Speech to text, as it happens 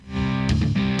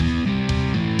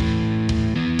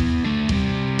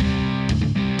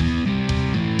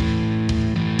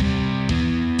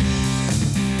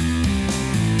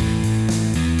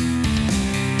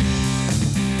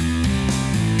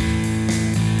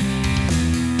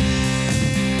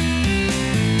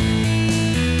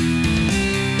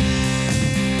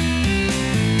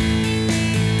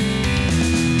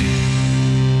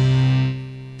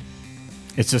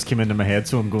It's just came into my head,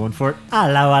 so I'm going for it.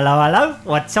 Hello.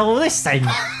 What's all this thing?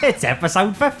 It's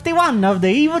episode 51 of the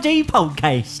Evil G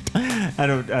podcast.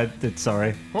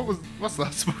 Sorry. What's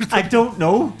that supposed to I don't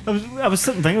know. I was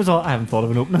sitting thinking, I haven't thought of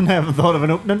an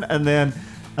opening. And then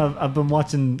I've been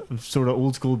watching sort of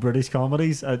old school British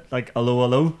comedies, like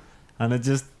Hello.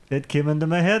 And it came into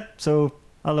my head. So,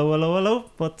 hello.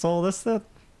 What's all this then?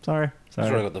 Sorry. It's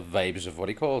sort of got the vibes of what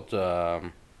he called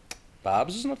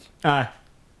Babs, isn't it?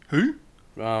 Who?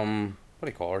 What do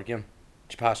you call her again?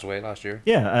 She passed away last year.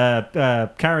 Yeah,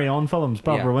 Carry On Films,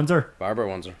 Barbara Windsor. Barbara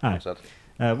Windsor. Aye. That's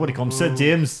it. What do you call him? Sid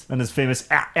James and his famous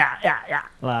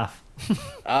laugh.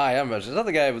 Yeah, is that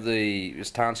the guy with his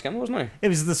tan skin, wasn't he? It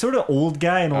was the sort of old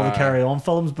guy in all the Carry On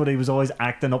films, but he was always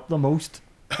acting up the most.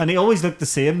 And he always looked the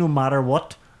same no matter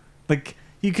what. Like,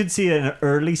 you could see an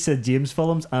early Sid James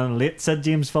films and a late Sid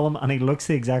James film, and he looks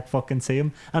the exact fucking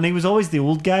same. And he was always the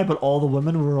old guy, but all the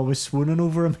women were always swooning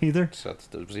over him either. So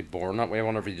was he born that way? I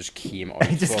wonder if he just came out.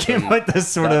 He just came out this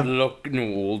sort of look,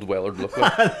 old Willard look.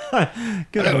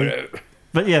 Like. Good.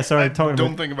 But yeah, sorry, I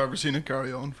don't think I've ever seen a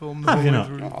Carry On film. Have you not?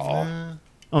 Yeah.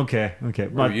 Okay.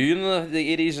 Were you in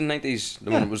the 80s and 90s? The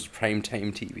one that was prime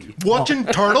time TV? Watching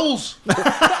Turtles!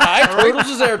 Turtles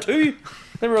is there too.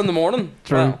 They were in the morning.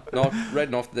 True. No, right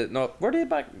enough. Were they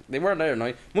back? They weren't there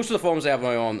now. Most of the films they have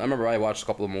now on. I remember I watched a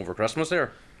couple of them over Christmas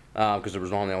there, because there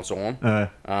was nothing else on.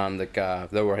 And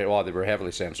they were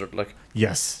heavily censored. Like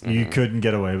yes, you couldn't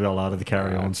get away with a lot of the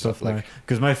Carry On stuff now.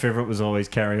 Because my favorite was always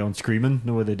Carry On Screaming.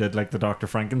 Where they did like the Dr.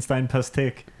 Frankenstein piss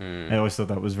take. I always thought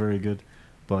that was very good.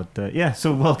 But yeah,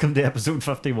 so welcome to episode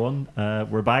 51.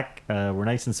 We're back. We're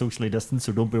nice and socially distanced,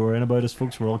 so don't be worrying about us,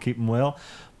 folks. We're all keeping well.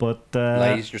 But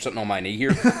lies, you're sitting on my knee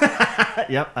here.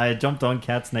 Yep, I jumped on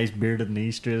Cat's nice bearded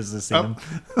knee straight as I seen him.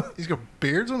 He's got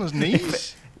beards on his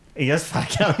knees. He is fat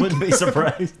cat. I wouldn't be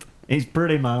surprised. He's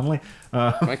pretty manly.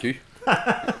 Thank you.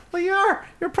 Well, you are.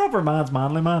 You're a proper man's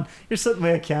manly man. You're sitting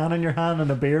with a can in your hand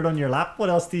and a beard on your lap. What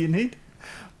else do you need?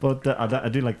 But I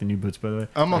do like the new boots, by the way.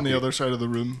 I'm on the other side of the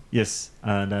room. Yes,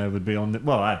 and I would be on the...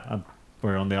 Well,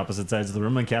 we're on the opposite sides of the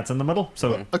room and Cat's in the middle.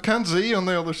 So I can't see on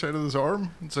the other side of his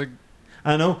arm. It's like...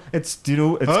 I know. It's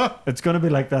going to be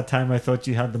like that time I thought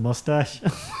you had the mustache.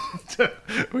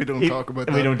 We don't talk about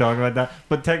that. We don't talk about that.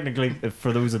 But technically,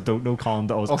 for those that don't know, Colin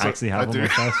does actually have a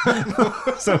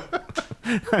mustache. So,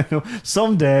 I know.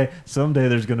 Someday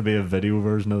there's going to be a video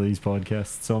version of these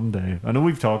podcasts. Someday. I know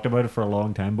we've talked about it for a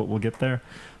long time, but we'll get there.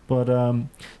 But,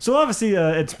 so obviously,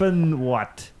 it's been,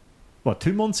 what,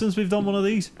 2 months since we've done one of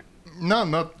these? No,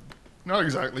 not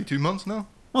exactly 2 months, no.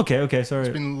 Okay, sorry.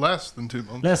 It's been less than 2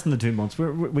 months. Less than the 2 months.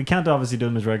 We can't obviously do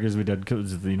them as regular as we did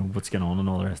because of what's going on and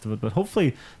all the rest of it. But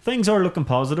hopefully things are looking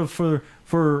positive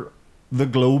for the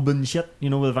globe and shit.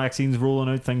 With the vaccines rolling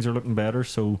out, things are looking better.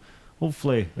 So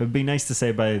hopefully it would be nice to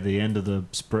say by the end of the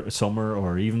summer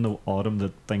or even the autumn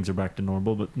that things are back to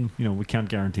normal. But we can't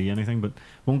guarantee anything. But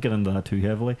won't get into that too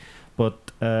heavily.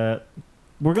 But we're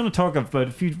going to talk about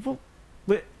a few.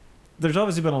 There's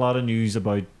obviously been a lot of news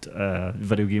about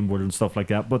video game world and stuff like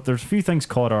that, but there's a few things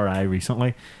caught our eye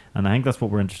recently, and I think that's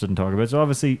what we're interested in talking about. So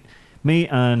obviously, me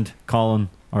and Colin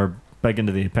are big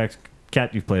into the Apex.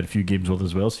 Kat, you've played a few games with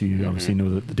as well, so you obviously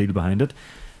know the deal behind it.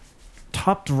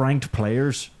 Top-ranked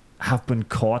players have been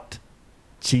caught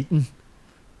cheating,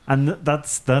 and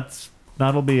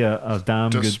that'll be a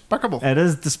damn despicable. It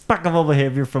is despicable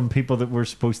behaviour from people that we're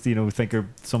supposed to think are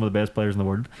some of the best players in the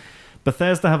world.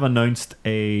 Bethesda have announced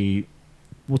 20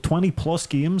 plus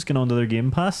games going onto their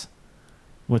Game Pass,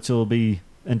 which will be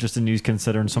interesting news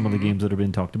considering some of the games that are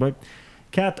being talked about.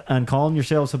 Kat and Colin,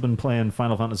 yourselves have been playing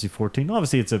Final Fantasy 14.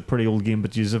 Obviously, it's a pretty old game,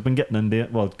 but you have been getting into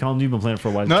it. Well, Colin, you've been playing it for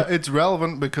a while. No, it's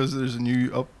relevant because there's a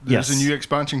new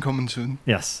expansion coming soon.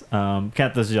 Yes.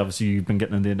 Kat, this is obviously you've been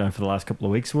getting into it now for the last couple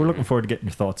of weeks, so we're looking forward to getting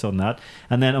your thoughts on that.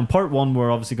 And then on part one, we're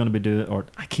obviously going to be doing, or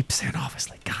I keep saying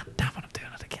obviously, god damn it, I'm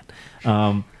doing it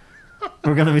again.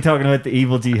 We're going to be talking about the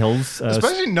Evil G Hills.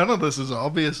 Especially none of this is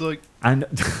obvious. And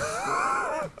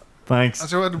thanks.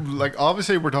 So,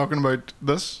 obviously we're talking about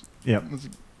this. Yep.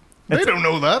 They don't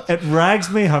know that. It rags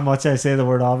me how much I say the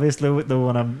word obviously though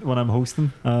when I'm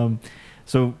hosting.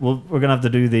 So we're going to have to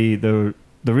do the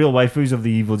real waifus of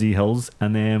the Evil G Hills,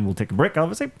 and then we'll take a break,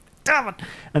 obviously. Damn it!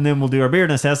 And then we'll do our beer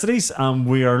necessities.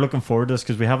 We are looking forward to this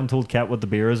because we haven't told Kat what the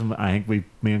beer is, and I think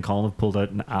me and Colin have pulled out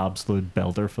an absolute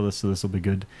belter for this, so this will be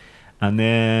good. And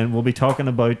then we'll be talking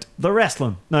about the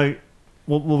wrestling. Now,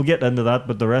 we'll get into that,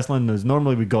 but the wrestling is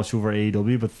normally we gush over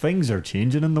AEW, but things are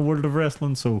changing in the world of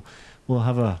wrestling, so we'll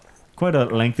have a quite a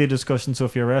lengthy discussion. So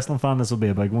if you're a wrestling fan, this will be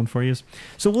a big one for you.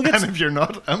 So we'll get. And if you're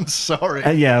not, I'm sorry.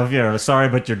 Yeah, if you're sorry,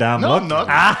 but you're damn No, luck. I'm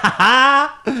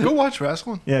not. Go watch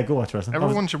wrestling. Yeah, go watch wrestling.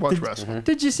 Everyone should watch wrestling.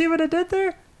 Did you see what I did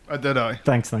there? I did.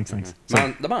 Thanks.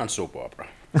 So, The man's soap opera.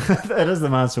 it is the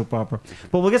man soap opera.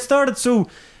 But we'll get started. So,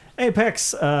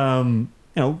 Apex,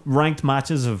 ranked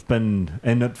matches have been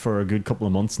in it for a good couple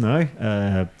of months now.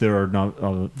 There are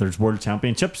now there's world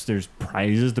championships, there's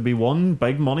prizes to be won,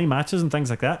 big money matches and things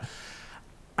like that.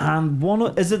 And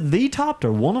is it the top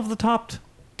or one of the top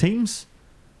teams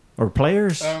or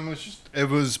players? It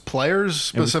was players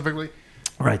specifically.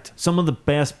 Right, some of the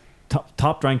best.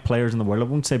 Top ranked players in the world. I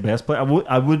won't say best player.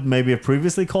 I would maybe have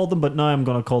previously called them, but now I'm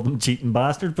going to call them cheating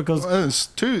bastards because It's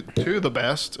two of the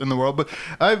best in the world. But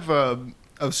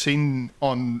I've seen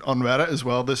on Reddit as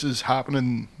well. This is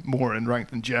happening more in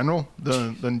ranked in general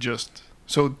than just.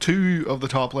 So two of the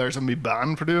top players have been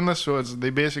banned for doing this. So they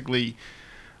basically,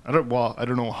 I don't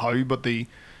know how, but you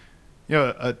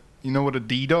know what a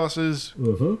DDoS is.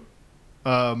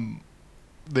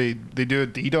 They do a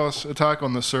DDoS attack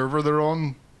on the server they're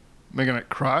on, making it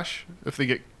crash if they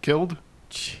get killed.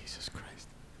 Jesus Christ.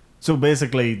 So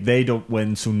basically, they don't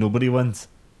win, so nobody wins.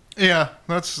 Yeah,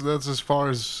 that's as far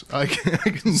as I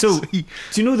can so, see.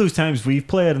 Do you know those times we've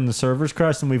played and the servers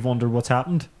crashed and we've wondered what's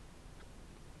happened?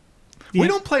 We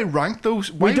don't play ranked though.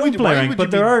 We don't play ranked,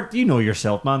 but there are, you know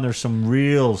yourself, man, there's some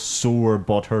real sore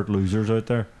butthurt losers out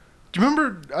there. Do you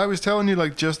remember I was telling you,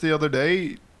 like, just the other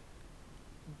day,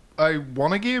 I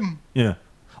won a game? Yeah.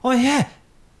 Oh, yeah.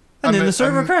 And then the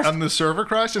server crashed. And the server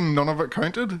crashed and none of it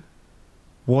counted.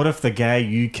 What if the guy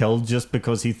you killed just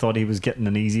because he thought he was getting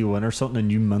an easy win or something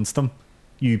and you minced him?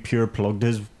 You pure plugged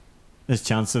his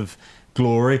chance of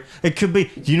glory. It could be,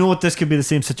 do you know what this could be the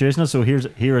same situation? So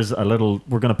here is a little,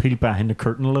 we're going to peel behind the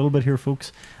curtain a little bit here,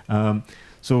 folks.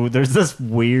 So there's this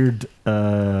weird,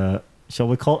 shall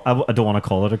we call it? I don't want to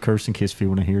call it a curse in case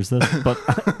Fiona hears this, but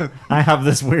I have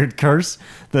this weird curse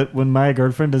that when my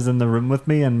girlfriend is in the room with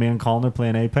me and me and Colin are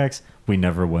playing Apex, we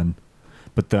never win.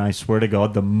 But I swear to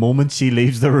God, the moment she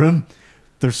leaves the room,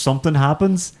 there's something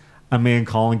happens and me and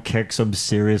Colin kick some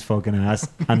serious fucking ass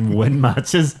and win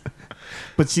matches.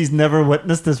 But she's never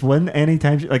witnessed this win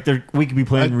anytime. We could be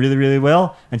playing really, really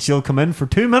well and she'll come in for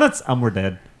 2 minutes and we're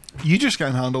dead. You just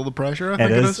can't handle the pressure, I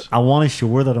think it is. I want to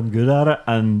show her that I'm good at it,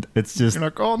 and it's just... You're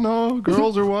like, oh no,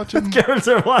 girls are watching. Girls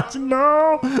are watching,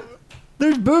 no!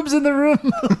 There's boobs in the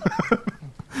room!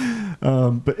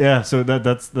 But yeah, so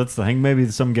that's the thing. Maybe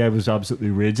some guy was absolutely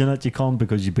raging at you, Colin,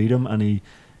 because you beat him, and he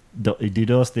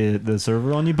DDoSed the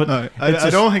server on you. But no, I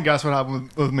don't think that's what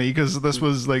happened with me, because this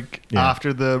was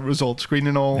after the result screen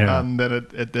and all, and then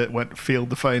it went failed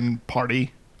to find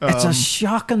party. It's a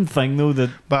shocking thing, though,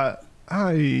 that... But...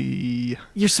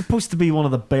 You're supposed to be one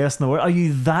of the best in the world. Are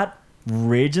you that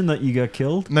raging that you got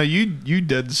killed? Now you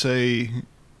did say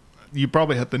you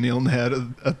probably hit the nail on the head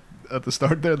at the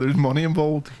start there. There's money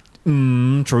involved.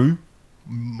 True.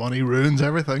 Money ruins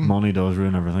everything. Money does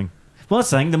ruin everything. Well, that's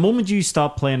the thing. The moment you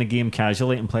stop playing a game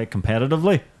casually and play it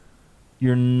competitively,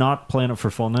 you're not playing it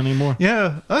for fun anymore.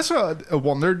 Yeah, that's what I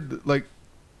wondered. Like,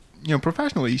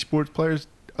 professional esports players,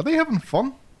 are they having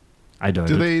fun? I doubt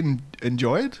it. Do they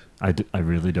enjoy it? I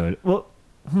really doubt it. Well,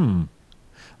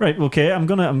 right. Okay. I'm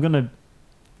gonna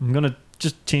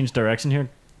just change direction here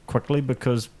quickly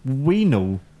because we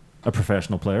know a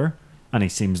professional player, and he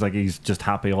seems like he's just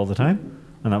happy all the time,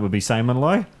 and that would be Simon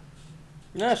Lau.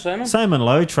 Yeah, Simon. Simon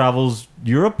Lau travels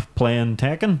Europe playing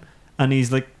Tekken, and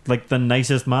he's like the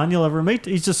nicest man you'll ever meet.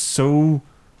 He's just so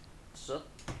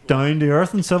down to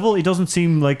earth and civil. He doesn't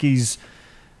seem like he's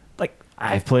like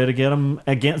I've played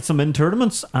against him in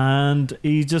tournaments, and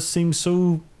he just seems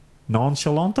so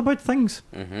nonchalant about things.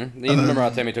 Mm-hmm. You remember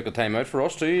that time he took a time out for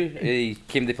us too? He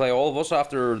came to play all of us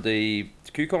after the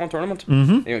QCon tournament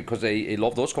because he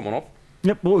loved us coming up.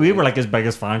 Yep, well, we were like his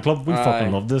biggest fan club. We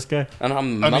fucking loved this guy,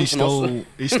 and he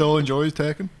still enjoys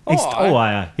Tekken.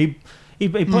 He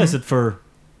plays it for.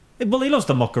 Well, he loves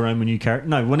to muck around with new characters.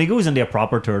 Now, when he goes into a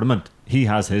proper tournament, he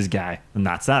has his guy, and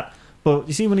that's that. But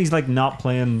you see, when he's like not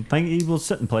playing, he will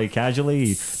sit and play casually.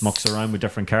 He mucks around with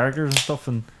different characters and stuff,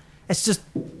 and it's just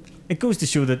it goes to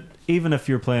show that even if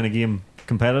you're playing a game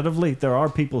competitively, there are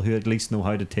people who at least know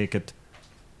how to take it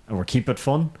or keep it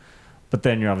fun. But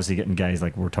then you're obviously getting guys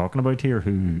like we're talking about here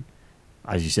who,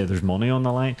 as you say, there's money on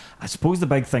the line. I suppose the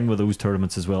big thing with those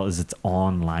tournaments as well is it's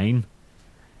online.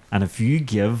 And if you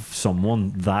give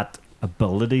someone that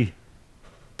ability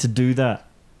to do that,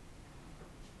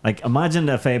 like imagine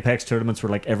if Apex tournaments were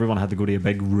like everyone had to go to a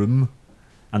big room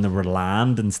and they were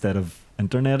LAN instead of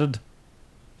interneted.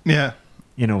 Yeah.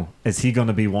 Is he going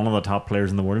to be one of the top players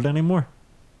in the world anymore?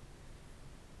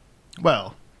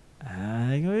 Well,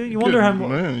 you wonder how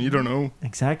you don't know.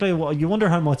 exactly. Well, you wonder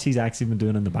how much he's actually been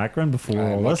doing in the background before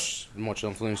all this. Much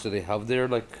influence did he have there,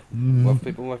 like with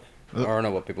people, like, or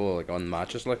no, with people like on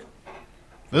matches, like.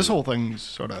 This whole thing's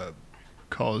sort of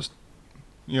caused,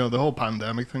 the whole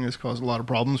pandemic thing has caused a lot of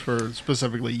problems for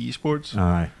specifically esports,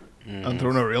 Aye. and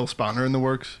thrown a real spanner in the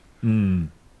works. Aye,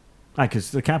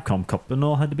 because the Capcom Cup and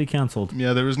all had to be cancelled.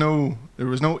 Yeah, there was no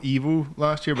Evo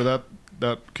last year, but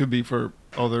that could be for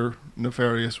other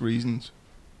nefarious reasons.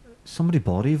 Somebody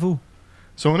bought Evo.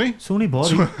 Sony bought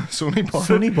Sony bought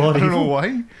Sony it. bought I don't know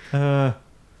Evo. why.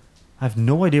 I have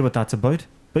no idea what that's about.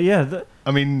 But yeah,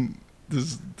 I mean,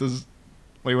 does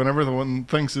like whenever the one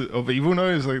thinks of Evo now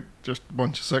is like just a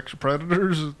bunch of sexual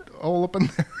predators all up in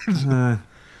there.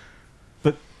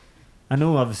 but I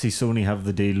know obviously Sony have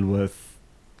the deal with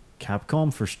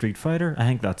Capcom for Street Fighter. I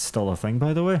think that's still a thing,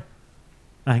 by the way.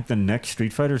 I think the next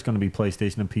Street Fighter is going to be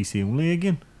PlayStation and PC only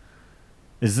again.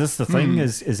 Is this the thing?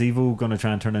 Is Evo going to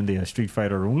try and turn into a Street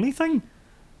Fighter only thing?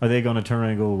 Are they going to turn around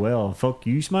and go, well, fuck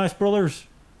you, Smash Brothers.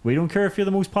 We don't care if you're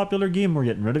the most popular game. We're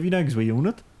getting rid of you now because we own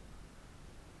it.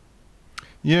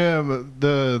 Yeah, but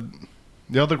the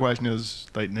other question is,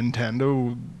 like,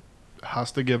 Nintendo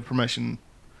has to give permission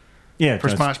for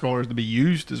Smash Brothers to be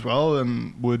used as well,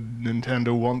 and would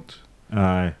Nintendo want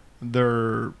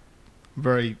their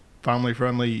very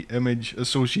family-friendly image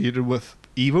associated with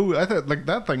Evo? I thought, like,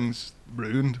 that thing's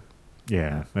ruined.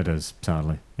 Yeah, it is,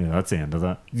 sadly. Yeah, that's the end of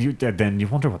that. Then you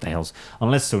wonder what the hell's...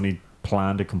 Unless Sony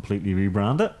plan to completely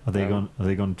rebrand it, are they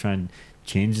going to try and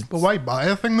change it? But why buy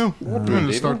a thing, though? They're going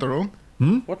to start their own.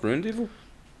 What ruined Evo?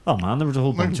 Oh man, there was a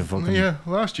whole bunch of fucking... Yeah,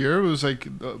 last year it was like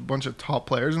a bunch of top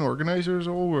players and organisers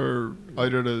all were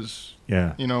outed as,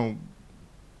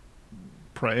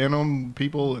 preying on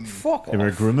people and... Fuck They were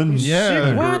grooming...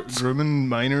 grooming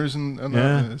minors and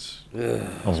that.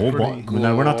 A whole bunch.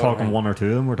 Now, we're not talking one or two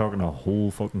of them, we're talking a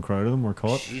whole fucking crowd of them were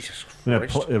caught. Jesus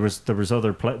Christ.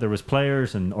 There was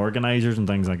players and organisers and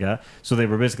things like that. So they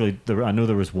were basically... I know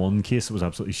there was one case that was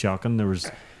absolutely shocking. There was...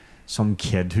 some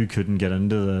kid who couldn't get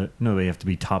into they have to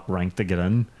be top ranked to get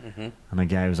in, and a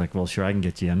guy was like, well, sure, I can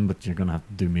get you in, but you're gonna have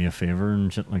to do me a favour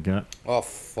and shit like that. Oh,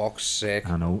 fuck's sake.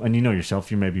 I know. And you know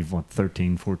yourself, you're maybe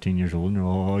 13, 14 years old, and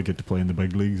you're I get to play in the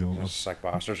big leagues. Sick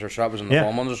bastards. That was in the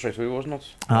film industry too, wasn't it?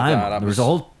 There was a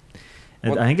whole...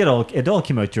 I think it all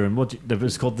came out during it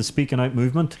was called the Speaking Out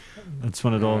movement. That's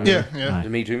when it all... The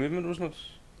Me Too movement, wasn't it?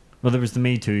 Well, there was the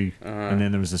Me Too, and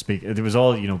then there was the Speak. There was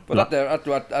all, But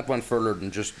that went further than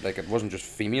just, like, it wasn't just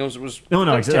females, it was... No,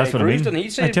 that's what I mean. Didn't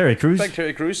he say? Terry Crews. Like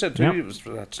Terry Crews said too,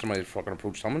 that's somebody fucking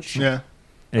approached him and shit. Yeah.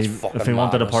 If he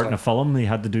wanted a part in a film, he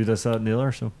had to do this, that, and the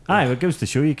other. So, it goes to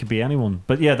show you could be anyone.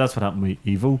 But yeah, that's what happened with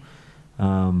Evo.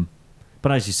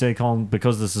 But as you say, Colin,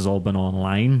 because this has all been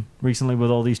online recently with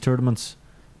all these tournaments,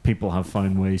 people have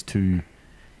found ways to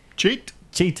cheat.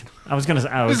 I was gonna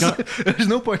say. There's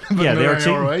no point in they are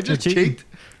cheating. Right? Just cheat.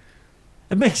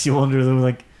 It makes you wonder though,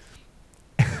 like,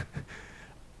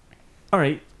 all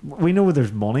right, we know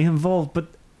there's money involved, but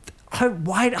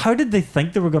how did they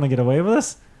think they were going to get away with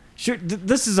this? Sure,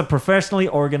 this is a professionally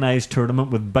organised tournament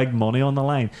with big money on the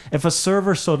line. If a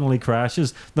server suddenly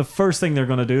crashes, the first thing they're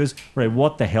going to do is, right,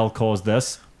 what the hell caused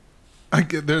this?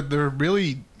 They're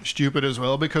really stupid as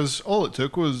well, because all it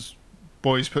took was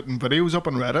boys putting videos up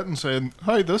on Reddit and saying,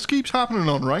 "Hey, this keeps happening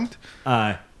on ranked."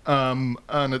 Aye. And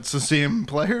it's the same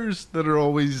players that are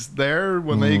always there.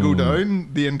 When they go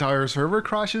down, the entire server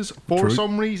crashes for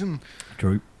some reason.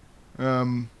 True.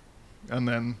 And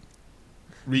then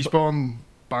Respawn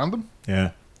banned them.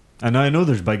 Yeah. And I know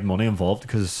there's big money involved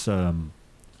because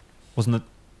wasn't it?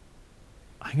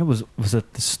 I think it was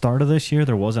at the start of this year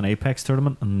there was an Apex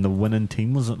tournament and the winning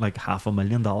team was at like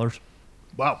 $500,000.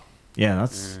 Wow. Yeah,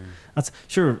 that's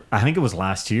sure. I think it was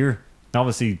last year.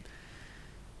 Obviously,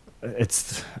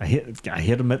 I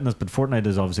hate admitting this, but Fortnite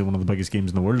is obviously one of the biggest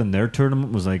games in the world, and their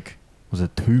tournament was it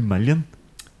 2 million?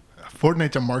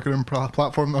 Fortnite's a marketing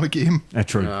platform, not a game.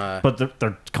 True, but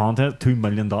their content $2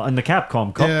 million, and the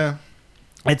Capcom Cup,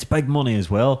 it's big money as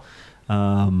well.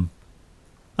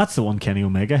 That's the one Kenny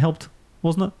Omega helped,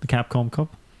 wasn't it? The Capcom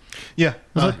Cup. Yeah,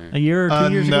 was it a year or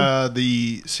 2 years ago? And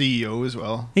the CEO as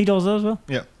well. He does that as well.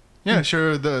 Yeah. Yeah,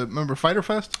 sure. Remember Fighter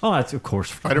Fest? Oh, that's of course.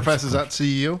 Fighter Fest is that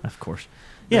CEO? Of course.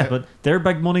 Yeah, but they're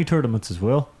big money tournaments as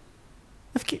well.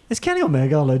 Is Kenny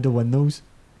Omega allowed to win those?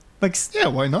 Like, yeah,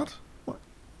 why not?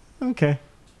 Okay,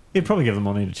 he'd probably give the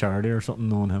money to charity or something.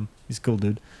 Knowing him, he's a cool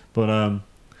dude. But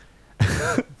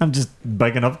I'm just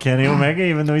bigging up Kenny Omega,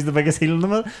 even though he's the biggest heel in the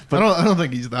world. But I don't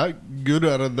think he's that good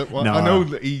at it. No. I know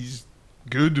that he's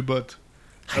good, but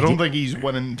I don't think he's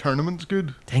winning tournaments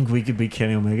good. Think we could beat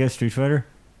Kenny Omega at Street Fighter?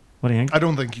 What do you think? I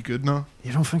don't think you could, no.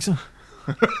 You don't think so?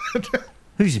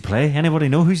 Who's he play? Anybody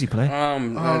know who's he play?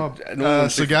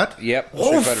 Sagat? Yep.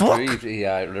 Oh, Street fuck! Fighter 3,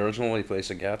 yeah, originally he plays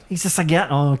Sagat. He's a Sagat.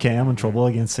 Oh, okay. I'm in trouble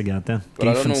against Sagat then. But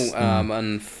Defense, I don't know.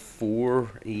 And 4,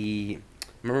 I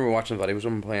remember watching videos of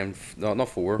him playing. No, not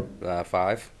 4.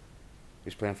 5. He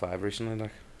was playing 5 recently.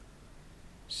 Like,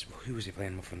 who was he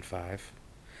playing with in 5?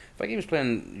 I think he was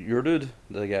playing your dude,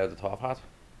 the guy with the top hat.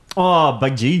 Oh,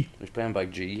 Big G. He was playing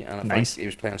Big G, and I Nice. think he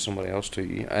was playing somebody else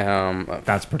too.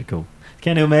 That's pretty cool.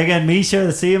 Kenny Omega and me share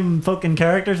the same fucking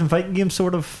characters in fighting games,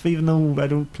 sort of, even though I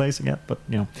don't play Sagat. But,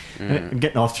 you know,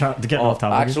 getting off topic.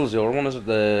 Axel's the other one, is it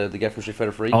the guy from Street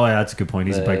Fighter 3? Oh, yeah, that's a good point.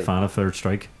 He's a big fan of Third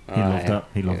Strike. He loved that.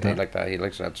 He loved that. He liked that. He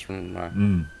likes that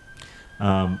from.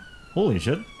 Holy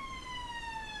shit.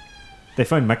 They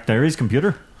found Mick Dairy's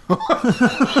computer.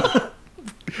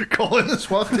 Calling the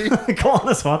SWAT team. Calling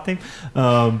the SWAT team.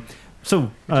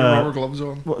 So, With your rubber gloves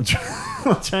on. we'll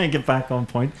try and get back on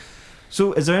point.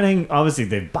 So, is there anything? Obviously,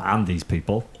 they've banned these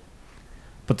people,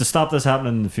 but to stop this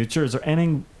happening in the future, is there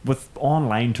anything with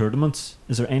online tournaments?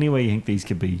 Is there any way you think these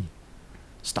could be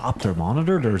stopped or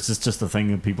monitored, or is this just a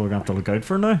thing that people are going to have to look out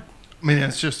for now? I mean,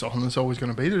 it's just something that's always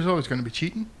going to be. There's always going to be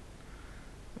cheating.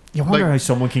 You wonder how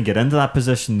someone can get into that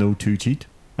position though to cheat.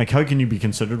 Like, how can you be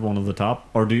considered one of the top,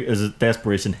 or is it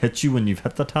desperation hits you when you've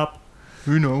hit the top?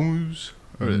 Who knows?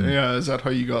 Yeah, is that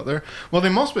how you got there? Well, they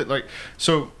must be like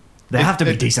so. They have to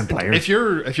be decent players. If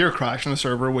you're crashing a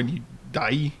server when you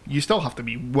die, you still have to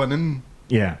be winning.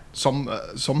 Yeah.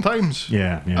 Sometimes.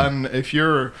 Yeah. And if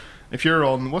you're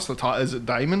on what's the top? Is it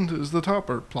diamond? Is the top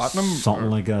or platinum? Something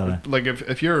like that. Like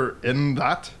if you're in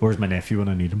that. Where's my nephew when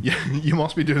I need him? Yeah, you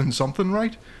must be doing something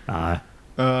right.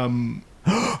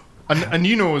 And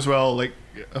you know as well, like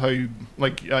how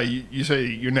you say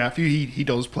your nephew he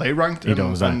does play ranked. He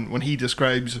does, and when he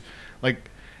describes like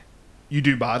you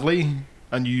do badly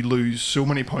and you lose so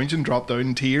many points and drop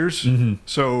down tiers. Mm-hmm.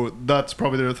 So that's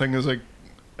probably the thing is like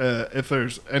if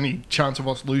there's any chance of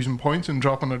us losing points and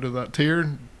dropping out of that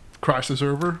tier, crash the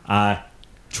server.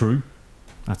 True.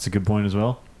 That's a good point as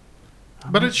well.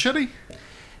 But it's shitty.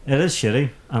 It is shitty,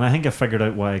 and I think I figured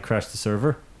out why I crashed the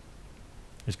server.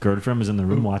 His girlfriend was in the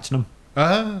room watching him.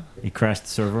 He crashed the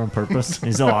server on purpose.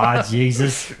 He's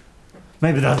Jesus.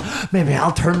 Maybe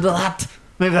I'll turn to that.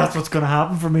 Maybe that's what's going to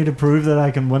happen for me to prove that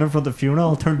I can win in front of Fiona.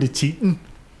 I'll turn to cheating.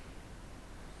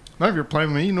 Now if you're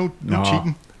playing me, no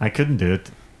cheating. I couldn't do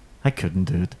it. I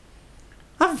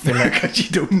feel like because you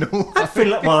don't know. I feel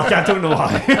like I don't know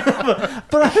why,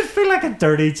 but I feel like a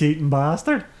dirty cheating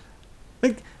bastard.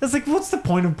 Like it's like, what's the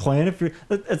point of playing if you're?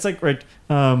 It's like right.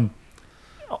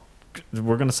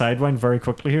 We're going to sidewind very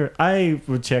quickly here. I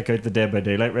would check out the Dead by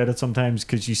Daylight Reddit sometimes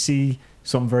because you see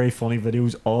some very funny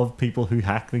videos of people who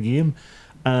hack the game,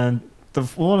 and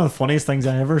one of the funniest things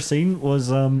I ever seen was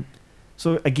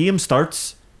so a game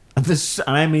starts and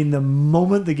I mean the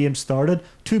moment the game started,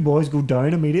 2 boys go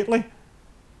down immediately,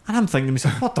 and I'm thinking to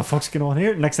myself, what the fuck's going on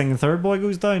here? Next thing the 3rd boy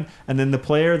goes down, and then the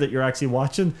player that you're actually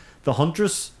watching, the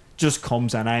Huntress, just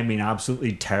comes and I mean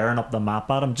absolutely tearing up the map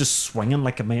at him, just swinging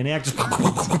like a maniac, just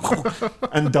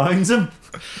and downs him,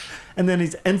 and then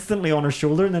he's instantly on her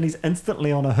shoulder, and then he's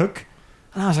instantly on a hook,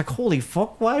 and I was like, holy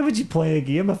fuck, why would you play a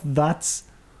game if that's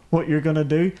what you're gonna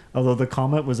do? Although the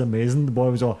comment was amazing. The boy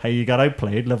was all, hey, you got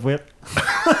outplayed, live with it.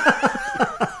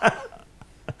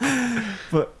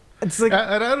 But it's like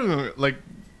I don't know, like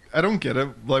I don't get it.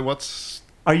 Like what's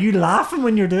are you laughing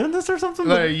when you're doing this or something?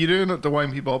 Like, are you doing it to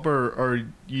wind people up, or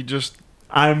you just?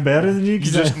 I'm better than you. You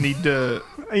just need to.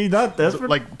 Are you that desperate?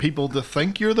 Like people to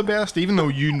think you're the best, even though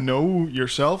you know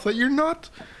yourself that you're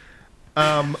not.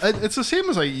 It's the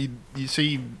same as like you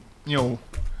see, you know,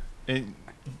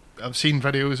 I've seen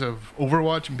videos of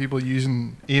Overwatch and people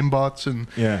using aimbots and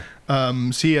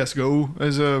CS:GO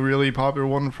is a really popular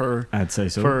one for. I'd say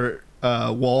so. For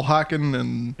wall hacking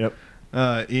and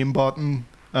aimbotting.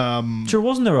 Sure,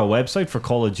 wasn't there a website for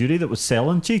Call of Duty that was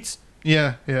selling cheats?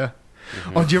 Yeah.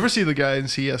 Mm-hmm. Oh, do you ever see the guy in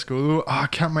CS:GO? Oh, I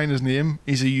can't mind his name.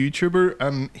 He's a YouTuber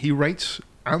and he writes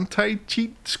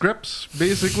anti-cheat scripts.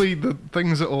 Basically, the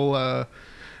things that will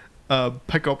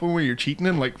pick up on when you're cheating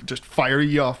and like just fire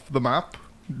you off the map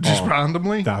just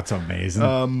randomly. That's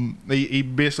amazing. He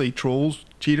basically trolls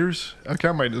cheaters. I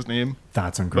can't mind his name.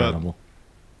 That's incredible.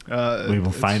 We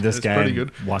will find this guy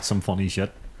and watch some funny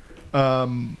shit.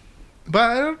 But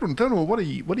I don't know what are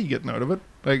you getting out of it?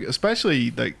 Like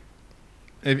especially like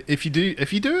if you do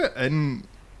it and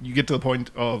you get to the point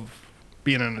of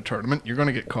being in a tournament, you're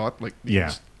gonna get caught like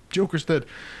these jokers did.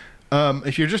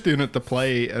 If you're just doing it to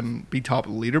play and be top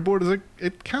of the leaderboard, like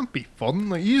it can't be fun.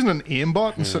 Like using an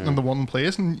aimbot and sitting in the one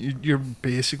place and you're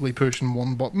basically pushing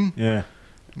one button. Yeah.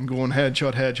 and going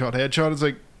headshot, headshot, headshot. It's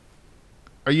like,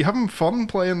 are you having fun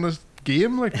playing this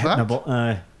game like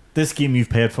that? This game you've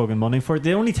paid fucking money for.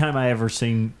 The only time I ever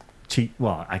seen cheat.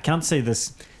 Well, I can't say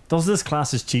this. Does this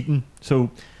class as cheating? So,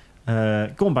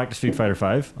 going back to Street Fighter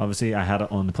 5, obviously I had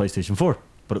it on the PlayStation 4,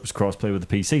 but it was crossplay with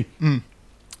the PC.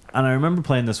 And I remember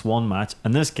playing this one match,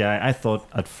 and this guy, I thought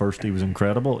at first he was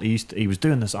incredible. He was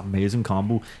doing this amazing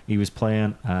combo. He was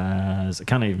playing as, I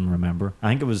can't even remember. I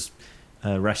think it was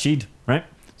Rashid, right?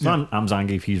 So I'm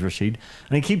Zangief, he's Rashid.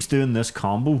 And he keeps doing this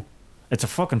combo. It's a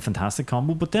fucking fantastic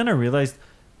combo. But then I realised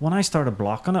when I started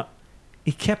blocking it,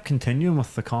 he kept continuing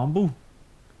with the combo.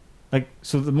 Like,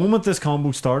 so the moment this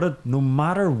combo started, no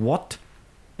matter what,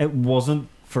 it wasn't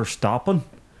for stopping.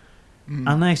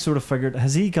 And I sort of figured,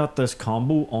 has he got this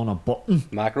combo on a button?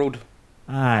 Macroed.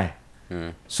 Aye.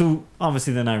 So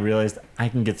obviously then I realised I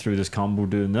can get through this combo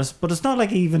doing this, but it's not like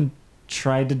he even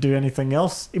tried to do anything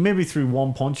else. He maybe threw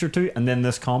one punch or two and then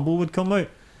this combo would come out.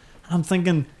 I'm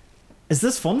thinking, is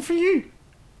this fun for you?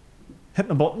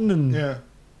 Hitting a button and... Yeah.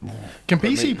 Can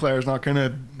PC players not kind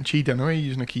of cheat anyway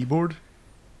using a keyboard?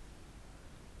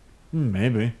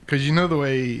 Maybe. Because you know the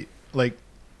way, like,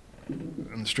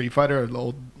 in Street Fighter, a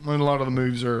lot of the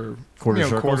moves are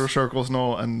quarter circles and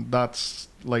all, and that's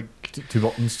like... Two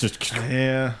buttons, just...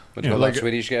 Yeah. What's called like that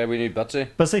Swedish guy we need, Bitsy?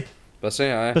 Bussy.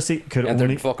 Aye. Bussy could Entered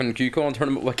only... fucking QCon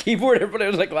tournament with a keyboard. Everybody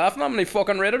was like laughing at him and he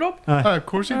fucking read it up. Of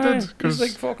course he did. Because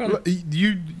like fucking...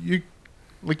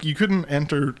 you couldn't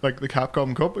enter like the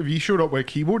Capcom Cup. If you showed up with a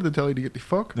keyboard, they'd tell you to get the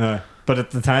fuck. But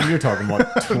at the time you're talking,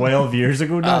 what, 12 years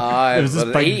ago now? It was this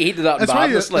big... he did that in That's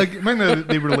why, badness. when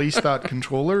they released that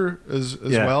controller as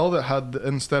well, that had,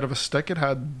 instead of a stick, it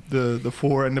had the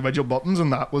 4 individual buttons,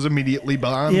 and that was immediately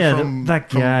banned from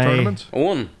tournaments.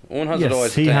 Owen has it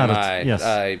always. He had it.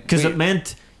 Yes, because it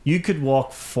meant you could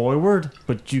walk forward,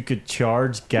 but you could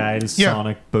charge guys,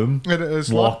 Sonic Boom. It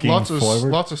is walking lots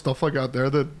forward. of stuff like that there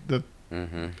that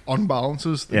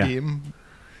unbalances the game.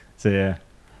 So yeah.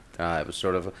 It was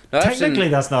sort of... Technically,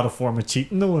 that's not a form of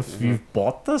cheating, though, if you've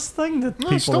bought this thing that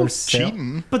people are selling.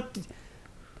 Cheating. But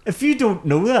if you don't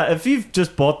know that, if you've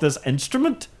just bought this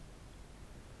instrument,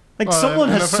 like someone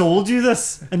has sold you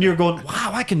this, and you're going,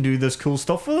 wow, I can do this cool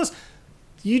stuff with this,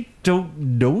 you don't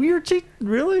know you're cheating,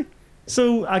 really?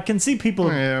 So I can see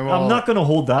people... I'm not going to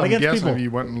hold that against people. If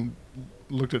you went and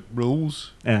looked at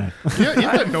rules. Yeah. You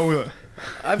didn't know that.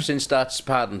 I've seen stats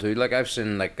padding too. Like, I've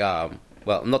seen, like...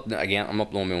 well, I'm not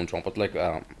blowing my own trumpet. Like,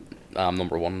 I'm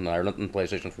number 1 in Ireland in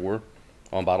PlayStation 4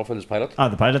 on Battlefield as pilot.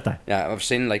 The pilot there. Yeah, I've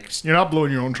seen, like... You're not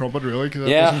blowing your own trumpet, really, because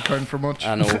that doesn't count for much.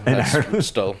 I know,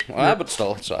 but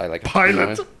still, so I like...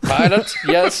 Pilot! Pilot,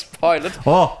 yes, pilot.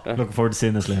 Looking forward to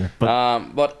seeing this later.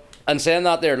 But and saying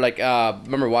that there, like,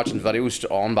 remember watching videos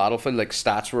on Battlefield, like,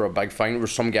 stats were a big thing, where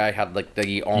some guy had, like,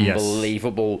 the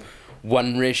unbelievable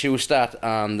win ratio stat,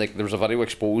 and, like, there was a video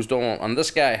exposed on, and this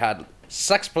guy had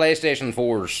 6 PlayStation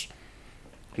 4s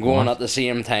going at the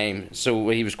same time. So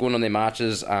he was going on the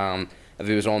matches, if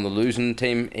he was on the losing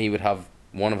team, he would have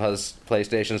one of his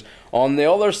PlayStations on the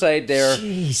other side there.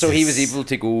 Jesus. So he was able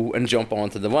to go and jump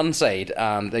onto the one side,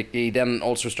 and like, he then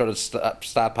also started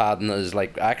stat padding his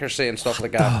like accuracy and stuff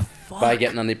like that by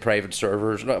getting on the private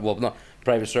servers. Well, not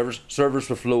private servers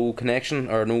with low connection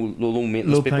or low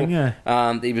maintenance low people. Ping,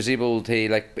 And he was able to,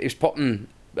 like, he was putting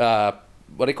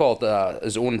what do you call it,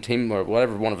 his own team or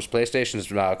whatever, one of his PlayStation's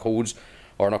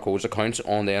accounts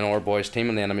on the NR boys team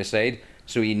on the enemy side,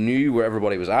 so he knew where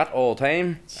everybody was at all the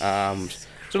time.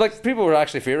 So like, people were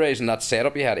actually theorizing that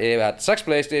setup he had 6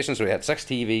 PlayStations, so he had 6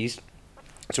 TVs,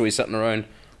 so he's sitting around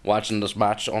watching this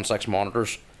match on 6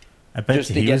 monitors. I bet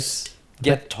just to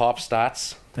get top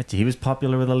stats. Bet he was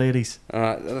popular with the ladies.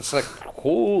 It's like,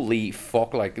 holy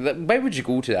fuck, like, why would you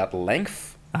go to that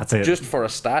length? That's it. Just for a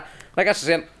stat. Like I was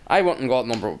saying, I went and got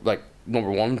number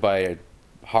 1 by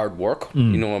hard work.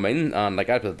 You know what I mean? And like,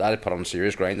 I put on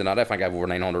serious grind, and I think I have over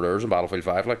 900 hours in Battlefield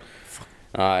 5. Like,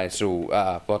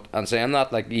 but and saying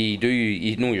that, like,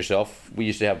 you know yourself. We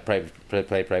used to have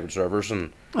private servers,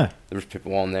 and there was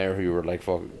people on there who were like,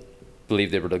 fuck,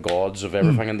 believed they were the gods of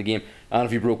everything in the game. And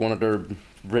if you broke one of their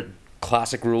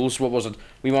classic rules, what was it?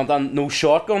 We went on no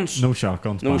shotguns. No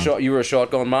shotguns. You were a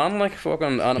shotgun man, like,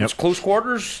 fucking, and it was close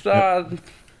quarters.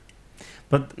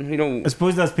 But you know, I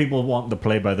suppose that's people wanting to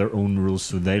play by their own rules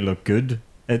so they look good.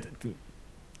 That's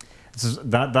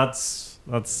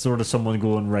sort of someone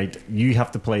going, right, you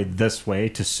have to play this way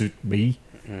to suit me.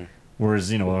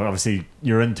 Whereas, you know, obviously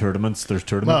you're in tournaments, there's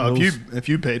tournament rules. If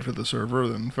you paid for the server,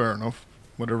 then fair enough.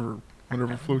 Whatever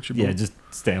floats your boat. Yeah, just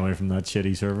stay away from that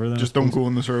shitty server then. Just don't go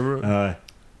on the server.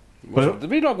 But Did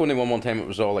we not go into one time? It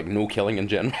was all like no killing in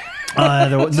general.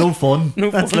 there was no fun. No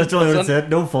That's fun. literally what it That's said.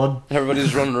 No fun.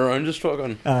 Everybody's running around just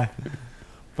fucking.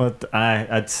 But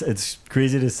it's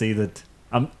crazy to see that.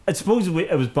 I suppose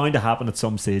it was bound to happen at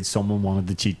some stage. Someone wanted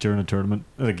to cheat during a tournament,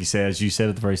 like you said, as you said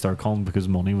at the very start, Colin, because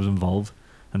money was involved,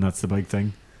 and that's the big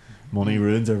thing. Money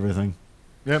ruins everything.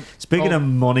 Yep. Speaking of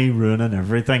money ruining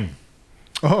everything,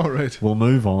 Oh, right. we'll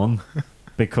move on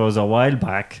because a while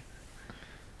back,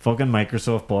 fucking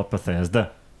Microsoft bought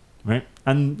Bethesda, right?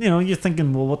 And you're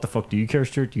thinking, well, what the fuck do you care,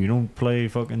 Stuart? You don't play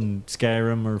fucking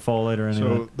Skyrim or Fallout or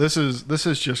anything. So this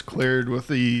is just cleared with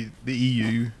the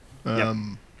EU.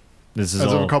 This is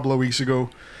As of all. a couple of weeks ago.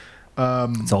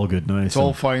 It's all good now. It's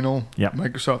all final. Yep.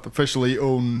 Microsoft officially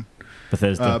own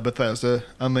Bethesda. Bethesda,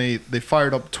 and they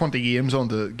fired up 20 games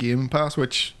onto Game Pass,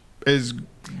 which is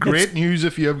great news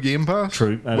if you have Game Pass.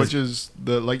 True. Which is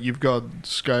you've got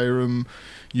Skyrim,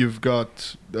 you've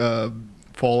got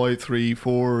Fallout 3,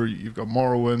 4, you've got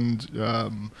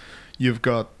Morrowind, you've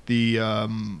got the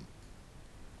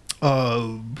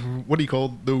what do you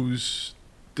call those?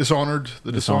 Dishonored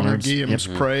Dishonored games,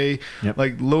 yep. Prey, Yep.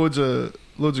 like loads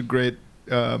of great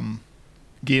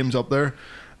games up there.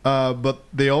 But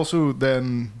they also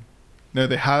they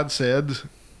had said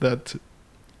that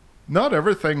not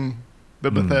everything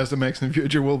that Bethesda makes in the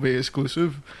future will be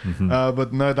exclusive.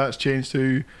 But now that's changed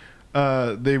to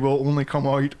they will only come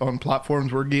out on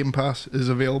platforms where Game Pass is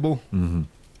available. And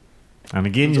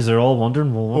again, you're all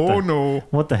wondering, well,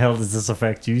 what the hell does this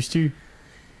affect you, Stu?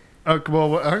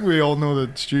 Well, I think we all know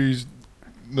that Stu's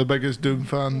the biggest Doom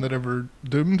fan that ever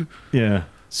doomed. Yeah.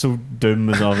 So Doom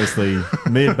is obviously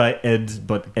made by id,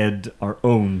 but id are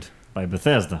owned by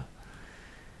Bethesda.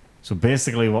 So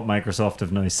basically what Microsoft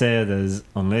have now said is,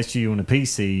 unless you own a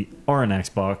PC or an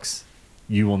Xbox,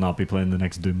 you will not be playing the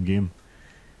next Doom game.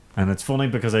 And it's funny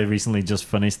because I recently just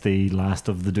finished the last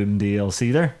of the Doom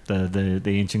DLC there, the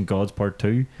Ancient Gods Part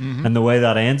 2. And the way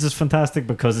that ends is fantastic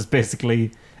because it's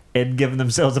basically id giving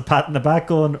themselves a pat in the back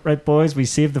going, right boys, we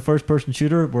saved the first person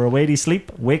shooter, we're away to sleep,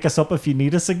 wake us up if you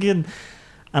need us again.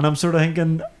 And I'm sort of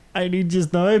thinking, I need you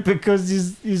now because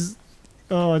he's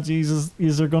oh Jesus,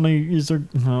 it'd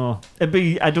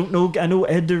be, I don't know, I know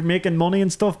id are making money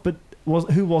and stuff, but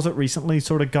who was it recently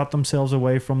sort of got themselves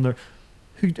away from their,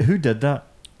 who did that?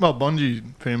 Well,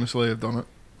 Bungie famously have done it.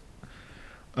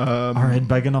 Are id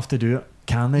big enough to do it?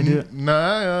 Can they do it?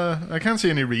 Nah, I can't see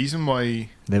any reason why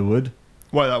that would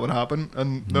happen.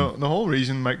 And the whole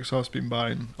reason Microsoft's been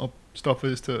buying up stuff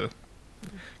is to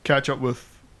catch up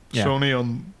with Sony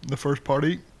on the first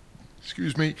party.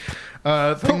 Excuse me.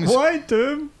 Things. Why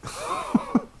Doom?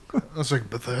 That's like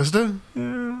Bethesda.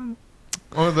 Yeah.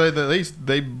 Or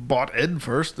they bought id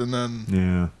first and then.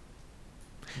 Yeah.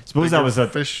 Suppose that was a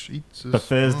fish eats his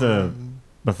Bethesda.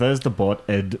 Bethesda bought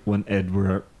id when id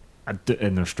were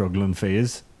in their struggling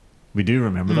phase. We do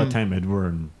remember that time id were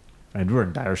in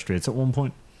dire straits at one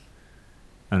point,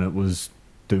 and it was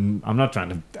Doom. I'm not trying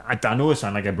to. I know it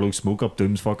sounds like I blow smoke up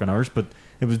Doom's fucking arse, but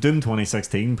it was Doom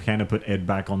 2016 kind of put id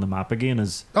back on the map again.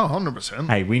 As 100%.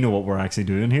 Hey, we know what we're actually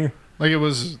doing here. Like it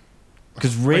was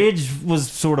because Rage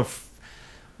was sort of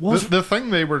the thing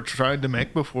they were trying to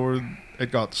make before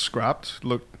it got scrapped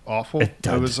looked awful. It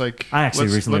did. It was like I actually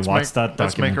recently watched that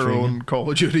Let's make our documentary. own Call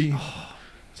of Duty.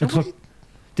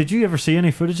 Did you ever see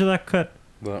any footage of that cut?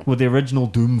 Well, With the original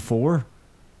Doom 4.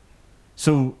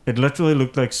 So it literally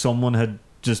looked like someone had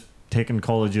just taken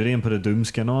Call of Duty and put a Doom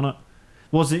skin on it.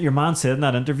 Was it your man said in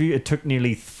that interview it took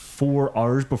nearly 4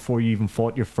 hours before you even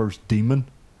fought your first demon?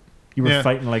 You were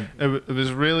fighting like... It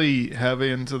was really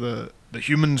heavy into the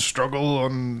human struggle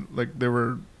on... Like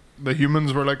the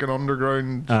humans were like an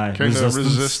underground kind of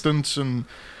resistance and...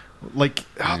 Like,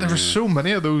 there were so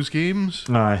many of those games.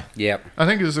 Aye. yep. I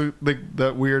think it's like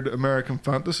that weird American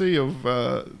fantasy of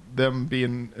them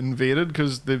being invaded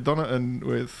because they've done it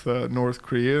with North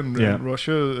Korea and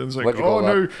Russia. And it's like,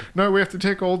 now we have to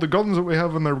take all the guns that we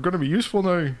have and they're going to be useful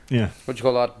now. Yeah. What do you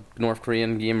call that North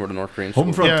Korean game or the North Korean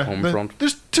Homefront. Yeah, Homefront.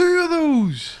 There's 2 of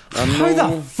those.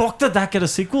 How the fuck did that get a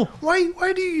sequel?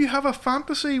 Why do you have a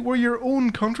fantasy where your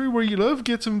own country where you live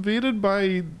gets invaded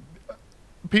by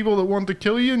people that want to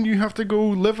kill you and you have to go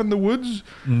live in the woods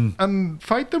and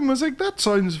fight them? I was like, that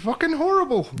sounds fucking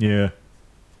horrible. Yeah.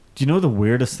 Do you know the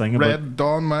weirdest thing about... Red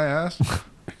Dawn my ass.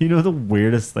 You know the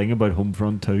weirdest thing about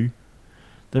Homefront 2?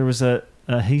 There was a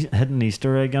hidden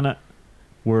Easter egg in it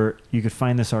where you could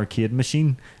find this arcade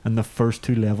machine and the first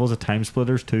 2 levels of Time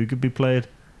Splitters 2 could be played.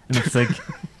 And it's like,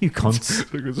 you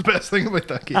cunts. It was the best thing about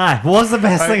that game. It was the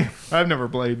best thing. I've never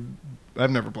played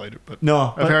it, but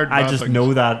No, I've heard I bad just things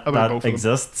know that about both of them.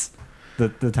 exists.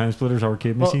 the Time Splitters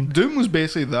arcade Well, machine. Doom was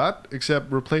basically that,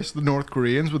 except replace the North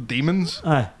Koreans with demons.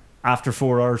 Aye. After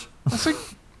 4 hours. It's like,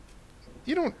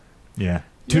 you don't. Yeah.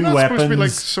 You're 2 not weapons. supposed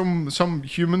to be like some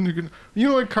human who can,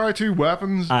 like carry 2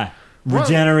 weapons. Aye. What?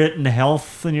 Regenerating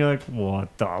health, and you're like,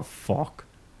 what the fuck?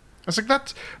 It's like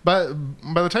that's by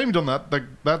the time you've done that, like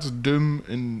that's Doom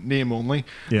in name only.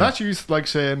 Yeah. That's you like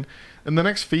saying in the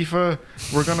next FIFA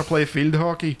we're gonna play field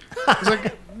hockey. It's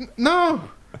like no.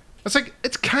 It's like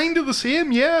it's kind of the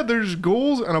same. Yeah, there's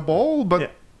goals and a ball, but Yeah.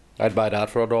 I'd buy that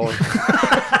for $1.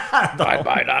 I'd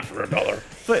buy that for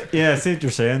 $1. But yeah, I see what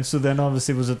you're saying. So then,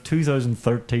 obviously, was it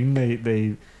 2013?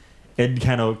 They it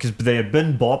kind of because they had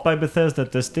been bought by Bethesda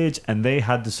at this stage, and they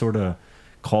had to sort of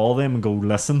call them and go,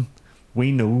 listen,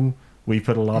 we know we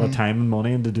put a lot of time and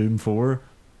money into Doom 4,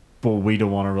 but we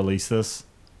don't want to release this.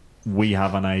 We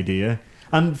have an idea.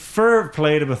 And fair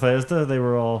play to Bethesda, they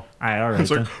were all, aye, all right.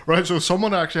 it's like right. So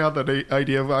someone actually had that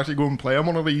idea of actually going and playing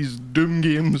one of these Doom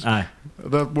games Aye.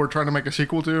 that we're trying to make a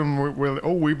sequel to,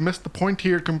 and we've missed the point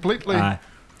here completely. Aye.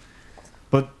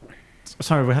 But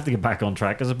sorry, we have to get back on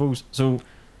track, I suppose. So.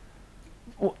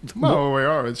 No, we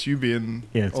are. It's you being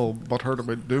Yeah, it's- all butthurt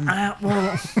about Doom.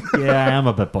 Well, yeah, I am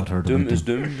a bit butthurt. Doom about is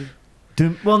doomed.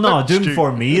 Doom. Well, no, Look, Doom Stu-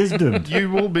 for me is doomed. You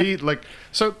will be like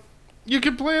so. You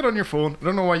could play it on your phone. I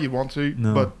don't know why you want to,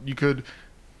 No. but you could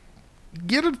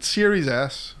get a Series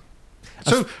S.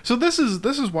 So this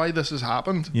is why this has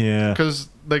happened. Yeah. Because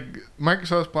like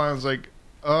Microsoft's plan is like,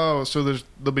 oh, so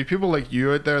there'll be people like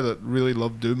you out there that really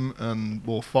love Doom and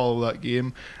will follow that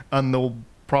game, and they'll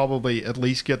probably at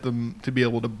least get them to be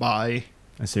able to buy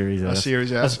A Series a S.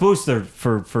 Series I S. suppose they're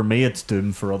for me it's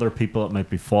Doom. For other people it might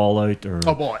be Fallout or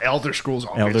Oh well, Elder Scrolls.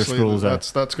 Obviously. Elder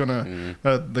Scrolls, That's gonna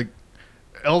like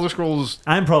Elder Scrolls.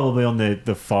 I'm probably on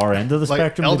the far end of the Like,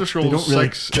 spectrum. Elder They don't Scrolls really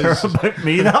 6 care is- about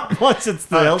me that much. It's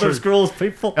the Ah, Elder true. Scrolls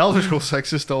people. Elder Scrolls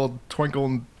 6 is still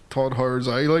twinkling Todd Howard's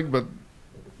eye, like, but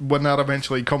when that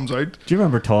eventually comes out, Do you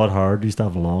remember Todd Howard used to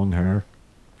have long hair?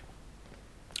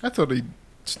 I thought he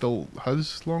still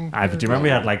has long Aye, but do you remember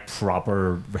he had like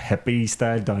proper hippie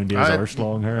style down to his arse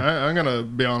long hair? I'm gonna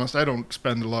be honest, I don't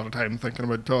spend a lot of time thinking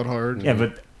about Todd Howard. Yeah,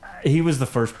 but he was the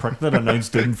first prick that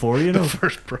announced Doom 4, you know. The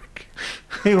first brick.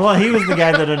 He was the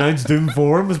guy that announced Doom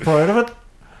 4 and was proud of it.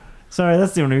 Sorry,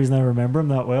 that's the only reason I remember him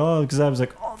that well, because I was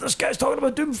like, oh, this guy's talking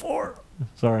about Doom 4.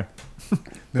 Sorry.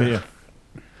 But yeah,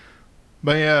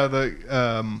 But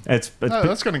yeah, it's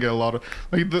that's gonna get a lot of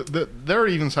like they're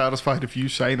even satisfied if you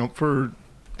sign up for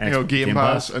Game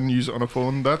Pass and use it on a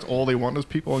phone. That's all they want is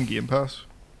people on Game Pass.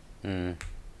 Mm.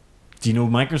 Do you know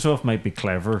Microsoft might be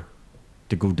clever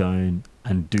to go down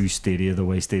and do Stadia the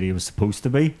way Stadia was supposed to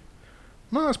be?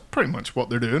 No, that's pretty much what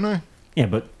they're doing now. Yeah,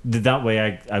 but that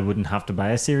way I wouldn't have to buy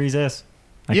a Series S.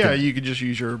 You could just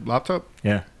use your laptop.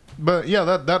 Yeah. But yeah,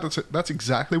 that's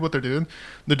exactly what they're doing.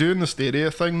 They're doing the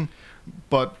Stadia thing,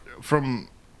 but from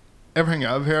everything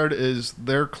I've heard is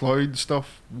their cloud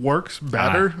stuff works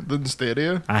better than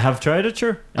Stadia. I have tried it,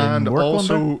 sure. And Work one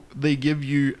day. also, they give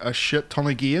you a shit ton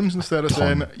of games instead of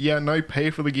saying, yeah, now pay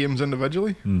for the games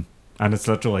individually. And it's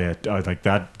literally like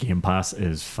that Game Pass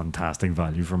is fantastic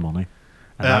value for money.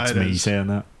 And that's It me is. saying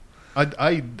that.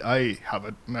 I have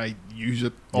it and I use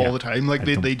it all Yeah, the time. Like I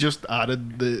they, don't- they just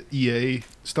added the EA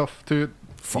stuff to it.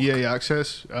 Fuck. EA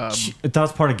Access.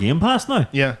 That's part of Game Pass now.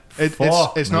 Yeah,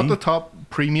 Fuck it's not me. the top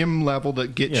premium level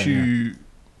that gets Yeah,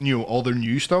 you all their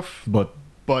new stuff, But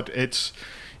it's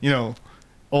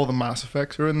all the Mass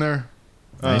Effects are in there.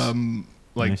 Nice.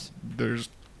 Nice. There's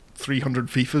 300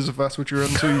 FIFAs if that's what you're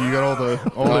into. You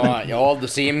got All the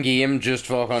same game, just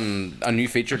fucking a new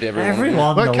feature to everyone.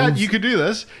 everyone But Kat, knows. you could do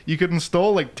this. You could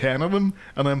install like 10 of them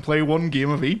and then play one game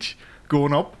of each,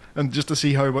 going up and just to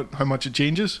see how much it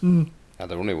changes,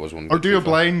 There only was one. or good do a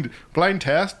FIFA. blind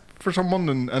test for someone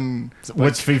and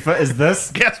Which FIFA is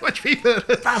this? guess which FIFA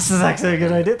it is. That's actually a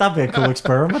good idea. That'd be a cool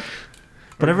experiment.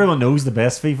 But everyone knows the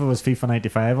best FIFA was FIFA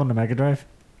 95 on the Mega Drive.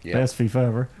 Yeah. Best FIFA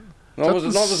ever. No, was it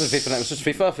FIFA? It was just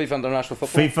FIFA International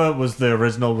Football. FIFA was the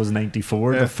original was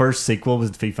 94. Yeah. The first sequel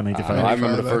was FIFA I 95. remember the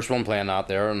 95, first one playing that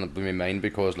there, and it blew my mind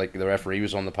because like the referee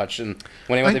was on the pitch, and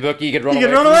when he went to book, you could run You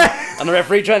away. could run from away. him, and the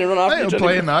referee trying to run after I you. am trying to-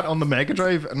 playing that on the Mega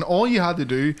Drive, and all you had to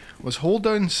do was hold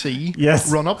down C, Yes.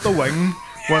 run up the wing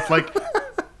with like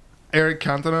Eric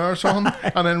Cantona or something,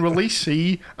 and then release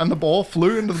C, and the ball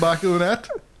flew into the back of the net,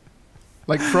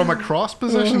 like from a cross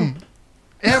position.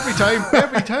 Every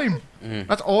time.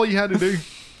 That's all you had to do.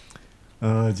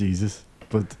 Oh Jesus!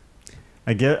 But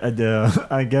I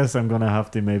guess I'm gonna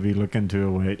have to maybe look into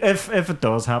a way. If it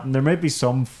does happen, there might be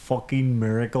some fucking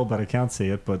miracle, but I can't see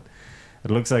it. But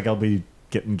it looks like I'll be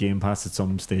getting Game Pass at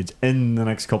some stage in the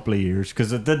next couple of years,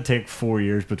 because it did take 4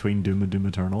 years between Doom and Doom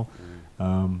Eternal.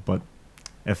 But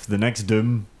if the next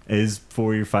Doom is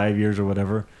 4 or 5 years or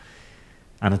whatever,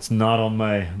 and it's not on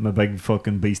my big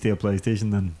fucking beastie of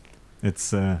PlayStation, then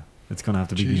it's gonna have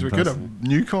to be Jeez, Game we Pass. could have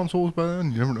new consoles by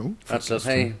then. You never know. That's it.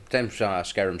 Hey, time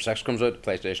Skyrim 6 comes out,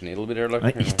 PlayStation 8 will be there.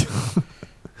 Like,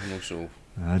 so.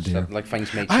 Ah, dear. Like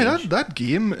things may change. That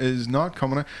game is not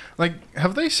coming out. Like,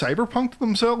 have they cyberpunked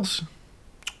themselves?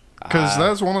 Because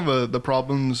that's one of the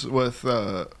problems with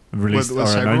Released with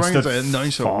or announced Cyberpunk. it They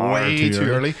announced it far way too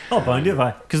early. Oh, bound you have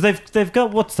I? Because they've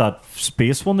got, what's that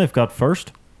space one they've got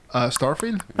first?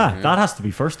 Starfield. That has to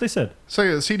be first. They said.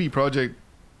 So CD Projekt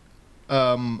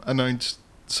announced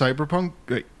Cyberpunk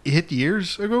like 8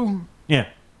 years ago, Yeah,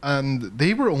 and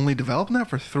they were only developing that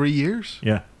for 3 years.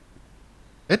 yeah.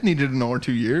 It needed another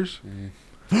 2 years.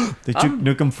 They Duke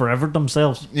Nukem forever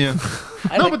themselves. Yeah.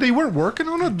 But they weren't working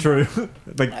on it. True.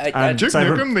 Like and Duke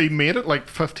Cyber- Nukem, they made it like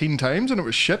 15 times and it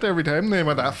was shit every time. They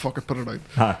went, fuck it, put it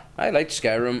out. I liked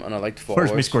Skyrim and I liked Fallout.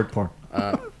 Where's my squirt porn?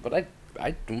 But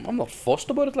I'm not fussed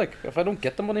about it. Like, if I don't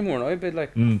get them anymore now, I'd be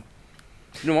like, you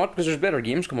know what? Because there's better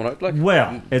games coming out. Like,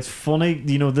 Well, it's funny.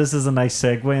 You know, this is a nice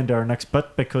segue into our next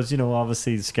bit because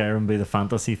obviously Skyrim be the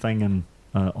fantasy thing and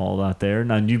all that there.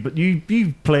 Now you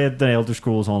played the Elder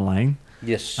Scrolls Online.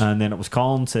 yes. And then it was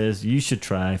Colin says you should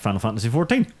try Final Fantasy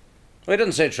 14. I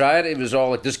didn't say try it. It was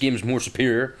all like, this game's more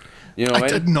superior. You know what I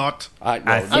I mean? did not. I you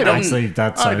think didn't. actually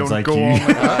that I sounds don't like go you. on like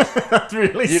that. That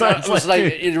really You know, sounds it was like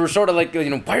like, you. you were sort of like,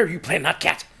 why are you playing that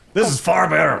cat? This is far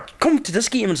better. Come to this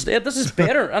game instead. This is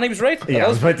better. And he was right. Yeah, I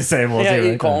was about to say, was yeah, he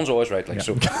right? Colin's always right. Like,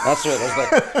 so that's what I was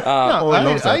like. No, I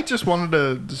love that. I just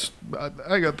wanted to.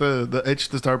 I got the itch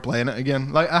to start playing it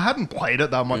again. Like, I hadn't played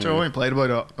it that much. I only played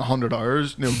about 100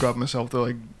 hours. Got myself to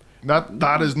like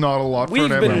that is not a lot We've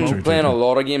for an been MMO. playing a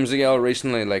lot of games together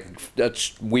recently. Like,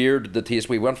 it's weird the taste.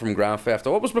 We went from Grand Theft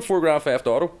Auto. What was before Grand Theft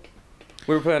Auto?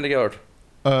 We were playing together.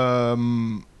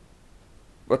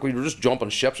 Like, we were just jumping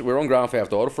ships. We were on Grand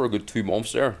Theft Auto for a good 2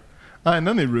 months there. And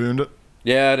then they ruined it.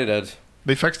 Yeah, they did.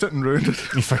 They fixed it and ruined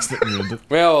it. You fixed it and ruined it.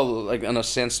 Well, like, in a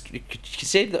sense, could you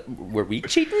say that were we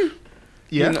cheating?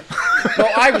 Yeah. No,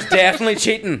 I was definitely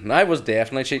cheating. Like,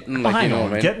 Hang you know on, what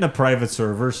I mean? getting a private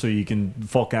server so you can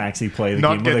fucking actually play the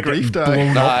Not game get without getting griefed,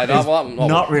 blown Nah, up no, is well, no.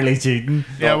 not really cheating.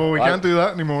 Yeah, well, we I- can't do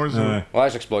that anymore. So. Uh, Well, I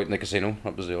was exploiting the casino.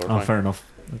 That was the other oh, thing. fair enough.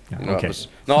 Yeah, You know, it okay. was-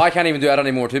 no, I can't even do that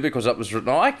anymore too because that was.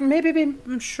 No, I can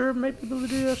I'm sure maybe able to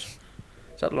do it.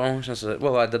 Is that long since?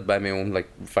 I did buy my own like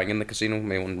thing in the casino,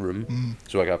 my own room,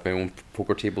 so I got my own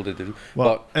poker table to do.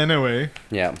 Well, anyway,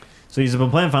 But yeah, So you've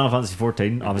been playing Final Fantasy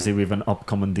 14. Obviously, we have an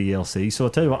upcoming DLC. So I'll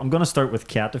tell you what, I'm going to start with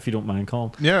Kat, if you don't mind,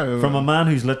 Colin. yeah. From a man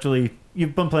who's literally...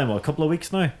 You've been playing, what, a couple of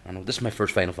weeks now? I know this is my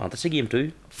first Final Fantasy game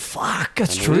too. Fuck,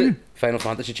 that's I know true. it. Final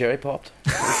Fantasy cherry popped.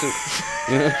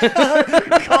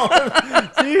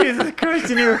 Jesus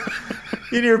Christ,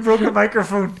 in your broken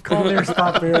microphone. Colin, your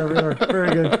spot there.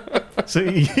 Very good. So,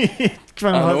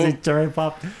 Final I know. Fantasy cherry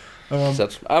pop.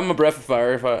 I'm a Breath of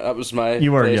Fire. That was my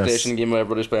You were, yes. PlayStation game. Where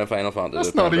everybody's playing Final Fantasy.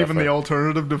 That's Playing not Breath even of the Fire.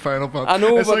 alternative to Final Fantasy. I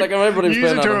know, It's but like everybody was you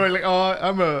usually playing turn that.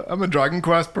 around like, I'm a Dragon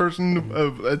Quest person.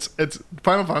 It's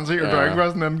Final Fantasy or Yeah. Dragon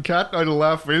Quest, and then Cat out of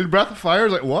left field. Breath of Fire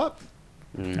is like what?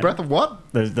 Breath of what?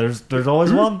 There's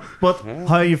always one. But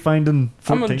how are you finding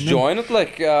 14? I'm then? enjoying it.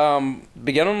 Like,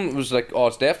 beginning was like,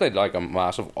 it's definitely like a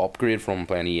massive upgrade from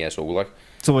playing ESO. Like,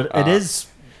 So it is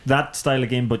that style of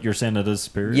game, but you're saying it is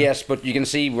superior? yes, but you can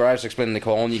see where I was explaining to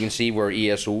Colin. You can see where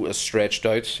ESO is stretched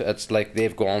out. It's like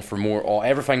they've gone for more.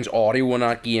 Everything's audio in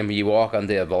that game. You walk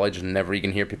into a village and never you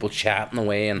can hear people chatting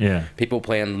away and Yeah. people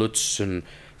playing lutes and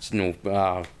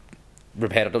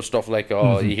repetitive stuff like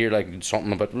you hear like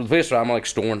something about the place where I'm like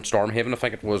Stormhaven I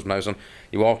think it was, and I was in,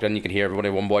 you walked in, you could hear everybody,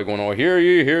 one boy going, oh hear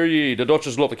ye, the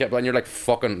Duchess love the kept, and you're like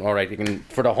fucking alright, you can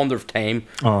for the 100th time,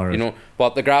 Alright. you know.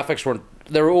 But the graphics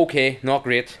they were okay, not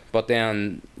great, but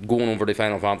then going over the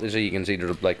Final Fantasy you can see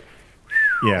there's like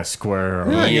Yeah,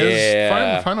 Square. Yeah, he is.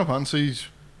 Yeah. Final Fantasy's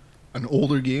an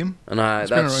older game. and It's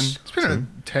been around. It's been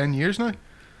around 10 years now.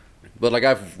 but like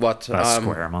I've That's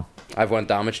Square, man. I've went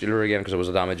damage dealer again because I was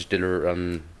a damage dealer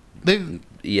and They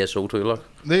ESO too. Look,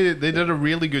 they did a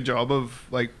really good job of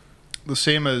like the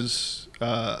same as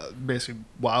basically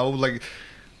WoW. Like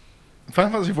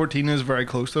Final Fantasy 14 is very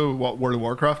close to what World of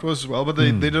Warcraft was as well, but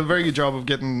they did a very good job of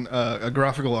getting a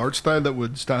graphical art style that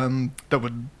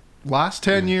would last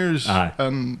 10 years Aye.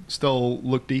 and still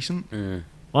look decent. Well,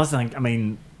 that's the thing. I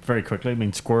mean, very quickly. I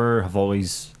mean, Square have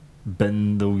always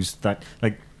been those that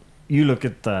like. You look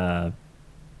at the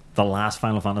last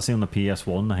Final Fantasy on the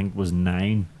PS1. I think was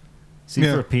 9. See,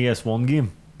 Yeah. for a PS1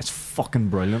 game, it's fucking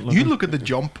brilliant. You look at the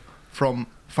jump from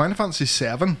Final Fantasy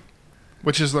 7,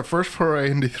 which is their first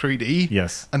foray into 3D,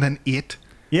 Yes. and then 8.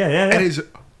 Yeah. It is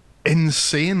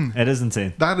insane. It is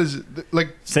insane. That is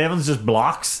like 7's just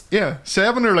blocks. yeah,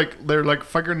 7 are like they're like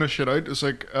figuring this shit out. It's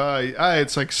like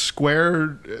it's like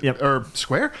square Yep. or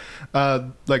square,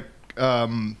 like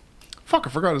fuck, I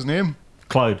forgot his name.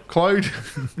 Cloud. Cloud.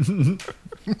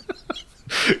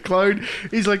 Cloud.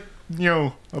 He's like, you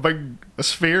know, a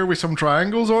sphere with some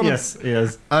triangles on it. Yes,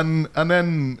 yes. And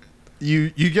then you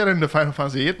get into Final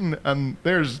Fantasy 8 and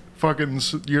there's fucking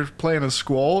you're playing a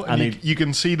Squall and And you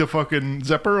can see the fucking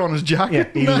zipper on his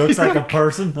jacket. Yeah, he looks like a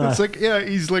person. It's like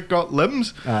he's like got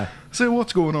limbs. So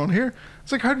what's going on here?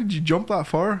 It's like, how did you jump that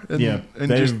far in they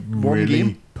just one really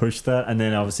game? pushed that, and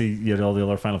then obviously you had all the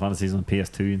other Final Fantasies on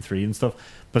PS2 and 3 and stuff.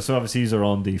 But so obviously these are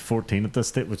on the 14 at this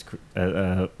state, which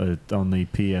on the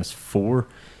PS4,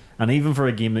 and even for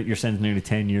a game that you're saying is nearly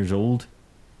 10 years old,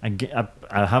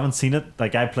 I haven't seen it.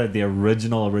 Like, I played the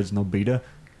original beta,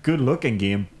 good looking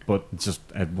game, but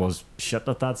it was shit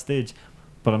at that stage.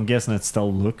 But I'm guessing it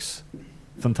still looks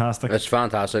fantastic. It's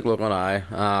fantastic looking.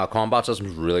 Combat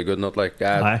system's really good. Not like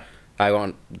Aye.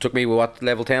 took me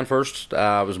level 10 first.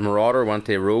 I was Marauder, went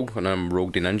to Rogue, and I'm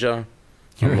Rogue to Ninja.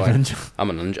 You're a Like, ninja. I'm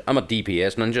a ninja. I'm a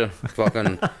DPS ninja.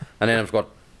 Fucking, and then I've got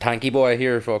Tanky Boy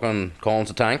here. Fucking Collins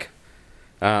a tank.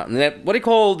 And then what do you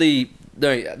call the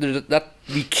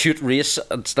cute race?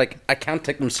 It's like I can't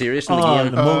take them serious in the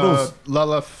game. The Moguls.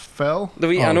 Lala Fell.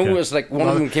 I know okay. it's like one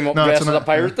of them came up No, dressed it's as a an-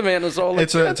 pirate. The man is all like,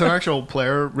 It's an actual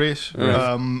player race,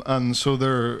 and so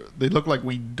they look like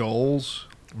wee dolls.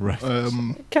 Right.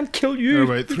 can't kill They're you.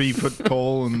 about 3 foot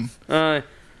tall, and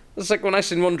It's like when I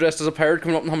seen one dressed as a pirate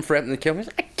coming up and I'm threatening to kill me.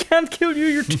 I can't kill you.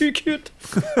 You're too cute.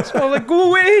 So I'm like, go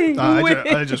away. Go away.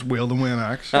 I just wielded them with an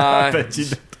axe. I bet you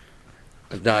did.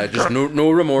 Nah, just no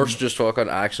remorse, just fucking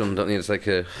action. It's like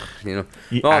you know.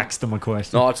 You No, asked him a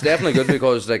question. No, it's definitely good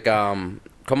because like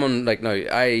coming like now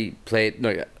I played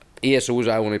now ASOs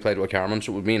I only played with Cameron,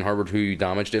 so it was me and Herbert who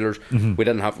damage dealers.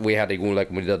 We had to go like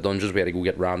when we did dungeons, we had to go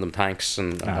get random tanks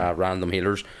and random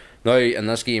healers. Now in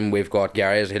this game we've got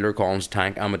Gary as a healer, Collins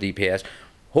tank, I'm a DPS.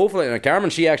 Hopefully now Cameron,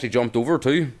 she actually jumped over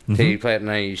too to play it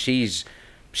now.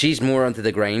 She's more into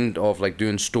the grind of like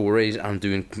doing stories and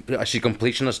doing she's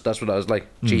completionist. That's what it is like.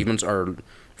 Achievements are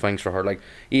things for her. Like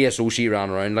ESO, she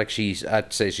ran around like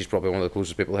I'd say she's probably one of the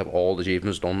closest people to have all the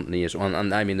achievements done in ESO.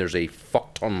 And I mean, there's a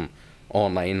fuck ton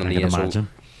online on I can ESO. imagine.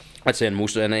 I'd say in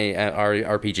most of any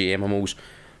RPG MMOs,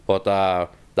 but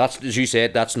that's, as you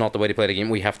said, that's not the way to play the game.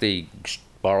 We have to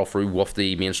barrel through with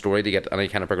the main story to get any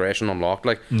kind of progression unlocked.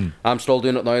 Like I'm still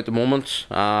doing it now at the moment.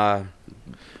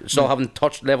 Still haven't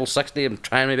touched level 60. I'm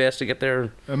trying my best to get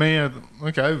there. I mean,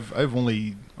 like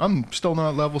I'm still not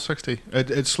at level 60.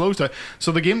 It slows down.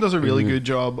 So the game does a really good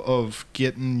job of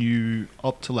getting you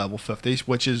up to level 50,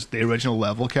 which is the original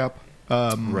level cap.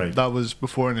 Right. That was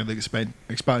before any of the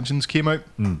expansions came out.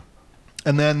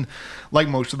 And then, like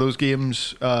most of those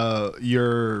games,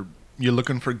 you're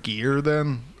looking for gear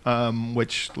then,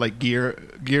 which like gear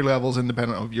levels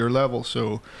independent of your level.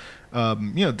 So.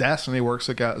 Destiny works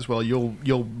like that as well.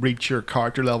 You'll reach your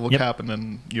character level cap, and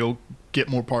then you'll get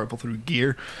more powerful through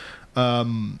gear.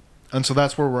 And so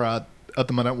that's where we're at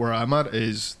the minute. Where I'm at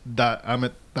is that I'm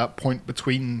at that point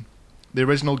between the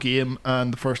original game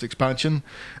and the first expansion.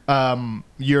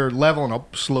 Your leveling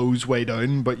up slows way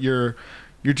down, but you're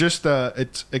just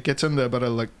it gets into a bit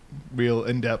of like real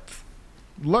in depth.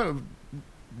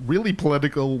 Really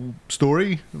political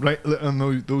story, right?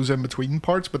 And those in between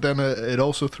parts, but then it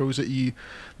also throws at you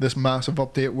this massive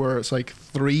update where it's like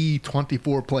 3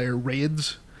 24-player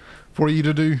raids for you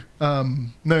to do.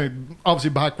 Now, obviously,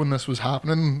 back when this was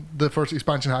happening, the first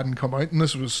expansion hadn't come out, and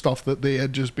this was stuff that they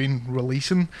had just been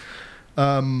releasing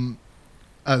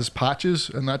as patches,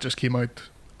 and that just came out.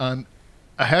 And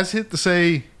I hesitate to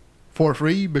say for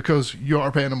free because you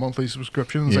are paying a monthly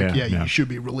subscription. It's you should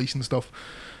be releasing stuff.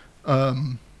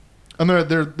 And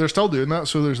they're still doing that,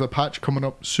 so there's a patch coming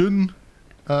up soon.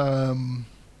 Not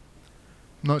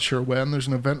sure when. There's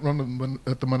an event running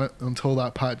at the minute until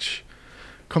that patch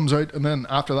comes out, and then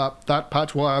after that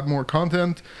patch will add more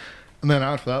content, and then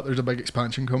after that there's a big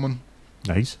expansion coming.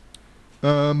 Nice.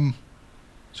 So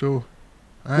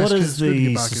what is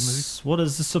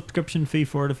the subscription fee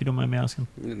for it, if you don't mind me asking?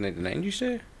 $8.99, you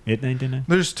say? $8.99.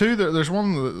 There's two. There's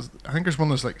one that I think there's one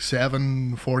that's like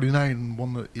 $7.49 and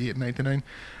one that $8.99.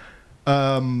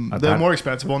 The more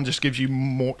expensive one just gives you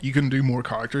more. You can do more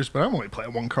characters, but I'm only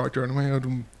playing one character anyway.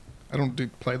 I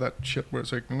don't play that shit where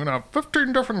it's like I'm gonna have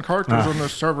 15 different characters on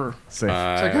this server. It's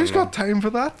like who's got time for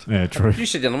that? Yeah, true. You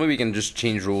said anyway we can just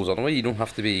change roles anyway. You don't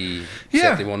have to be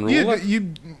set to one role.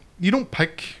 You don't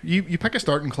pick. You pick a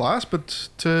starting class, but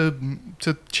to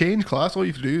change class, all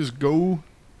you have to do is go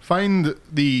find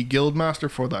the guild master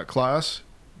for that class,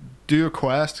 do a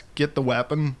quest, get the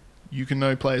weapon, you can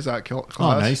now play as that class.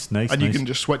 Oh, nice. And you can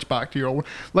just switch back to your own.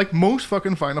 Like most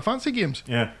fucking Final Fantasy games.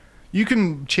 Yeah. You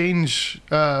can change,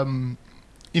 10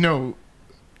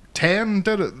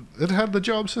 did it? It had the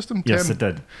job system? 10. Yes, it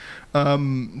did.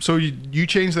 So you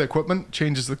change the equipment,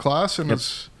 changes the class, and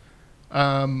it's,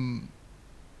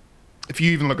 if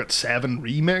you even look at 7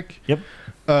 Remake, Yep.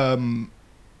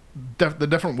 the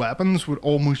different weapons would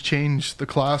almost change the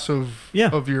class of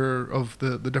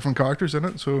the different characters in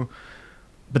it. So,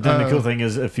 But then the cool thing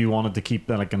is, if you wanted to keep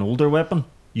like an older weapon,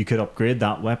 you could upgrade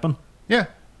that weapon. yeah,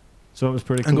 So it was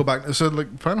pretty cool. and go back. So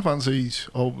like Final Fantasy's,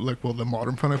 the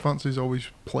modern Final Fantasy's always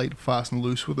played fast and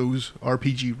loose with those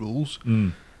RPG rules,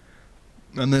 Mm.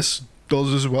 and this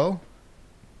does as well.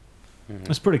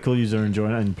 It's pretty cool. You're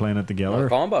enjoying it and playing it together. The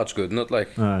combat's good, isn't it?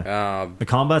 Like, The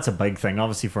combat's a big thing,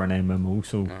 obviously, for an MMO.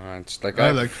 So it's like,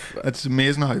 It's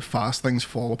amazing how fast things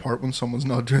fall apart when someone's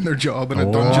not doing their job in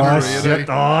a dungeon or a raid.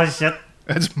 Oh shit!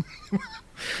 It's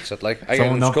It's like I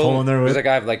Someone get not pulling their It's weight. like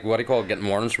I have like what do you call it, getting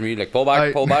warnings from you, like pull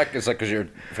back. It's like because you're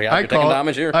taking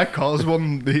damage here. I caused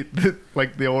one the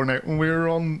other night when we were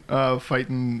on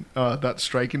fighting that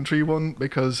striking tree one,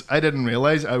 because I didn't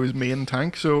realize I was main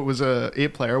tank, so it was a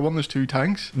 8-player one. There's 2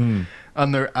 tanks,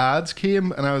 and their ads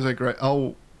came, and I was like, right,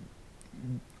 I'll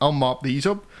mop these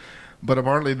up. But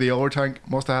apparently the other tank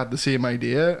must have had the same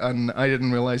idea, and I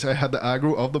didn't realize I had the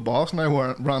aggro of the boss, and I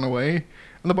ran away,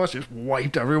 and the boss just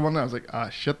wiped everyone. I was like,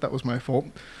 shit, that was my fault.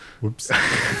 Whoops.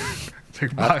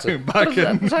 Like back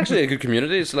in. It's actually a good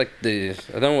community. It's like I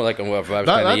don't know, like if I was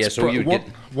playing ESO, you would get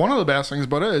one of the best things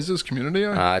about it is this community.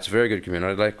 it's a very good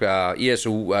community. Like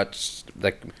ESO, it's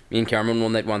like me and Cameron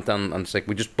one night went down, and it's like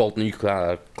we just built new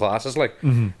classes, like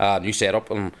new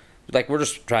setup, and like we're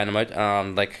just trying them out.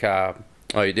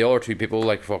 The other 2 people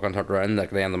like fucking turned around like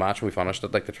at the end of the match when we finished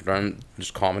it, like they turned around and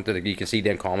just commented, like, you can see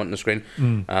them comment on the screen,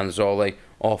 and it's all like,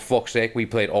 oh fuck's sake, we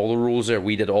played all the rules there,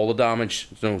 we did all the damage,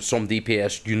 some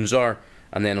DPS units are,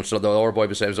 and then so the other boy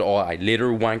beside was, oh I later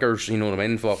wankers, you know what I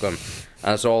mean, fucking,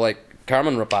 and it's all like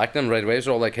Carmen ripped back them right away. It's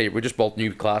all like, hey, we just built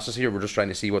new classes here, we're just trying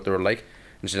to see what they were like.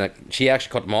 And she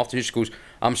actually cut them off too. She goes,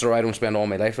 I'm sorry I don't spend all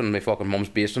my life in my fucking mum's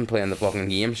basement playing the fucking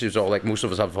game. She was all like, most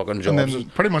of us have fucking jobs. And then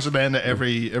pretty much at the end of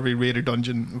every raided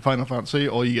dungeon in Final Fantasy,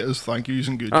 all you get is thank yous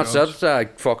and good jobs.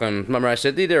 That's fucking, remember I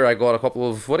said to you there, I got a couple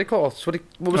of, what do you call it?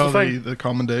 What was the thing? The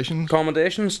commendations.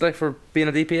 Commendations, like for being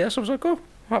a DPS. I was like, oh,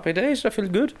 happy days, I feel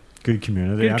good. Good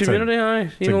community. Good community,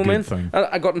 aye. You know what I mean? Thing.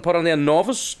 I got put on the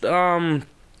novice,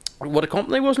 what a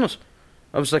company, wasn't it?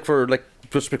 I was like,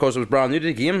 just because it was brand new to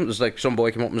the game, it was like some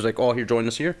boy came up and was like, oh, here, join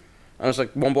us here. And it's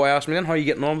like, one boy asked me then, how are you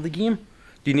getting on with the game?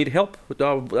 Do you need help with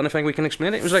anything we can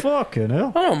explain it? It was like, fucking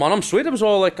hell. Oh man, I'm sweet. It was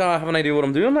all like, I have an idea what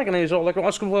I'm doing, like, and he was all like,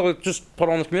 well, just put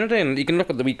on the community, and you can look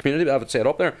at the wee community I have it set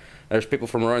up there. There's people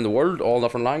from around the world, all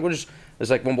different languages.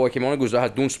 It's like one boy came on and goes, I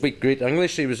don't speak great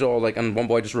English. He was all like, and one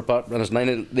boy just repeated in his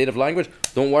native language,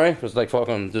 don't worry. It was like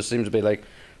fucking, just seems to be like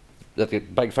that the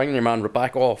big thing, your man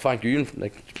back, oh thank you,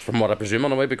 like from what I presume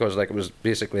in a way, because like it was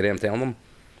basically them telling them,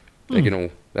 like, you know,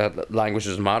 that language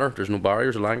doesn't matter, there's no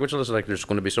barriers of language, it's like there's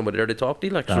going to be somebody there to talk to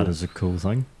you, like. That is a cool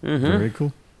thing. Very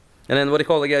cool. And then what do you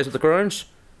call the guys with the crowns?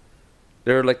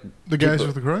 They're like the guys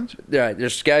with the crowns? Yeah,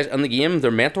 there's guys in the game,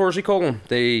 they're mentors, you call them.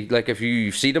 They, like, if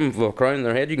you see them with a crown in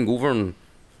their head, you can go over and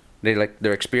they, like,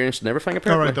 they're experienced and everything,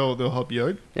 apparently. Alright, they'll help you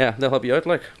out. Yeah, they'll help you out,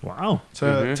 like. Wow.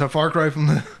 It's a far cry from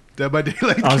the Dead by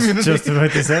Daylight I was community. just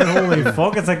about to say, holy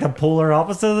fuck, it's like the polar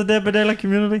opposite of the Dead by Daylight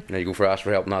community. Now you go for ask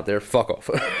for help, not there, fuck off.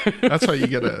 That's how you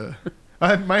get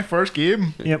my first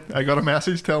game. Yep. I got a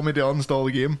message telling me to uninstall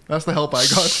the game. That's the help I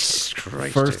got.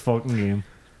 Christ, First fucking game.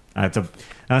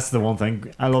 That's the one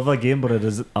thing. I love that game, but it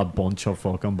is a bunch of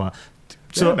fucking bad.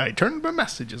 So I turned my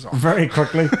messages off. Very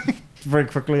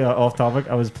quickly, off topic.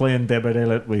 I was playing Dead by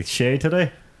Daylight with Shay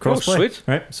today. Crossplay, sweet.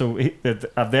 Right? So I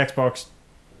have the Xbox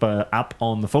app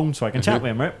on the phone, so I can chat with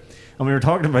him, right? And we were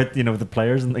talking about, you know, the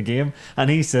players in the game,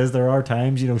 and he says there are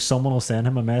times, you know, someone will send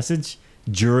him a message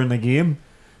during the game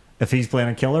if he's playing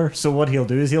a killer. So what he'll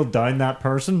do is he'll down that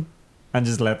person and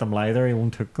just let them lie there. He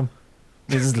won't hook them.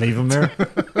 He'll just leave them there.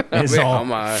 It's all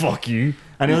fuck you,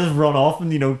 and he'll just run off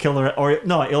and, you know, kill her. Or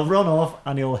no, he'll run off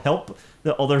and he'll help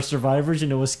the other survivors, you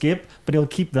know, escape, but he'll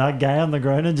keep that guy on the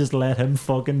ground and just let him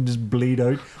fucking just bleed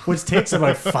out, which takes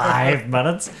about 5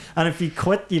 minutes. And if you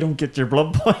quit, you don't get your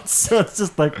blood points. So it's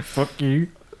just like, fuck you.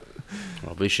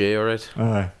 I'll be Shay, alright.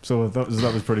 So that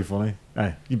was pretty funny.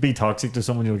 You be toxic to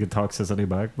someone, you'll get toxicity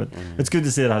back. But it's good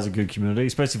to see it has a good community,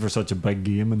 especially for such a big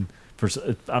game. And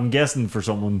I'm guessing for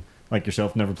someone like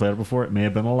yourself, never played it before, it may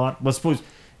have been a lot. But I suppose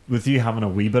with you having a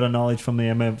wee bit of knowledge from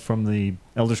the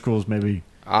Elder Scrolls, maybe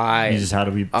You just had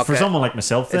to be for Okay. someone like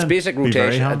myself. Then It's basic be very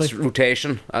rotation. handy. It's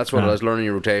rotation. That's what it is. Learning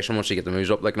your rotation once you get the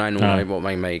moves up. Like, and I know now what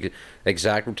my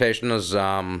exact rotation is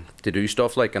to do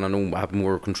stuff like, and I know I have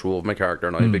more control of my character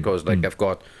now because like I've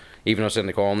got. Even I was in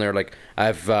the call in there, like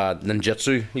I've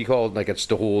ninjutsu, you call it, like it's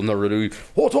the whole Naruto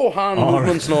Hoto hand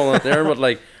movements and all that there. But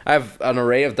like I have an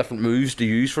array of different moves to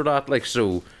use for that. Like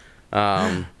so.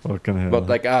 But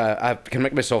like I can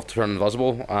make myself turn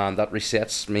invisible, and that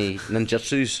resets me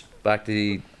ninjutsus back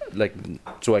to like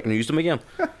so I can use them again.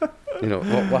 You know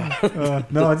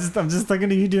what? No, I'm just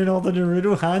thinking of you doing all the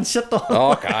Naruto hand shit.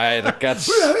 Okay, that gets.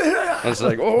 It's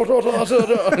like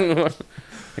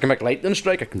I can make lightning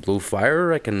strike. I can blow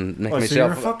fire. I can make So you're a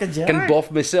myself. fucking Jedi. Can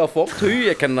buff myself up too.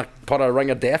 I can like, put a ring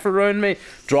of death around me,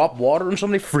 drop water on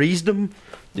somebody, freeze them.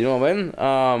 You know what I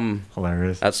mean?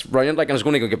 Hilarious. That's brilliant. Like, and it's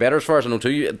going to get better as far as I know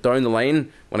too. Down the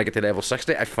line, when I get to level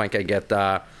 60, I think I get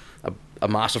a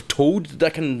massive toad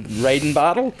that can ride in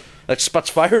battle. That spits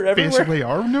fire everywhere. Basically,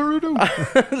 our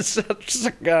Naruto. Such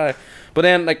a guy. But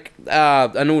then, like,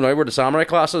 I know now where the samurai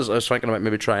classes. I was thinking about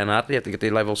maybe trying that. You have to get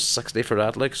to level 60 for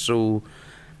that. Like, so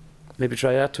maybe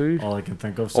try that too. All I can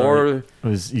think of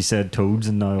was you said toads,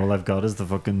 and now all I've got is the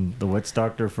witch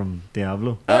doctor from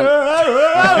Diablo.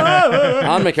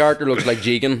 And my character looks like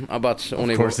Jigen, but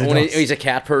only does. he's a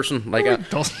cat person. Like You're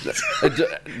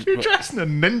dressed in a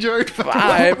ninja outfit.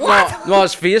 no,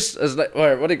 his face is like.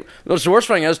 What? The worst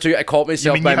thing is too. I caught You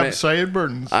myself mean by you my. have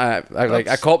sideburns?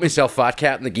 I caught myself fat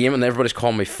cat in the game, and everybody's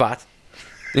calling me fat.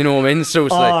 You know what I mean? So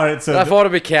it's like right, so I thought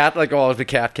it'd be cat, like it'd be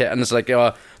cat, and it's like,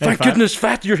 thank fat. goodness,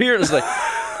 fat, you're here. And it's like,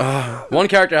 one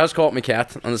character has called me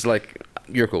cat, and it's like,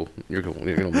 you're cool.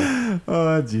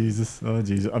 Oh Jesus!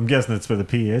 I'm guessing it's with a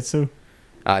PH. So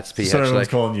It's PH. so everyone's Like,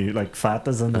 calling you like fat,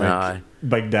 as in like Aye.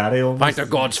 Big Daddy. Almost. thank the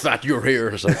gods, fat, you're here.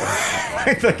 It's like,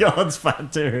 Thank the gods,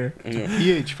 fat too.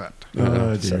 PH fat. Oh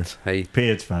that's dear. it. Hey,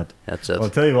 PH fat. that's it. Well, I'll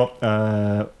tell you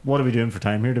what are we doing for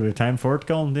time here? Do we have time for it,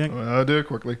 Colin? Do you think? I'll do it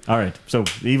quickly. All right. So,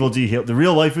 the Evil G Hill, the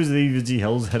real life is the Evil G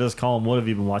Hills. Hit us, Colin. What have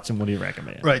you been watching? What do you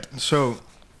recommend? Right. So,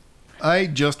 I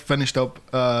just finished up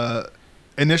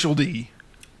Initial D.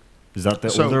 Is that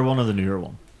the older one or the newer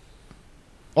one?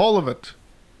 All of it.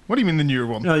 What do you mean the newer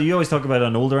one? No, you always talk about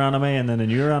an older anime and then a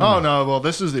newer anime. Oh no, well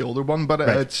this is the older one, but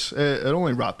Right. it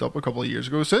only wrapped up a couple of years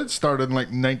ago, so it started in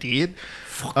like '98.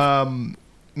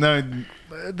 Now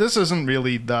this isn't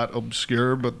really that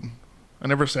obscure, but I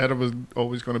never said it was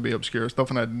always going to be obscure stuff,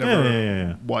 and I'd never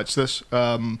Yeah. watched this.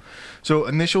 So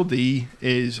Initial D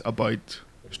is about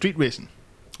street racing.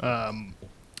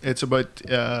 It's about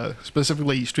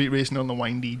specifically street racing on the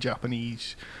windy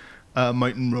Japanese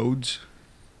mountain roads.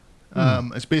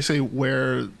 It's basically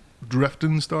where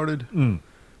drifting started,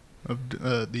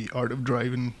 of the art of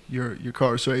driving your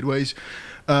car sideways.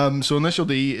 So Initial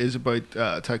D is about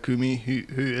Takumi, who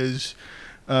is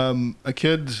a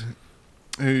kid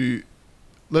who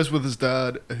lives with his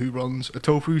dad, who runs a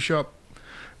tofu shop,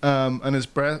 and his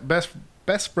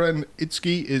best friend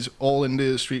Itsuki is all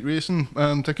into street racing.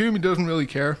 Takumi doesn't really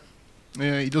care.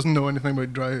 He doesn't know anything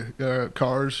about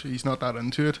cars. He's not that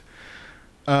into it.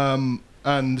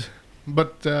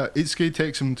 But Itsuki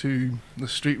takes him to the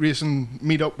street racing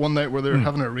meetup one night where they're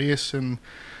having a race, and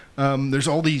there's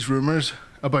all these rumors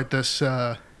about this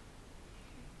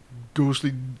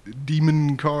ghostly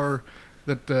demon car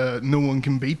that no one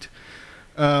can beat.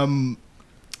 And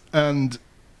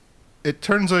it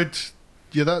turns out,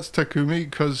 yeah, that's Takumi,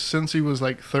 because since he was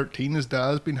like 13, his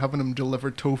dad's been having him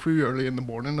deliver tofu early in the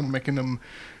morning and making him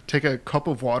take a cup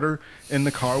of water in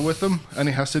the car with him, and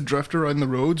he has to drift around the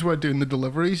roads while doing the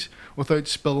deliveries without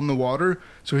spilling the water.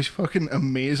 So he's fucking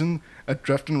amazing at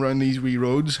drifting around these wee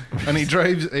roads, and he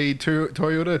drives a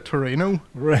Toyota Torino,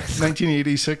 Right.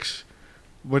 1986,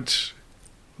 which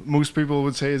most people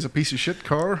would say is a piece of shit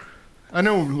car. I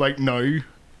know, like now,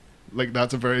 like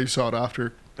that's a very sought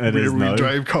after rear-wheel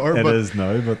drive car. It but is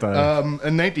now, but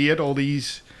in '98, all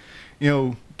these,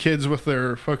 kids with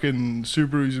their fucking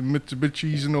Subarus and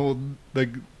Mitsubishis and all, like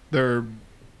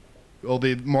all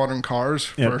the modern cars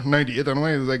for '98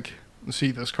 anyway. Like,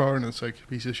 see this car and it's like a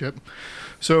piece of shit.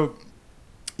 So,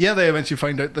 yeah, they eventually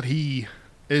find out that he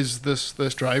is this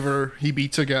driver. He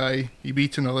beats a guy. He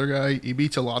beats another guy. He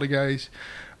beats a lot of guys.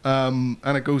 And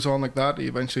it goes on like that. He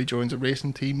eventually joins a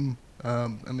racing team,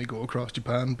 and they go across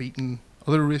Japan beating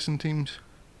other racing teams.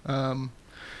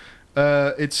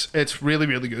 It's really,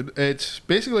 really good. It's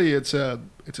basically it's a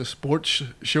sports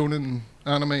shonen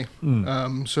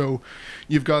anime. So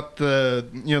you've got the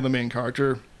main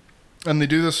character, and they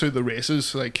do this through the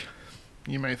races. Like,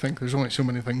 you might think there's only so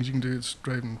many things you can do. It's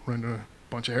driving around a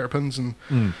bunch of hairpins, and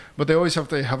Mm. but they always have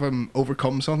to have him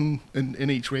overcome something in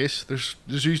each race. There's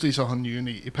usually something new, and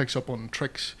he picks up on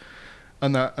tricks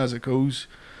and that as it goes,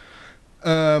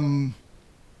 and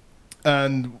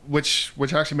which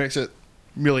actually makes it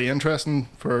really interesting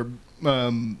for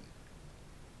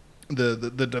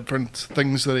the different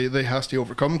things that they has to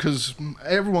overcome, because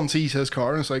everyone sees his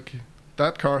car and it's like,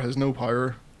 that car has no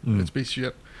power, it's a piece of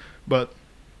shit, but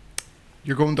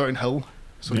you're going downhill,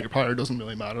 so your power doesn't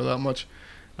really matter that much,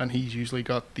 and he's usually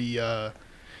got the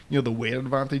the weight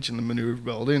advantage and the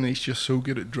maneuverability, and he's just so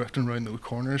good at drifting around those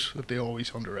corners that they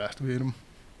always underestimate him.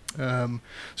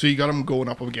 So you got him going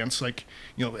up against like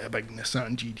a big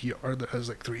Nissan GTR that has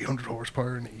like 300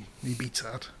 horsepower, and he beats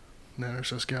that. And then there's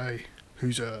this guy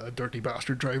who's a dirty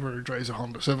bastard driver who drives a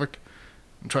Honda Civic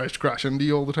and tries to crash into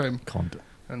you all the time,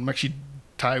 and makes you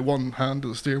tie one hand to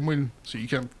the steering wheel so you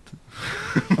can't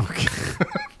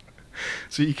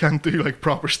so you can't do like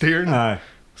proper steering.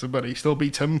 So but he still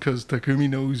beats him because Takumi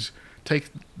knows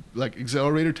like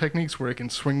accelerator techniques where he can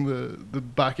swing the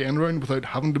back end around without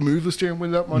having to move the steering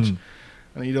wheel that much,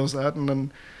 and he does that.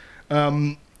 And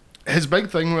then his big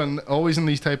thing, when always in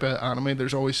these type of anime,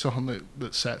 there's always something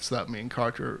that sets that main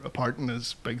character apart, and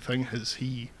his big thing is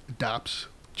he adapts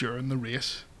during the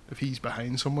race. If he's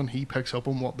behind someone, he picks up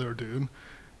on what they're doing,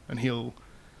 and he'll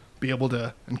be able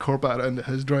to incorporate it into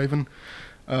his driving.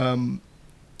 And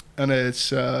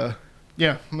it's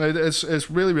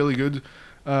it's really, really good.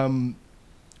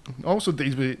 Also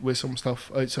deals with some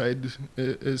stuff outside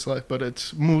his life, but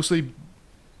it's mostly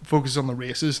focused on the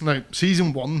races. Now,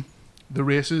 season 1, the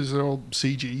races are all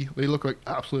CG. They look like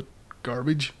absolute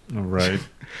garbage. All right.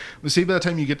 But see, by the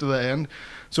time you get to the end,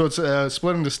 so it's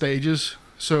split into stages.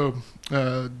 So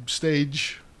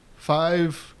stage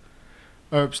 5,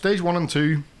 stage 1 and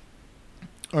 2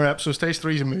 are episodes. Stage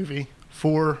 3 is a movie.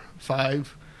 4,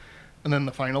 5, and then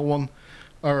the final one,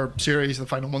 or series. The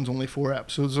final one's only 4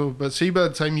 episodes. So, but see, by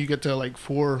the time you get to like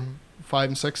 4, 5,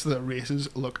 and 6, the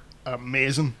races look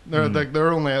amazing.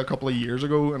 They're only a couple of years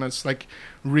ago, and it's like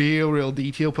real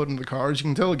detail put into the cars. You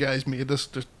can tell the guys made this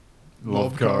just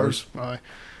love cars. Aye.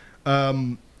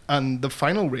 And the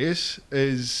final race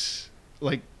is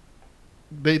like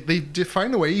they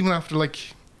find a way, even after like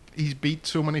he's beat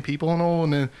so many people and all,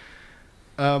 and then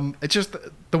it's just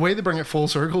the way they bring it full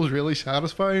circle is really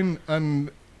satisfying, and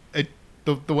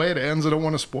the way it ends, I don't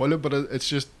want to spoil it, but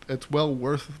it's well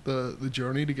worth the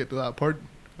journey to get to that part.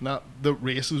 And that the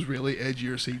races really edge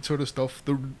your seat sort of stuff.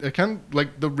 The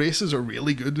races are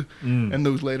really good in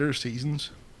those later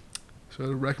seasons, so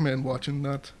I recommend watching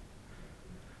that,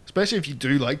 especially if you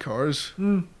do like cars.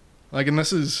 Like, and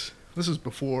this is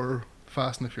before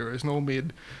Fast and the Furious and all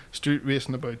made street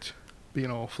racing about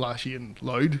being all flashy and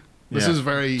loud. This is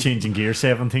very changing gear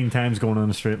 17 times going on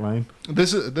a straight line.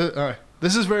 This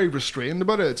is very restrained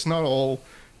about it. It's not all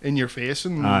in your face,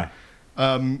 and none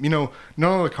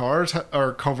of the cars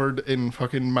are covered in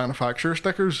fucking manufacturer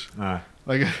stickers.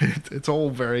 Like it's all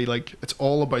very like, it's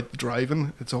all about the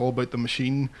driving. It's all about the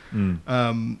machine,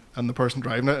 and the person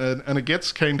driving it. And it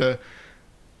gets kind of,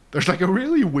 there's like a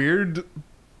really weird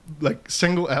like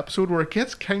single episode where it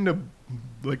gets kind of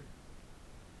like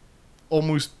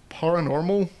almost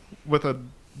paranormal, with a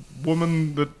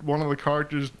woman that one of the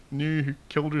characters knew who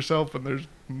killed herself, and there's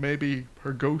maybe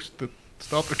her ghost that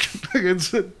stopped her.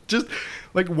 It's just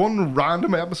like one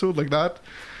random episode like that.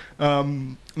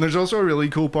 And there's also a really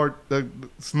cool part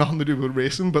that's nothing to do with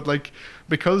racing, but like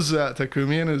because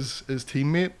Takumi and his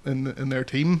teammate in their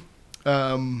team,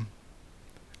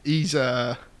 he's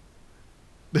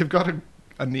they've got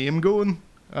a name going,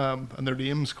 and their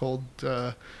name's called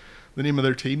the name of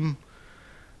their team,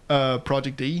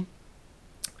 Project D.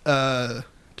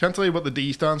 Can't tell you what the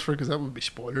D stands for because that would be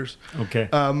spoilers. Okay.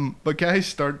 But guys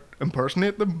start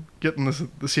impersonating them, getting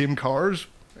the same cars,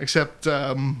 except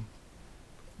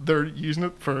they're using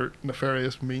it for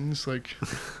nefarious means. Like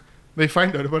they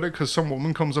find out about it because some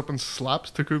woman comes up and slaps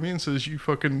Takumi and says, "You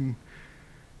fucking,"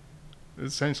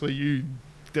 essentially, "you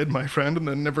did my friend," and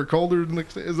then never called her the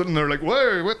next day. And they're like,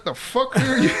 "Whoa, what the fuck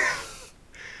are you?"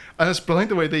 And it's brilliant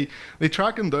the way they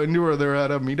track him down to where they're at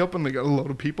a meetup, and they got a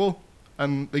lot of people,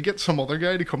 and they get some other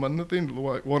guy to come in at the end.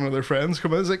 One of their friends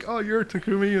come in. It's like, "Oh, you're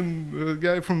Takumi," and the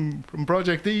guy from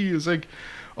Project D is like,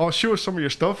 "Oh, show us some of your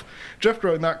stuff." Drift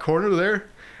around that corner there,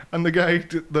 and the guy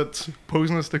that's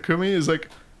posing as Takumi is like,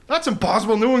 "That's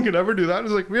impossible. No one could ever do that."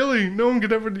 It's like, "Really? No one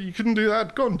could ever? You couldn't do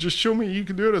that? Go on, just show me you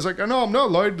can do it." It's like, "I know, I'm not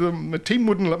allowed. The team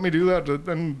wouldn't let me do that."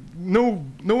 And no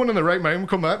one in the right mind would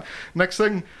come at. Next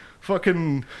thing,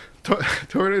 fucking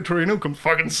Torino comes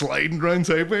fucking sliding around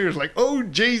sideways. It's like, oh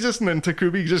Jesus, and then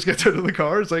Takubi just gets out of the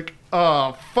car. It's like,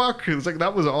 oh fuck. It's like,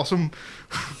 that was awesome.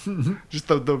 Just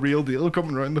the real deal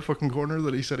coming around the fucking corner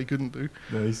that he said he couldn't do.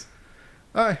 Nice.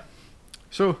 Aye.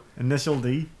 So Initial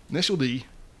D. Initial D.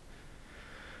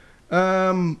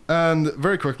 And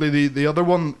very quickly, the other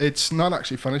one, it's not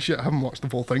actually finished yet. I haven't watched the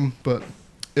full thing, but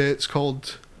it's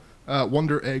called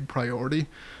Wonder Egg Priority.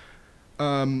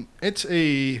 It's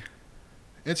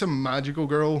a magical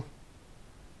girl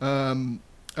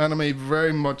anime,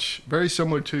 very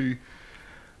similar to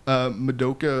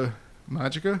Madoka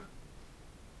Magica.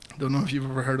 Don't know if you've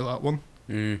ever heard of that one.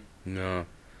 No.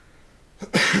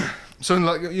 So,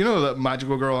 like, you know that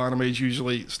magical girl anime is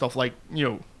usually stuff like, you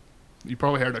know, you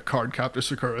probably heard of Card Captor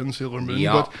Sakura and Sailor Moon,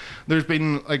 Yeah. but there's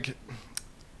been, like,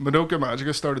 Madoka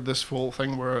Magica started this full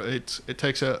thing where it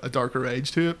takes a darker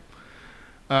edge to it.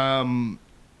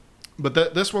 But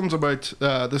this one's about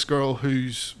this girl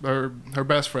who's her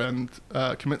best friend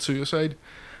commits suicide,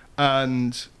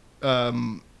 and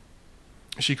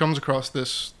she comes across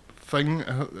this thing.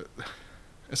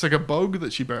 It's like a bug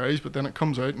that she buries, but then it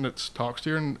comes out and it talks to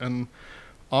her and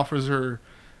offers her,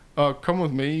 come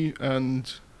with me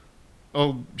and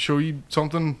I'll show you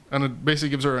something. And it basically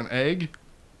gives her an egg.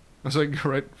 I was like,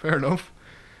 right, fair enough.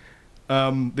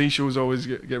 These shows always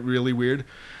get really weird.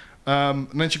 And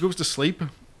then she goes to sleep,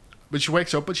 but she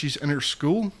wakes up, but she's in her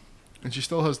school and she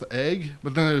still has the egg.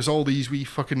 But then there's all these wee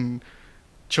fucking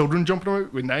children jumping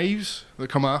out with knives that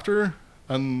come after her,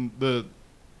 and the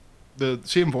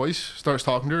same voice starts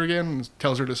talking to her again and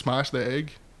tells her to smash the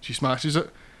egg. She smashes it,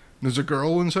 and there's a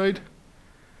girl inside,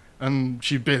 and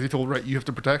she basically told, right, you have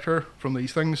to protect her from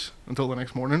these things until the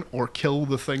next morning, or kill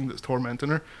the thing that's tormenting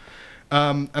her.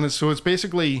 And it's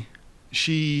basically,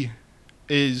 she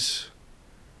has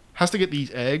to get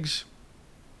these eggs.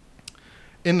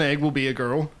 In the egg will be a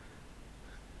girl.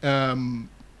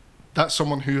 That's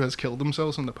someone who has killed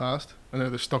themselves in the past, and now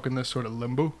they're stuck in this sort of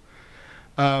limbo.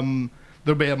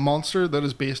 There'll be a monster that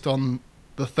is based on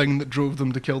the thing that drove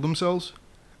them to kill themselves,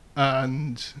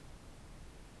 and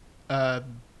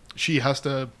she has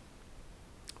to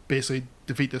basically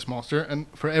defeat this monster. And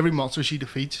for every monster she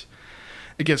defeats,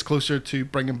 it gets closer to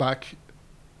bringing back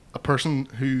a person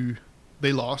who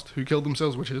they lost, who killed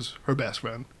themselves, which is her best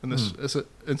friend in this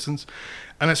instance.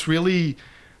 And it's really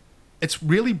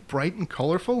bright and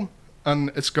colourful.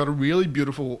 And it's got a really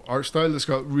beautiful art style. It's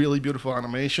got really beautiful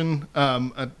animation.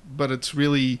 But it's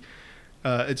really,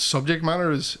 its subject matter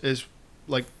is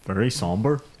like very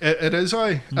somber. It is,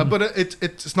 but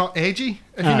it's not edgy.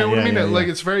 If you know what I mean. Like,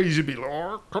 it's very easy to be like,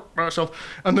 oh, cut myself.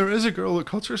 And there is a girl that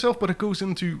cuts herself, but it goes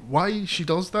into why she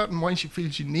does that and why she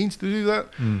feels she needs to do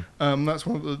that. That's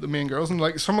one of the main girls, and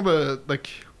like some of the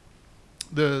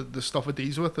stuff it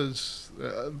deals with is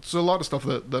it's a lot of stuff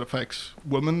that affects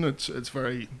women. It's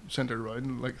very centered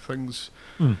around like things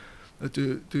that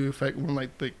do affect women,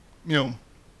 like the you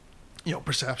know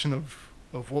perception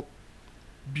of what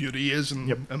beauty is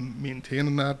and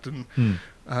maintaining that, and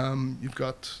you've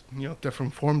got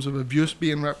different forms of abuse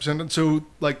being represented. So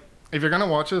like, if you're gonna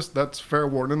watch this, that's fair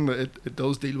warning that it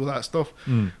does deal with that stuff,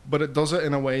 but it does it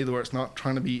in a way where it's not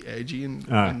trying to be edgy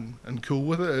and cool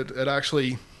with it. It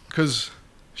actually, because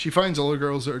she finds other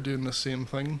girls that are doing the same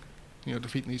thing,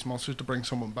 defeating these monsters to bring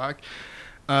someone back,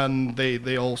 and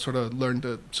they all sort of learn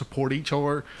to support each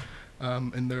other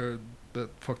in the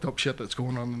fucked up shit that's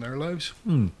going on in their lives.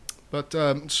 But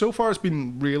so far it's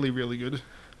been really, really good.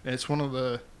 It's one of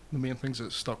the main things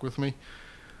that stuck with me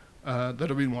that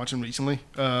I've been watching recently.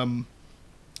 And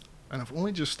I've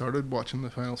only just started watching the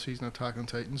final season of Attack on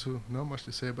Titan, so not much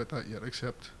to say about that yet,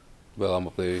 except Well, I'm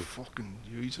up there. fucking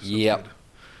Jesus. Yep.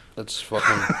 That's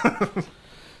fucking...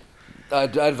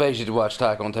 I'd advise you to watch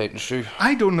Attack on Titan too.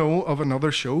 I don't know of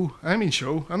another show. I mean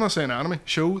show. I'm not saying anime.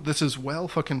 Show that's as well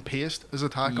fucking paced as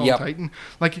Attack on Titan.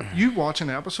 Like, you watch an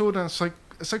episode and it's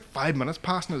like 5 minutes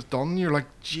past and it's done. And you're like,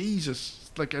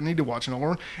 Jesus, like, I need to watch another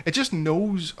one. It just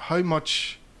knows how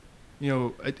much,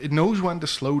 it knows when to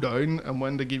slow down and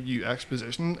when to give you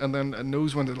exposition, and then it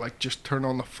knows when to like just turn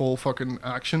on the full fucking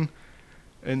action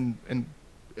in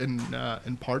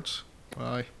parts.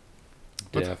 Aye.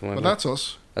 Definitely. But that's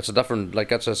us. That's a different, like,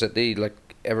 that's as it, like,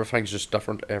 everything's just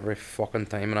different every fucking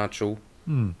time in that show.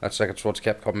 That's like, it's what's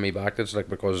kept coming me back. It's like,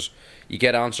 because you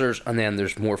get answers and then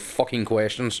there's more fucking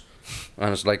questions,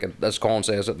 and it's like, as Colin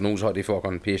says, it knows how to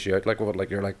fucking pace you out. Like, with it, like,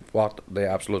 you're like, what the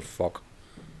absolute fuck?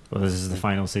 Well, this is the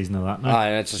final season of that now.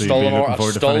 Aye, it's so still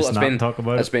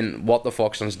it's been what the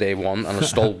fuck since day one, and it's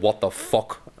still what the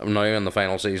fuck now in the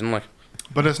final season, like.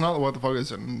 But it's not what the fuck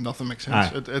is it? Nothing makes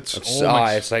sense. It's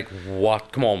like,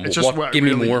 what? Come on, it's just what? Give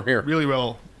me more here. Really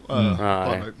well.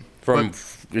 From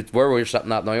where we're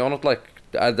sitting at now on it, like,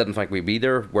 I didn't think we'd be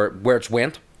there where it's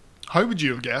went. How would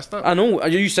you have guessed that? I know,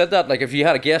 you said that, like, if you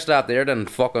had a guess that there, then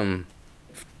fucking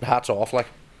hats off, like.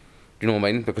 Do you know what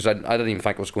I mean? Because I didn't even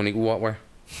think it was going to go that way.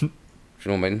 Do you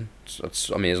know what I mean? It's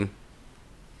amazing.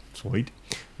 Sweet.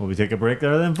 Will we take a break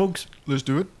there then, folks? Let's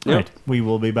do it. Yeah. Right. We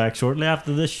will be back shortly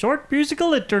after this short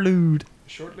musical interlude.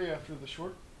 Shortly after the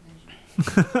short.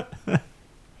 Fair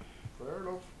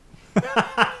enough.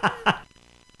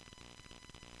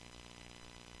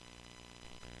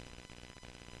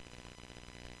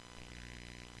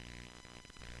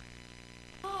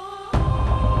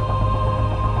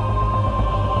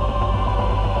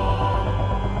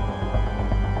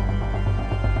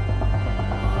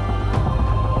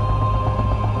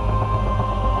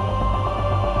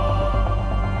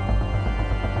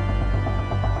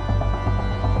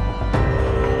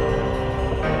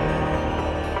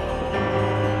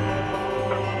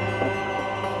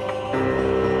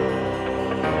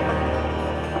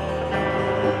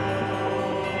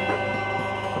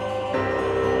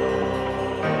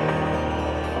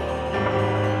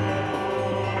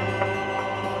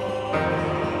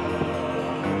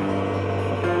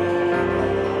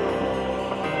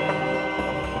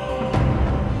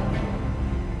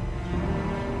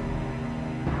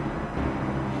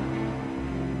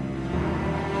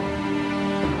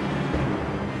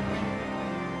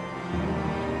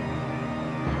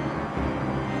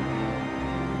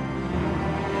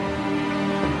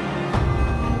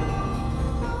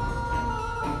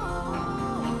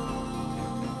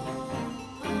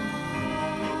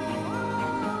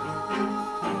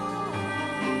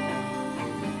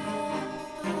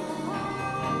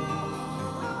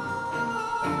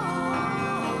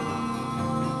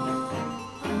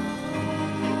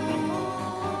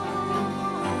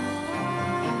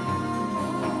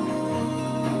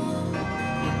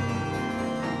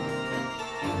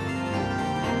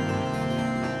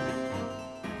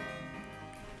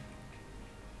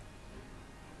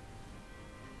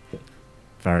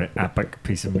 Very epic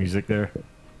piece of music there.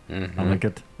 I like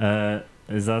it.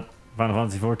 Is that Final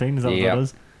Fantasy 14? Is that what Yeah. that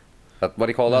is? What do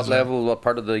you call that level? What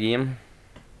part of the game?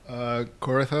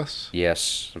 Corythus.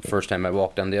 Yes, the first time I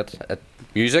walked into it,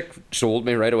 music sold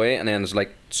me right away, and then it's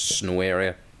like snow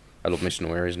area. I love my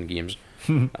snow areas in games,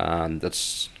 and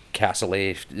it's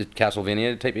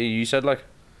Castlevania type. You said like,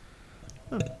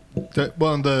 The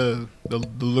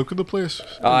look of the place.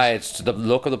 it's the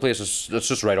look of the place is it's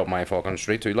just right up my fucking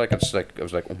street too. Like it's like I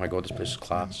was like, oh my god, this place is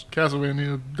class.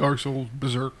 Castlevania, Dark Souls,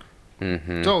 Berserk.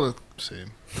 Mm-hmm. It's all the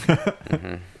same.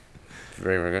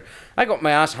 Very, very good. I got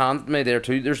my ass handed to me there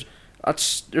too. There's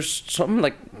something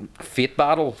like Fate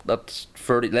Battle that's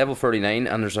level 39,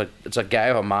 and it's a guy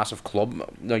with a massive club.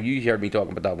 Now you heard me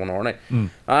talking about that one, already.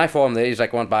 And I fought him there. He's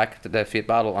like went back to the Fate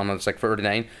Battle, and it's like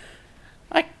 39.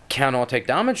 I cannot take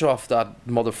damage off that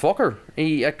motherfucker.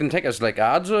 I can take his like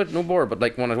ads out no more, but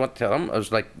like when I went to him, it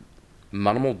was like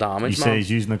minimal damage. You man. say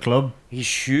he's using a club?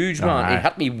 He's huge, man. Aye. He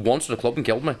hit me once with the club and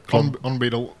killed me.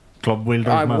 Unbeatable. Club wielders,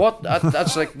 man. What?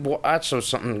 That's like that's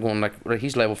something going like right,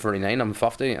 he's level 39, I'm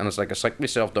 50, and it's like I psyched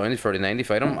myself down to 39 to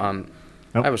fight him, and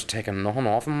Nope. I was taking nothing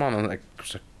off him, man. And like, it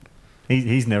was like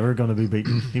He's never going to be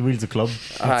beaten. He wields a club.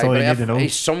 That's aye, all but you need to know.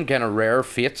 he's some kind of rare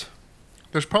fate.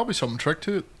 There's probably some trick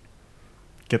to it.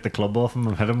 Get the club off him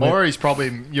and hit him with. Or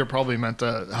you're probably meant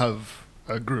to have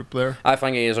a group there. I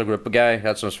think he is a group of guy.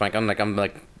 That's what I was thinking. Like I'm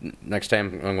like next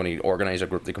time I'm going to organise a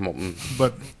group to come up and.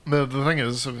 But the thing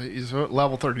is, if he's at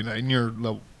level 39, you're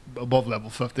above level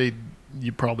 50.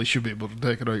 You probably should be able to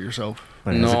take it out yourself.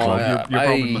 But he's a No, club. You're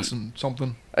probably missing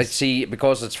something. I see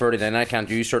because it's 39. I can't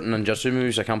use certain ninjutsu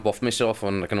moves. I can't buff myself,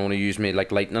 and I can only use me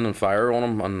like lightning and fire on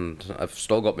him. And I've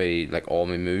still got me like all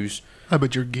my moves.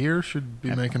 But your gear should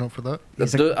be making up for that.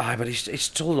 But he's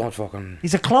still not fucking.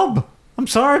 He's a club. I'm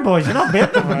sorry, boys. You're not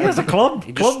beating him. He has a club.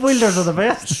 He Club just wielders are the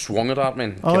best. Swung it at me.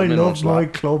 And I killed me in one love my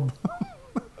slap. club.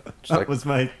 Just That like- was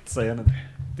my saying it.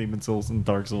 Demon Souls and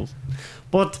Dark Souls.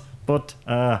 But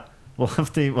we'll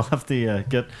have to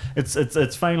get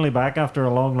it's finally back after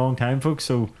a long time, folks.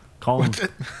 So Colin,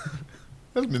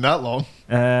 Hasn't been that long.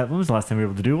 when was the last time we were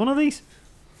able to do one of these?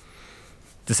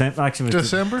 December. Actually, it was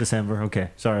December? December. Okay,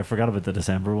 sorry, I forgot about the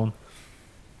December one.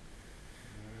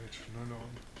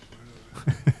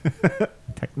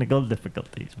 Technical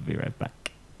difficulties. We'll be right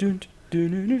back. Technical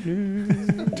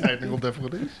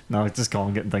difficulties. No, it's just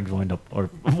Colin getting things wound up or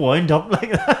wound up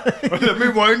like that. Let me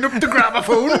wind up the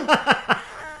gramophone.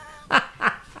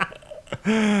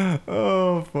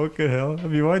 Oh, fucking hell.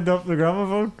 Have you wound up the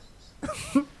gramophone?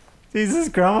 Jesus,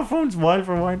 gramophone's wild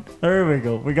for wine. There we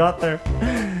go. We got there.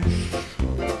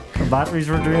 The batteries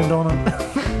were drained on it.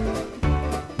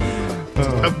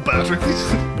 Have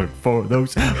batteries. Look for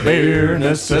those Beer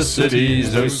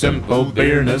necessities, those simple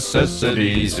beer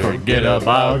necessities. Forget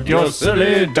about your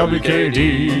silly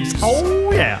WKDs.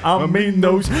 Oh yeah, I mean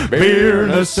those Beer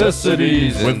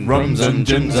necessities with rums and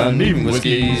gins and even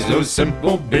whiskeys. Those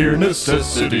simple beer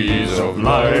necessities of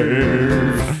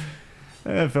life.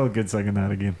 It felt good singing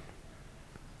that again.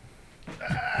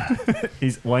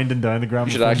 He's winding down the grammar.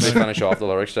 We should actually finish off the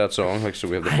lyrics to that song, like so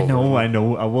we have the full. I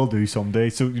know. I will do someday.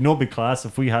 So you know, it'd be class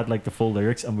if we had like the full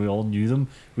lyrics and we all knew them.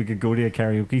 We could go to a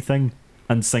karaoke thing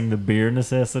and sing the beer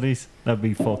necessities. That'd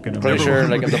be fucking amazing. Pretty sure,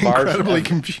 like at the bars, Incredibly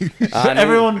confused.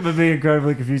 Everyone would be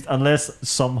incredibly confused unless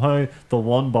somehow the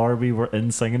one bar we were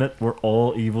in singing it were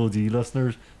all Evil G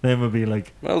listeners. Then we'd be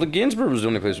like, well, the Gainsborough was the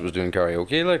only place that was doing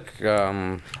karaoke. Like,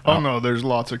 Oh no, there's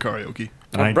lots of karaoke.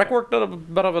 Brickwork did a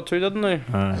bit of it too, didn't they?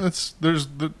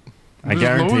 I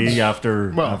guarantee loads.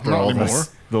 after Not all anymore.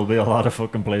 this, there'll be a lot of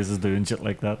fucking places doing shit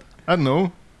like that. I don't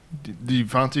know. Do you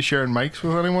fancy sharing mics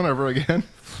with anyone ever again?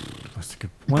 That's a good.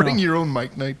 Bring your own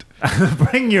mic night.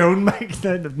 Bring your own mic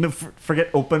night. No, forget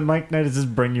open mic night. It's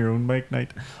just bring your own mic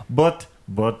night. But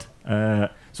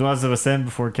so as I was saying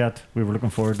before, Kat, we were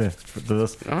looking forward to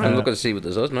this. I'm looking to see what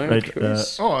this is now. Right,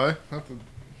 Oh,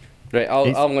 Right,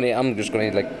 I'm just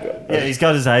gonna like. yeah, he's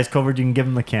got his eyes covered. You can give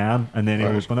him the can, and then he'll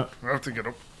Right. open it. I have to get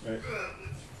up.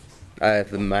 I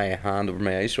have my hand over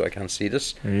my eyes so I can't see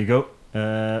this. There you go.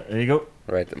 There you go.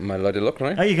 Right, am I allowed to look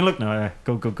now? Oh, you can look now.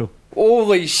 Go.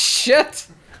 Holy shit!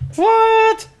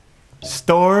 What?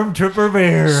 Stormtrooper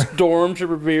beer.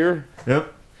 Stormtrooper beer.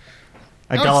 Yep.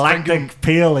 A I was galactic thinking-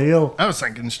 pale ale. I was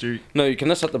thinking, Stu. No, can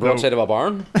this hit the broadside of a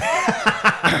barn?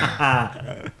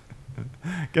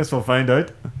 Guess we'll find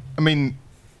out. I mean,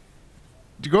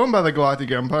 going by the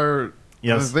Galactic Empire,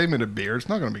 Yes. if they made a beer, it's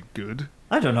not going to be good.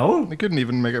 I don't know. They couldn't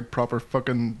even make a proper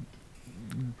fucking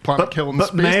planet-killing But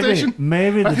space maybe, station.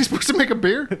 maybe Are they the, supposed to make a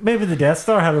beer? maybe the Death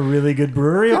Star had a really good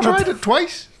brewery They on tried it. it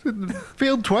twice. It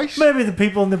failed twice. Maybe the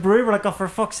people in the brewery were like, oh, for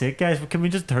fuck's sake, guys, can we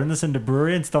just turn this into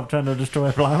brewery and stop trying to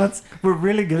destroy planets? We're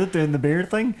really good at doing the beer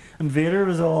thing. And Vader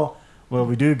was all, well,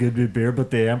 we do good with beer,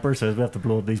 but the Emperor says we have to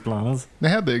blow up these planets. They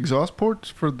had the exhaust ports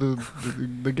for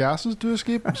the gases to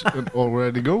escape all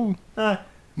ready to go.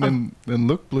 Then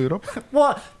Luke blew it up.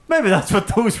 What? Maybe that's what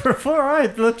those were for,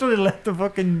 right? Literally let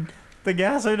the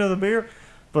gas out of the beer.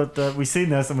 But we seen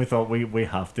this and we thought we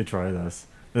have to try this.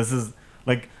 This is,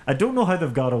 like, I don't know how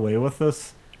they've got away with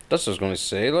this. That's what I was going to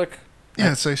say, like.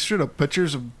 Yeah, it's like straight up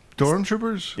pictures of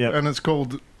stormtroopers. Yep. And it's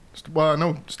called. Well, I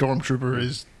know stormtrooper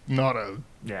is not a.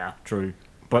 Yeah, true.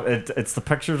 But it's the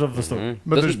pictures of the stuff.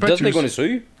 But there's Disney pictures. going to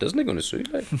sue? Disney going to sue?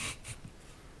 Like.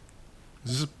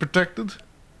 Is this protected?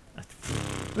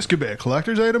 This could be a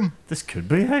collector's item. This could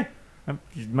be, hey?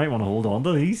 You might want to hold on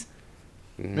to these.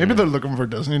 Maybe they're looking for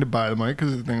Disney to buy them out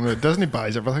because they think that Disney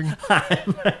buys everything.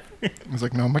 It's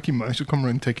like, no, Mickey Mouse will come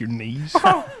around and take your knees.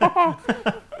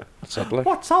 What's that like?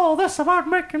 What's all this about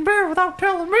making beer without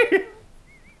telling me?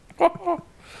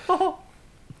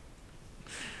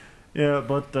 Yeah,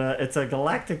 but it's a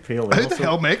galactic pale ale. Who the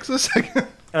hell makes this?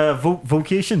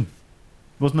 Vocation.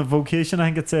 Wasn't it Vocation? I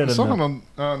think it said. Someone on.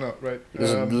 Oh, no, right. This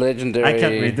is legendary. I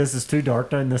can't read. This is too dark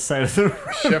down this side of the room.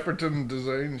 Shepperton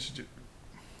Designs.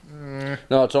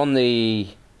 No, it's on the.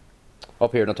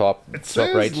 Up here on the top. It top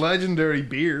says right. legendary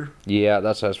beer. Yeah,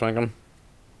 that's what I was thinking.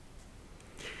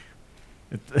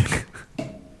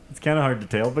 It's kind of hard to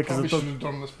tell because Probably it should does have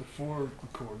done this before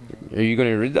recording. Are you going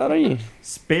to read that, are you?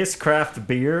 spacecraft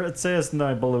beer. It says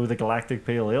now below the galactic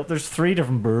pale ale. There's 3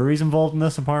 different breweries involved in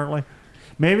this apparently.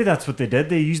 Maybe that's what they did.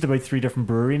 They used about 3 different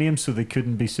brewery names so they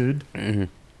couldn't be sued. Mm-hmm.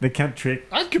 They can't trick.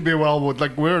 That could be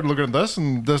like we're looking at this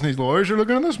and Disney's lawyers are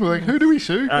looking at this. We're like, who do we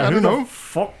sue? I Who don't know. the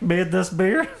fuck made this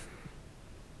beer?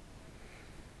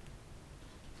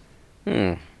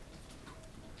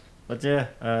 But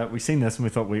yeah, we seen this and we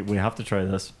thought we have to try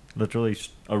this. Literally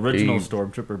original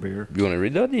Stormtrooper beer. You want to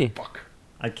read that, you? Fuck.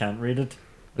 I can't read it.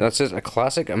 That says a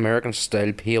classic American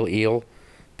style pale ale.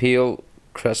 Pale,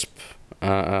 crisp.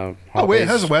 Oh wait, it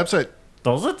has a website.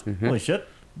 Does it? Holy shit.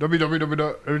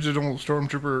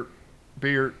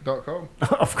 www.originalstormtrooperbeer.com.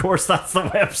 Of course, that's the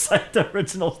website,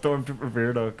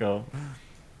 originalstormtrooperbeer.com.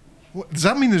 What, does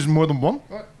that mean there's more than one?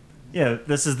 What? Yeah,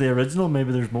 this is the original.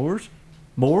 Maybe there's more.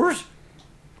 More?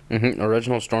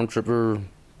 Original Stormtrooper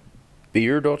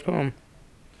beer.com.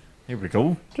 Here we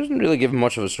go. Doesn't really give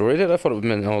much of a story to it. I thought it would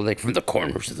mean like from the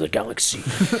corners of the galaxy.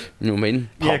 You know what I mean?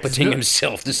 Yeah, 'cause Palpatine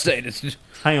himself decided to.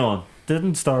 Hang on.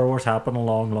 Didn't Star Wars happen a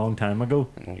long, long time ago?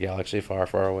 Galaxy far,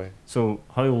 far away. So,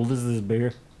 how old is this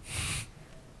beer?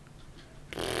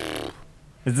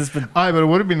 Has this been... Aye, but it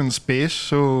would have been in space,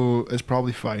 so it's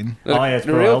probably fine. The, Oh, yeah, it's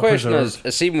the real well question preserved.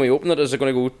 is see when we open it, is it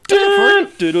going to go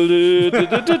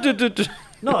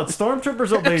No, it's stormtroopers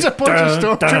will be. It's a bunch of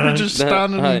stormtroopers just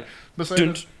standing Aye. beside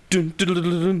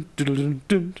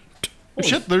it.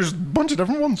 Shit, there's a bunch of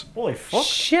different ones. Holy fuck!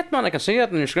 Shit, man, I can see that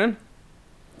on your screen.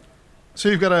 So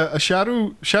you've got a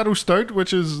shadow stout,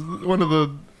 which is one of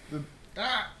the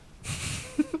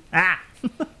Ah!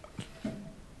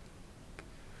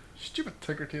 stupid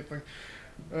ticker tape thing.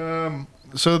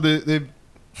 So they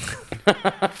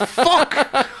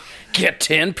fuck Get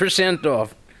 10%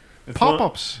 off. It's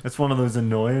pop-ups. It's one of those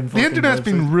annoying. The internet's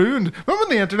been websites. ruined. Remember when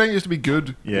the internet used to be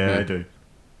good, Yeah, I do.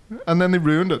 and then they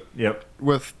ruined it Yep.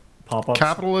 with Pop-ups.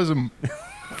 capitalism.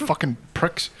 Fucking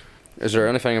pricks. Is there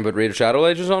anything about Raid Shadow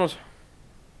Ages on it?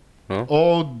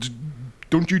 Oh,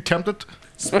 don't you tempt it?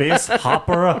 Space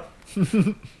opera.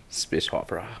 Space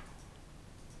Opera.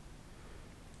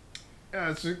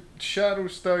 Yeah, it's a shadow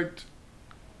stout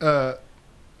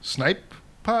snipe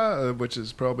which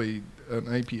is probably an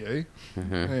IPA.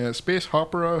 Space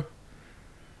opera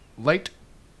light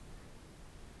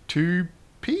 2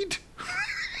 peat.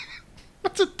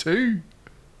 What's a 2?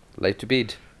 Light to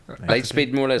bead. Light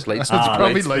speed, more or less. Light It's speed.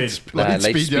 probably light light, speed. light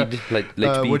speed, yeah. Light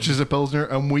speed. Which is a pilsner,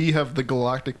 and we have the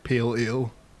Galactic Pale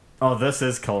Ale. Oh, this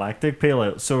is Galactic Pale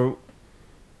Ale. So,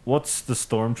 what's the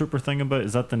Stormtrooper thing about?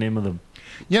 Is that the name of the...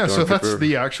 Yeah, so that's Stormtrooper.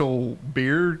 the actual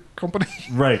beer company.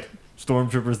 Right.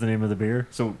 Stormtrooper's the name of the beer.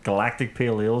 So, Galactic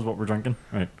Pale Ale is what we're drinking?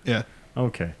 Right. Yeah.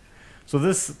 Okay. So,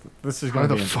 this is How going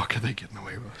to the be... fuck are they getting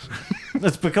away with this?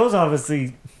 It's because,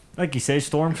 obviously, like you say,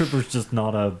 Stormtrooper's just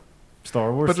not a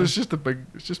Star Wars But thing. it's just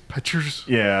just pictures.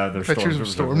 Yeah, there's Pictures of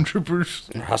Stormtroopers. stormtroopers.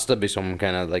 There has to be some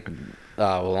kind of like,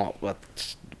 well, not what.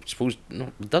 I suppose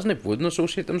no, doesn't it wouldn't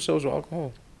associate themselves with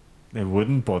alcohol? They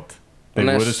wouldn't, but they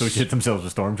Unless- would associate themselves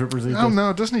with Stormtroopers these Oh days.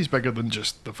 no, Disney's bigger than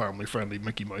just the family-friendly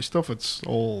Mickey Mouse stuff. It's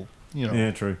all, you know.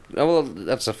 Yeah, true. Well,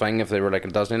 that's the thing. If they were like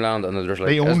in Disneyland and there's like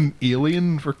They own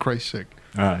Alien, for Christ's sake.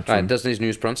 Ah, true. Disney's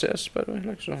News Princess, by the way,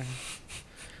 like so.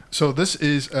 So this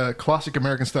is a classic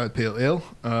American-style pale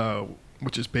ale,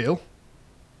 which is pale.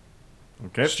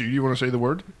 Okay. Stu, you want to say the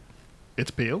word?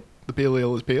 It's pale. The pale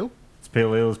ale is pale. It's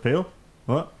Pale Ale is pale.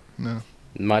 What? No.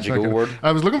 Magical It's not word. gonna-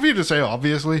 I was looking for you to say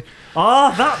obviously.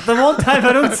 Oh, that the one time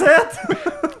I don't say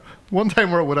it. One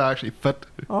time where it would actually fit.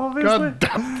 Obviously. God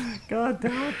damn. God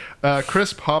damn it.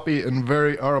 Crisp, hoppy, and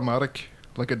very aromatic,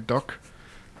 like a duck.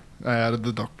 I added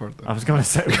the duck part I there. was going to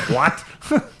say, what?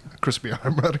 Crispy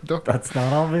aromatic duck. That's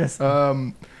not obvious.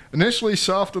 Initially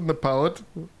soft on the palate.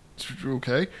 It's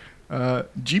okay.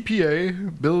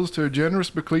 GPA builds to a generous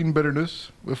but clean bitterness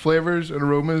with flavors and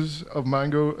aromas of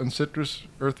mango and citrus,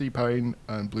 earthy pine,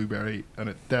 and blueberry. And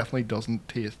it definitely doesn't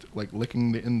taste like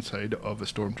licking the inside of a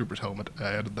stormtrooper's helmet.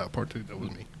 I added that part too. That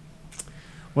was me.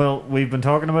 Well, we've been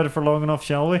talking about it for long enough,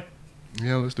 shall we?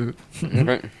 Yeah, let's do it.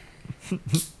 Okay.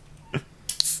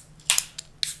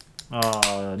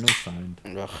 No sound.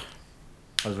 Ugh.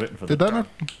 I was waiting for Did the... that not?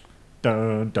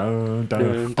 Dun, dun,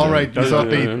 dun. All right, you thought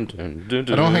they- I I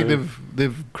don't think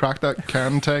they've cracked that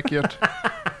can tech yet.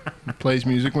 It plays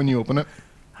music when you open it.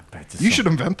 I bet You should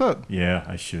invent that. Yeah,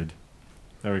 I should.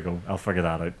 There we go. I'll figure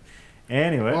that out.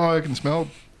 Anyway. Oh, I can smell.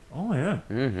 Oh, yeah.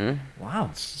 Mm-hmm. Wow.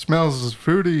 It smells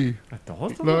fruity, It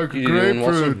does. like You doing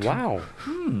what's it? grapefruit. Wow.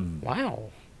 Wow.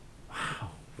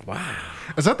 Wow.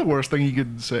 Is that the worst thing you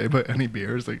could say about any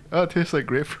beer? It's like, oh, it tastes like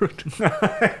grapefruit.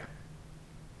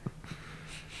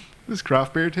 This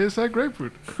craft beer tastes like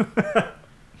grapefruit.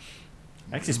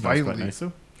 Actually smells quite Violently. nice, though.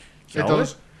 It Shall we?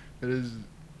 does. It is.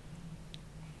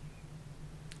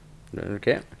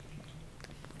 Okay.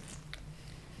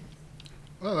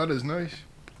 Oh, that is nice.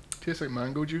 Tastes like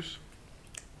mango juice.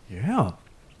 Yeah.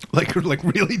 Like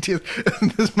really taste.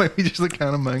 This might be just a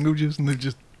can of mango juice, and they've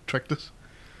just tricked us.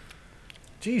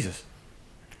 Jesus.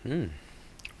 We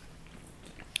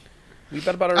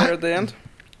bit better right at the end.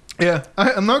 Yeah,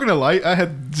 I'm not gonna lie. I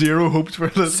had zero hopes for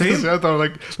this. Same. I thought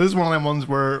like this is one of them ones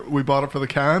where we bought it for the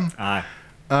can, Aye.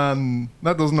 and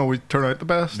that doesn't always turn out the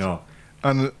best. No.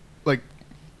 And like,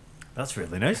 That's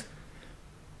really nice.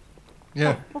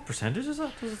 yeah, What percentage is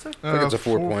that? Does it say? think it's a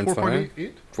 4.5.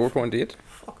 4.8. 4.8.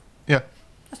 Yeah,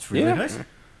 That's really Yeah. nice.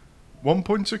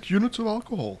 1.6 units of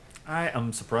alcohol. I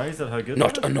am surprised at how good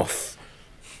Not it is. enough.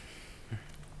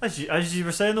 As you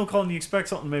were saying though, Colin, you expect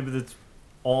something maybe that's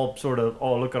all sort of,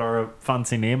 oh, look at our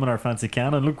fancy name and our fancy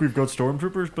can, and look, we've got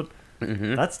stormtroopers, but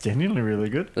that's genuinely really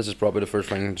good. This is probably the first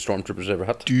thing Stormtroopers ever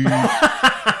had.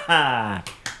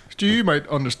 Stu, you might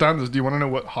understand this. Do you want to know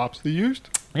what hops they used?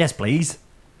 Yes, please.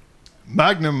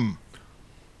 Magnum,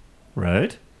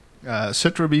 Right.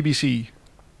 Citra BBC.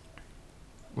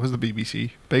 What was the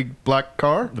BBC? Big black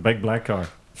car. The big black car.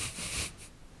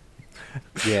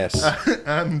 Yes.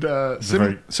 And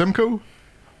very- Simcoe.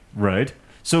 Right.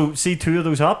 So see, 2 of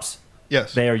those hops,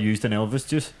 Yes. they are used in Elvis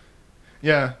juice.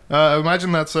 Yeah. I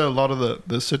imagine that's a lot of the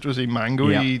citrusy,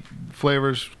 mangoey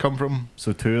flavors come from.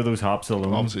 So 2 of those hops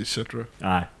alone. Obviously, Citra.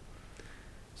 Aye.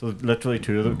 So literally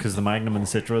 2 of them, because the Magnum and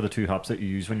the Citra are the 2 hops that you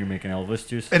use when you're making Elvis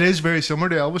juice. It is very similar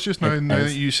to Elvis juice now, It now that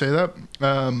is. you say that.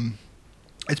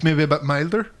 It's maybe a bit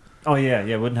milder. Oh yeah,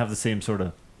 it wouldn't have the same sort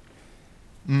of.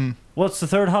 Mm. What's the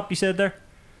third hop you said there?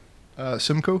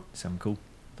 Simcoe. Simcoe.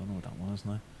 Don't know what that one is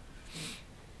now.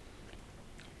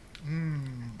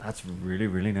 That's really,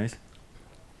 really nice.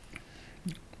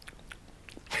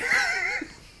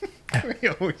 We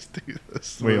always do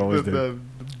this. We always do.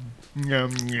 Yeah.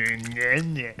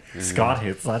 Scott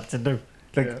hates that, you know.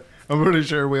 Like, Yeah. I'm pretty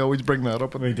sure we always bring that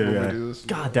up when we do. when we do this.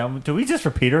 God damn it! Do we just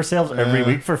repeat ourselves every Yeah.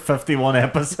 week for 51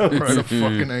 episodes? We're out of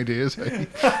fucking ideas. Hey?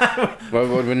 What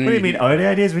What do you mean out of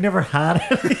ideas? We never had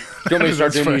any. Do you want me to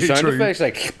start That's doing new very sound true. effects?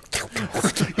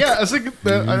 Like, Yeah, I think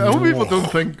I hope people don't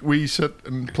think we sit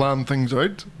and plan things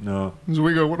out. No, So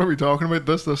we go, what are we talking about?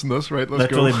 This, and this, right?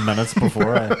 Let's literally go. minutes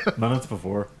before. Minutes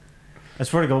before. I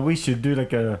swear to God, we should do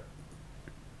like a.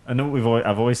 I know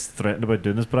I've always threatened about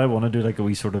doing this, but I want to do like a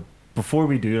wee sort of before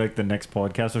we do like the next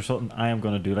podcast or something. I am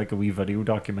going to do like a wee video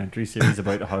documentary series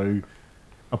about how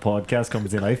a podcast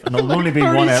comes to life, and it'll only be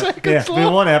 30 one. seconds Be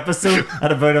long. one episode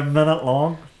at about a minute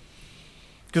long.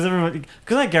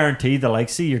 Because I guarantee the like,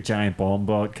 see your Giant Bomb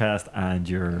podcast and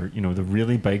your, the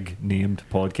really big named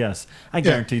podcasts. I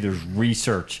guarantee there's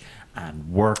research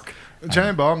and work.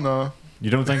 Giant Bomb, no. You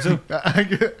don't think so? I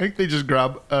think they just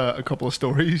grab a couple of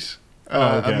stories,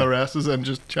 okay. and the rest is them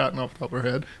just chatting off the top of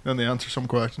their head. Then they answer some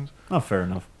questions. Oh, fair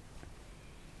enough.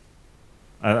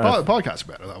 Podcasts are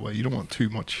better that way. You don't want too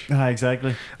much.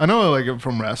 Exactly. I know, like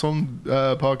from wrestling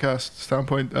podcast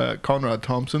standpoint, Conrad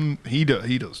Thompson, he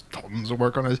does tons of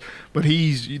work on his, but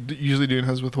he's usually doing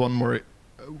his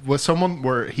with someone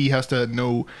where he has to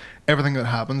know everything that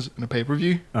happens in a pay per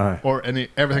view Aye. or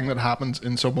everything that happens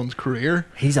in someone's career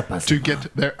He's a busy to man.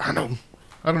 get there. I don't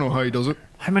know how he does it.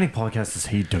 How many podcasts does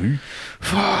he do?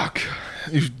 Fuck,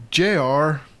 he's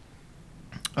Jr.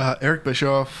 Eric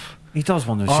Bischoff, He does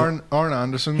one of Arn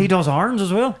Anderson. He does Arns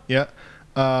as well. Yeah.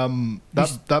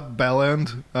 That bell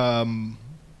end,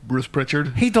 Bruce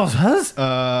Pritchard. He does his.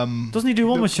 Doesn't Doesn't he do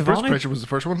one with Bruce Shivani? Pritchard was the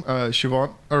first one. Was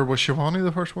Shivani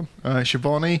the first one?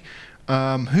 Shivani.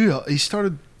 Who else? He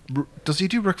started. Does he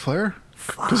do Ric Flair?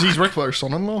 Because he's Ric Flair's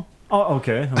son-in-law. Oh,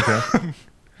 okay.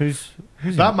 Who's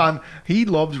That man, he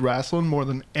loves wrestling more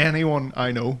than anyone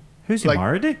I know. Who's he like-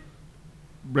 married to?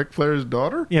 Ric Flair's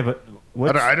daughter. Yeah,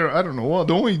 but I don't know.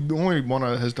 The only one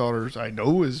of his daughters I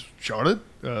know is Charlotte.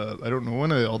 I don't know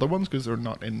any of the other ones because they're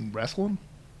not in wrestling.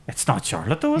 it's not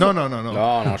Charlotte though, is No, it? no.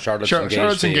 no,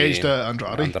 Charlotte's engaged to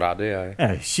Andrade. Andrade, aye.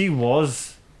 Yeah, she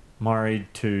was married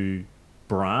to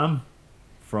Bram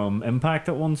from Impact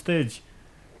at one stage,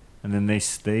 and then they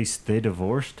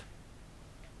divorced.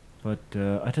 But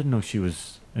I didn't know she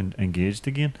was engaged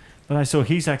again. But I saw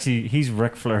he's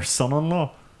Ric Flair's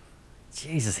son-in-law.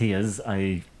 Jesus, he is.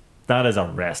 That is a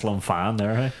wrestling fan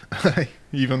there. Hey?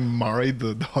 He even married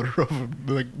the daughter of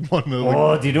like one of the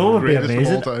Oh, do you know what would be greatest of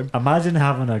all amazing? time. Imagine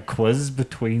having a quiz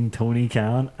between Tony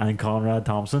Khan and Conrad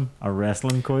Thompson, a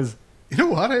wrestling quiz. You know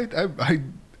what?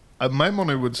 My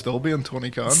money would still be on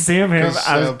Tony Khan. Same here. 'Cause,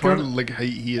 I was apparently, gonna- like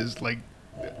he is like,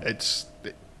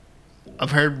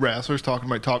 I've heard wrestlers talking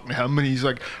to him, and he's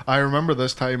like, I remember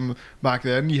this time back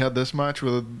then you had this match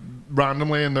with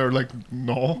randomly, and they're like,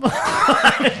 no.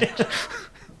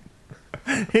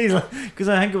 He's like, because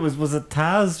I think was it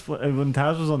Taz when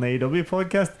Taz was on the AEW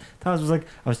podcast. Taz was like,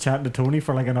 I was chatting to Tony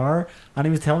for like an hour, and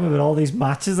he was telling me about all these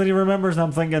matches that he remembers, and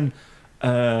I'm thinking,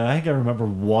 I think I remember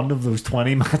one of those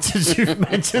 20 matches you've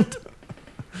mentioned.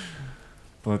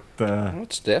 But Well,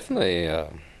 it's definitely.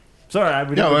 sorry,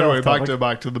 we Yeah. got Anyway, off topic.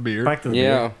 back to the beer. Back to the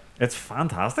Yeah. beer. It's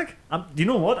fantastic. Do you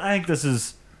know what? I think this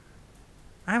is.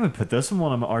 I would put this in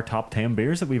one of our top 10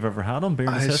 beers that we've ever had on Beer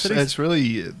Necessities. It's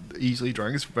really easily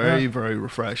drank. It's very very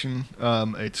refreshing.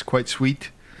 It's quite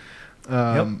sweet.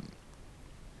 Definitely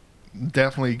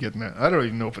getting it. I don't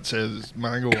even know if it says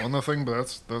mango on the thing,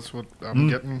 but that's what I'm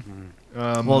getting.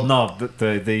 Well, no,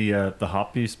 the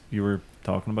hop you were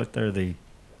talking about there, the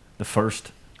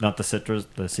first, not the citrus,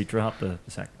 the citra hop, the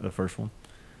first one.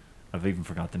 I've even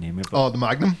forgot the name of it. Oh, the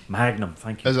Magnum. Magnum,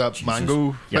 thank you. Is that Jesus.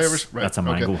 mango Yes, flavors? Right, that's a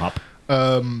mango hop.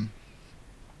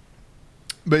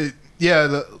 But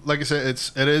yeah, like I said,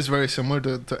 it is very similar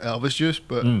to Elvis juice,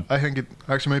 but I think it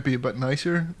actually might be a bit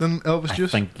nicer than Elvis I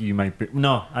juice. think you might be.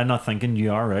 No, I'm not thinking.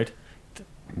 You are right.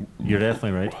 You're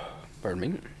definitely right.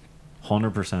 Pardon me.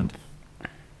 100%.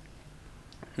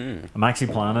 I'm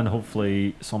actually planning,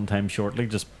 hopefully, sometime shortly.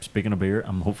 Just speaking of beer,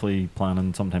 I'm hopefully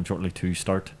planning sometime shortly to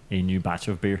start a new batch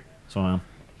of beer. So I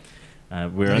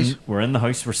am. We're in the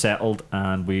house, we're settled,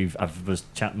 and I was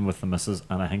chatting with the missus,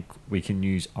 and I think we can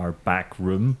use our back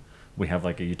room. We have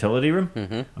like a utility room.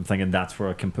 I'm thinking that's where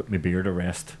I can put my beer to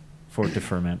rest for it to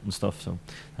ferment and stuff. So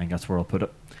I think that's where I'll put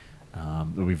it.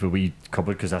 We've a wee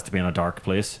cupboard because it has to be in a dark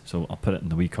place, so I'll put it in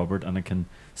the wee cupboard, and it can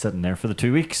sit in there for the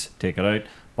 2 weeks. Take it out,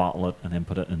 bottle it, and then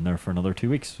put it in there for another 2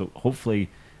 weeks. So hopefully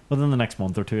within the next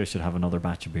month or two, I should have another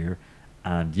batch of beer.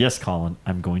 And yes, Colin,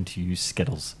 I'm going to use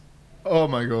Skittles. Oh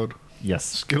my god.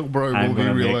 Yes, Skittlebrow I'm will be going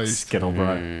to make realised.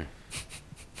 Skittlebrow.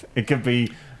 It could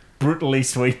be brutally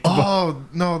sweet. but- Oh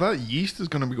no, that yeast is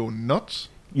going to be going nuts.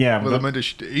 yeah, With the but- amount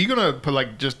of are you going to put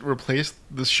like just replace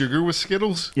the sugar with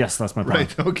Skittles? yes, that's my plan.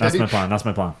 Right, okay. That's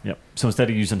my plan. Yep. So instead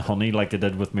of using honey like I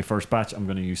did with my first batch, I'm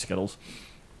going to use Skittles,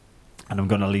 and I'm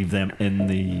going to leave them in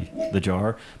the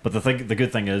jar. But the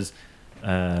good thing is,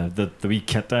 the wee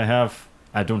kit I have,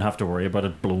 I don't have to worry about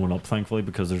it blowing up, thankfully,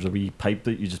 because there's a wee pipe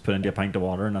that you just put into a pint of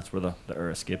water, and that's where the air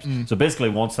escapes. So basically,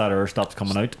 once that air stops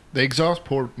coming out, The exhaust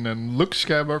port, and then Luke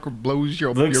Skywalker blows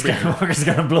your Luke your beer. Skywalker's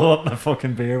going to blow up my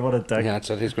fucking beer. What a dick. Yeah, that's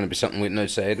it. He's going to be sitting waiting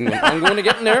outside, and going, I'm going to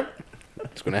get in there.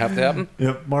 It's going to have to happen.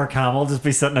 Yep, Mark Hamill just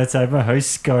be sitting outside my house,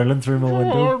 scowling through my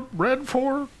window. Oh, red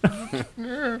fort.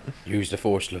 Yeah. Use the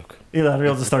force, Luke. Either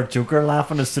he'll just start Joker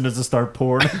laughing as soon as they start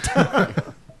pouring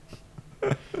it.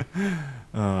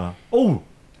 Oh,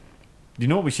 do you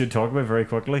know what we should talk about very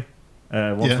quickly?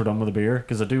 Once Yeah. we're done with the beer,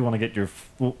 because I do want to get your.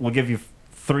 We'll give you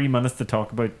 3 minutes to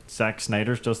talk about Zack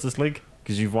Snyder's Justice League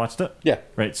because you've watched it. Yeah.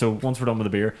 Right. So once we're done with the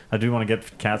beer, I do want to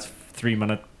get Kat's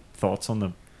 3-minute thoughts on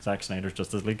the Zack Snyder's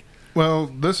Justice League. Well,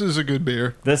 this is a good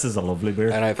beer. This is a lovely beer.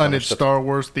 And I And it's finished it. Star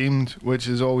Wars themed, which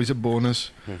is always a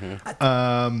bonus.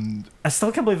 I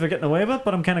still can't believe they're getting away with it,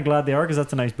 but I'm kind of glad they are because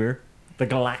that's a nice beer. The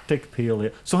Galactic Pale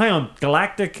Ale. So hang on,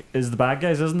 Galactic is the bad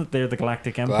guys, isn't it? They're the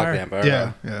Galactic Empire. Black Empire.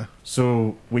 Yeah, yeah.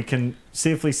 So we can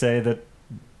safely say that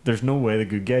there's no way the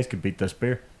good guys could beat this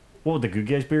beer. What would the good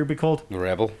guys beer be called? The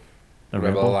Rebel. The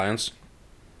Rebel Alliance.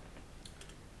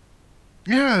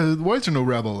 Yeah, why is there no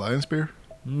Rebel Alliance beer?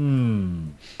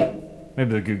 Maybe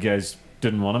the good guys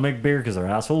didn't want to make beer because they're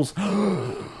assholes.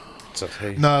 It's a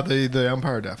hey. Nah, the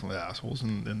Empire are definitely assholes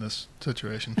in this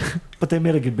situation. But they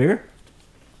made a good beer.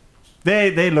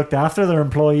 They looked after their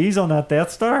employees on that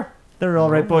Death Star. They're all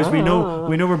right, boys. We know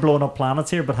we're blowing up planets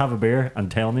here, but have a beer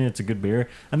and tell me it's a good beer.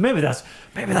 And maybe that's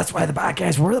why the bad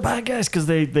guys were the bad guys, because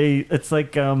they it's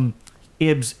like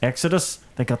Abe's Exodus.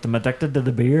 They got them addicted to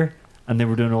the beer, and they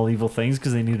were doing all evil things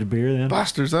because they needed beer. Then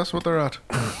Bastards, that's what they're at.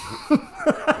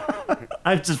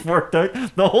 I've just worked out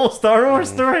the whole Star Wars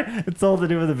story. It's all to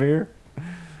do with the beer.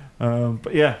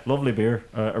 But yeah, lovely beer.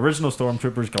 Original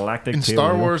Stormtroopers Galactic. In Pale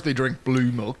Star Ale. Wars, they drink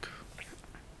blue milk.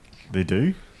 They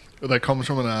do. That comes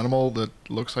from an animal that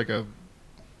looks like a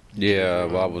Yeah,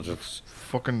 well, we'll just.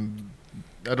 fucking.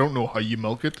 I don't know how you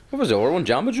milk it. What was the other one?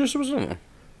 Jamba Juice, wasn't it?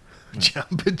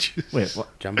 Jamba juice. Wait,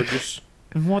 what? Jamba Juice.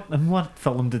 In what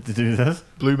film did they do this?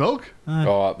 Blue milk?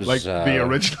 Oh, it was. Like the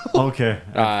original? Okay.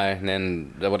 Aye, and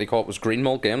then what do you call it? Was green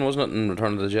milk in, wasn't it? In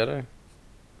Return of the Jedi?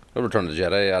 Or Return of the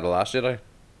Jedi, the Last Jedi?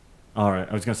 All right.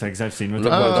 I was gonna say because I've seen Look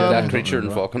Return of the at Jedi, that I creature and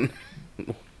don't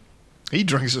fucking He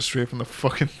drinks it straight from the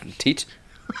fucking. teat.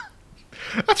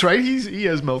 That's right, he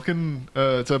is milking.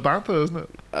 It's a bantha, isn't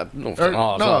it? No, Or- it's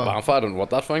not no. a Banff. I don't know what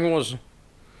that thing was.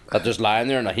 That just lying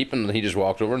there in a heap, and he just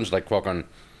walks over and just like fucking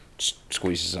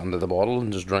squeezes under the bottle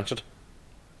and just drinks it.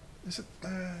 Is it?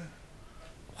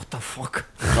 What the fuck?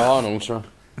 Oh no, sir.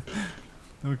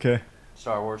 Okay.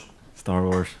 Star Wars. Star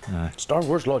Wars. Star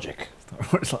Wars logic. Star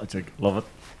Wars logic. Love it.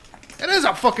 It is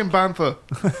a fucking bantha.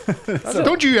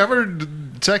 Don't you ever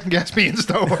second guess me in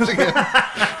Star Wars again?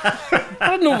 I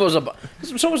didn't know if it was a.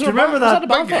 So was Do you remember was that a Big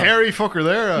Banff? hairy fucker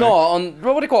there. No, on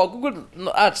what do you call it? Google.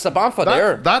 No, it's the Banff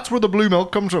there. That's where the blue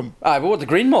milk comes from. Aye, but what the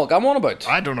green milk? I'm on about.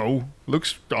 I don't know.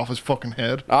 Looks off his fucking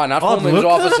head. Ah, not Oh, one was look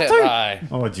off at his it head. too. Aye.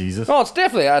 Oh Jesus. No, it's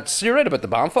definitely. You're right about the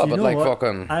Banff, Do you but know like what?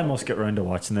 fucking. I must get round to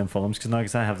watching them films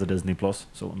because I have the Disney Plus,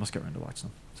 so I must get round to watching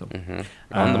them. So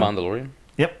And the Mandalorian.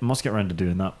 yep, I must get round to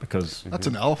doing that because That's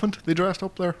an elephant they dressed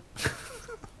up there.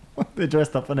 they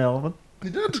dressed up an elephant. They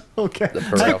did. Okay. The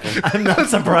poor elephant. I'm not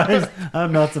surprised.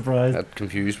 I'm not surprised. Got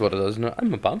confused what it is. No,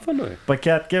 I'm a Banff fan now. But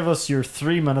Kat, give us your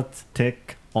 3-minute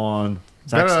take on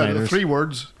Zack Better, Snyder's. 3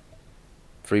 words.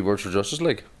 3 words for Justice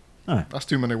League. That's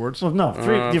too many words. Well,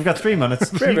 no, you've got 3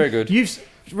 minutes. Very, very good.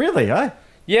 Really, aye?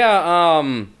 Yeah,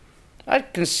 I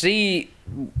can see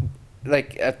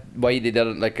like why they did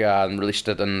it like released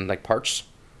it in like parts.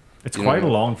 It's You quite know.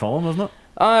 a long film, isn't it?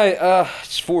 Aye,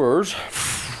 it's 4 hours.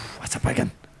 What's a big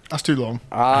one? That's too long.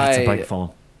 That's a big I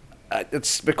film.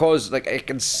 it's because like I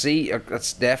can see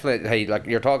it's definitely hey like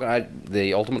you're talking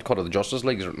the ultimate cut of the Justice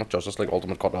League, or not Justice League,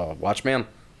 ultimate cut of Watchmen.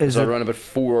 Is it around about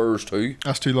 4 hours too?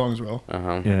 That's too long as well.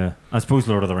 Yeah, I suppose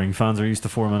Lord of the Ring fans are used to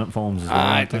 4-minute films as well.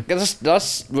 Aren't they?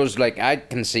 This was like I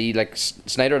can see like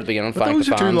Snyder at the beginning. But those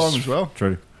are too long as well.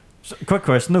 True. So, quick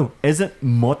question though: is it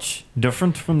much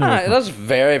different from the? It is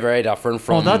very, very different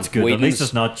from. Oh, that's good. Whedon's. At least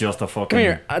it's not just a fucking. Come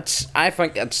here. I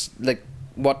think it's like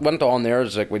what went on there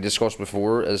is like we discussed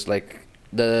before is like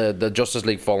the Justice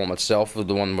League film itself, the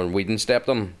one where Whedon stepped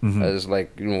in, is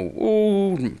like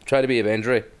try to be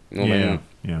Avenger. You know what I mean?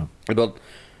 Yeah. But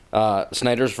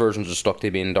Snyder's versions are stuck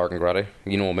to being dark and gritty.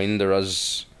 You know what I mean?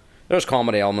 There's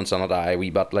comedy elements in it, a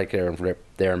wee bit like there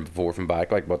and before from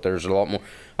back, like, but there's a lot more.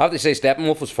 I have to say,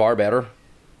 Steppenwolf was far better.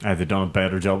 They've done a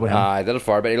better job with him. He did it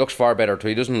far better. He looks far better too.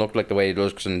 He doesn't look like the way he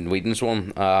looks in Whedon's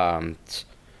one.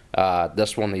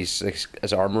 This one,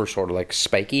 his armor sort of like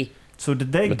spiky. So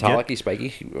did they metallic-y, spiky?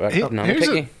 Here's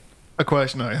a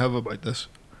question I have about this.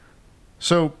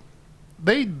 So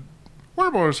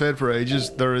Warner Bros. Said for ages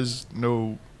there is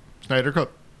no Snyder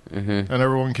Cut. And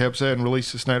everyone kept saying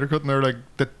release the Snyder Cut, and they're like,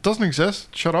 that doesn't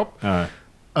exist, shut up.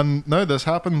 And now this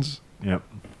happens. Yep.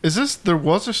 Is this, there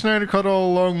was a Snyder Cut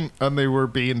all along and they were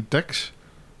being dicks?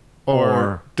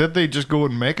 Or did they just go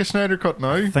and make a Snyder Cut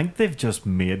now? I think they've just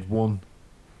made one.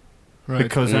 Right.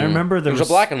 Because I remember there was a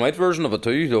black and white version of it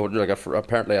too, though, like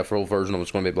apparently a full version of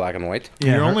it's going to be black and white.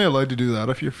 Yeah, you're only allowed to do that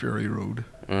if you're Fury Road.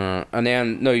 And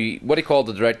then, what do you call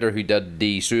the director who did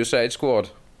the Suicide Squad?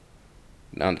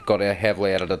 And got a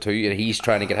heavily edited too. He's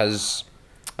trying to get his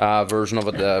version of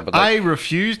it. But I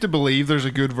refuse to believe there's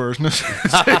a good version of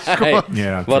Suicide Squad.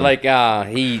 Yeah, but like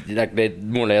he like they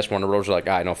more or less Warner Bros. Like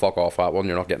no, fuck off that one.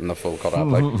 You're not getting the full cut out.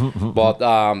 Like, but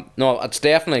no, it's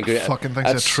definitely good. Fucking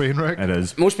thing's a train wreck. It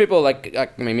is. Most people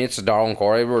like my mates Darryl and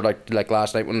Corey were like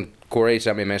last night when Corey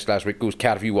sent me a message last week. Goes,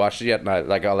 Cat, have you watched it yet? And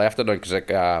I left it because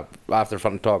after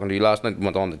talking to you last night,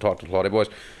 went on to talk to the Claudia boys.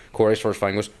 Corey's first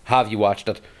thing was, have you watched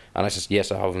it? And I said,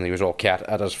 yes, I have. And he was all, Cat,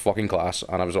 it is fucking class.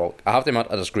 And I was all, I have to admit,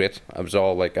 it is great. I was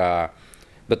all like,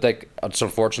 but like, it's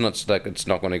unfortunate, it's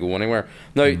not going to go anywhere.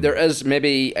 Now, there is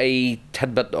maybe a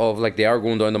tidbit of, like, they are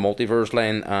going down the multiverse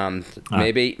line, and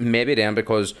maybe then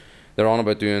because they're on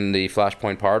about doing the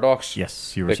Flashpoint Paradox.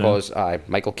 Yes, you were because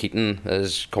Michael Keaton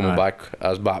is coming back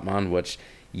as Batman, which,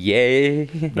 yay.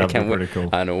 That'd be pretty cool.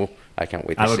 I know. I can't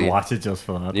wait to see it. I would watch it just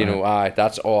for that. You know,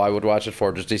 that's all I would watch it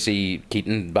for, just to see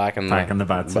Keaton back in the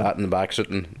bat suit,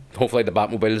 and hopefully the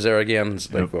Batmobile's there again.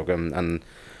 It's like,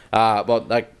 but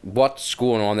like, what's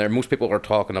going on there? Most people are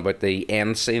talking about the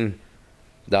end scene.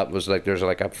 That was like, there's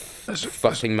like a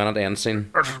 15-minute end scene.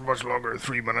 That's much longer,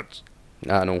 3 minutes.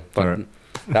 I know, but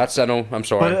that's, I know, I'm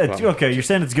sorry. But it's, okay, you're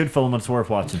saying it's a good film and it's worth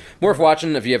watching. Worth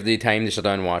watching if you have the time to sit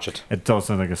down and watch it. It does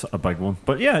sound like a big one.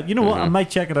 But yeah, you know what? I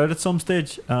might check it out at some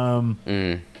stage. Yeah,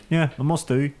 I must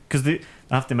do. Because I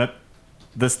have to admit,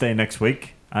 this day next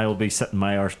week, I will be sitting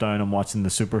my arse down and watching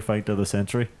the super fight of the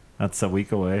century. That's a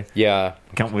week away. Yeah.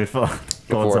 Can't wait for that.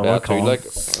 Before that too, like...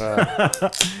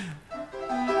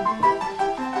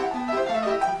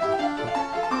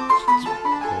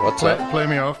 What's that? Play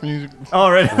me off music.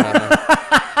 All right.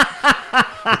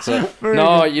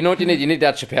 No, you know what you need? You need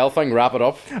that Chappelle thing. Wrap it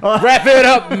up. Wrap it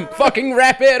up. Fucking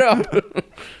wrap it up.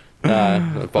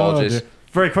 Apologies.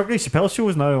 Very quickly, Chappelle's Show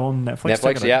is now on Netflix.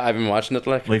 Netflix, yeah, I've been watching it.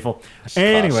 Like, lethal.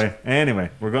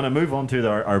 Anyway, we're going to move on to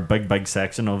our big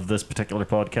section of this particular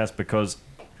podcast, because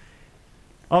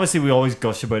obviously we always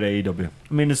gush about AEW.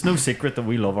 I mean, it's no secret that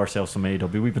we love ourselves some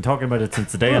AEW. We've been talking about it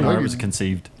since the day it was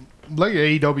conceived. Like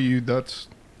AEW, that's...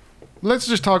 Let's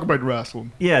just talk about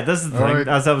wrestling. Yeah, this is the thing. Right.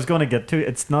 As I was going to get to,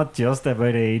 it's not just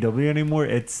about AEW anymore.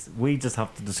 We just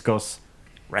have to discuss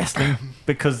wrestling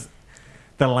because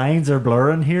the lines are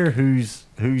blurring here. Who's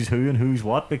who and who's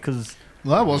what? Because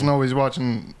I wasn't always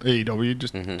watching AEW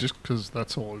just because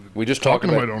that's all we just talked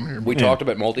about on here. We talked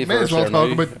about multiverse. May as well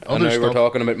talk about other stuff. We're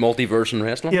talking about multiverse and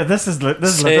wrestling. Yeah, this is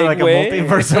literally like a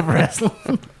multiverse of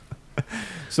wrestling.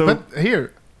 But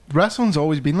here. Wrestling's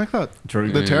always been like that.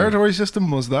 True. The territory system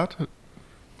was that.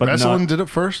 But wrestling did it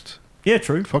first. Yeah,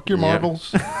 true. Fuck your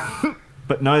marbles.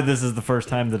 But now this is the first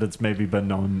time that it's maybe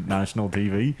been on national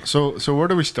TV. So where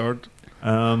do we start?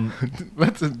 Do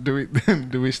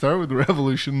we start with the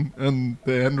Revolution and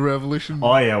the end Revolution?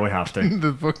 Oh yeah, we have to.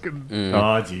 The fucking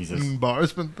oh Jesus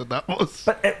embarrassment that was.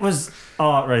 But it was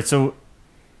right. So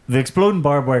the exploding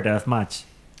barbed wire death match.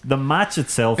 The match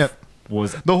itself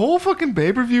was The whole fucking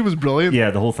pay-per-view was brilliant.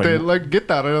 the whole thing. They, like, get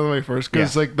that out of the way first,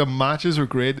 because Yeah. like the matches were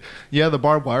great. Yeah, the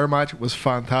barbed wire match was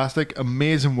fantastic.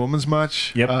 Amazing women's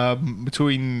match. Yep.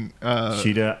 Between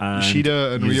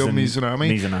Shida and Ryo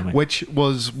Mizunami,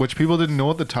 which people didn't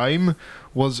know at the time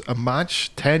was a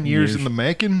match 10 years in the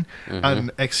making,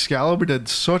 and Excalibur did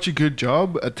such a good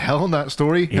job at telling that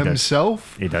story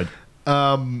himself. He did.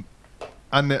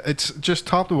 And it's just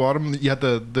top to bottom. You had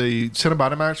the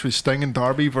cinematic match with Sting and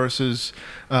Darby versus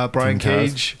Brian Team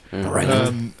Cage.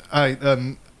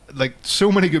 Like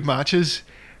so many good matches,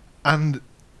 and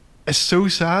it's so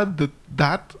sad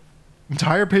that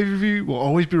entire pay-per-view will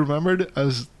always be remembered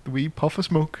as the wee puff of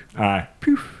smoke. Aye.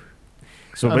 Poof.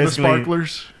 So And the basically,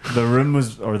 sparklers. the ring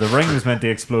was meant to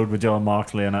explode with John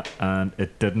Moxley in it, and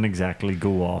it didn't exactly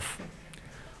go off.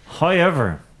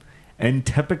 However, in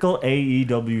typical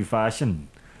AEW fashion,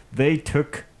 they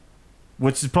took,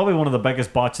 which is probably one of the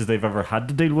biggest botches they've ever had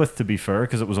to deal with, to be fair,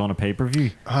 because it was on a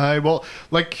pay-per-view. Well,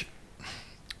 like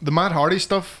the Matt Hardy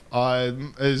stuff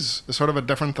is sort of a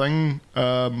different thing.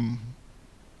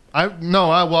 I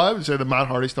would say the Matt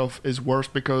Hardy stuff is worse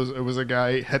because it was a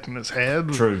guy hitting his head.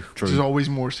 True. Which is always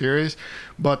more serious.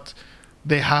 But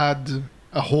they had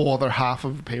a whole other half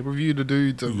of the pay-per-view to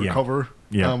do to recover.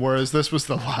 Yeah. Whereas this was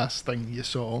the last thing you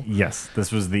saw. Yes,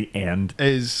 this was the end.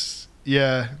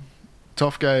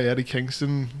 Tough guy Eddie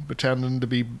Kingston pretending to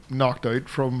be knocked out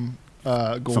from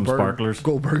Some sparklers.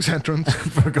 Goldberg's entrance.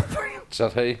 Is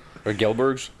that how? Or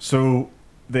Gilberg's? So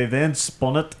they then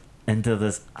spun it into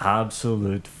this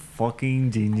absolute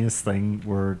fucking genius thing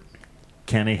where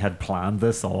Kenny had planned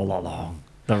this all along.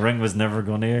 The ring was never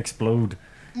going to explode.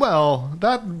 Well,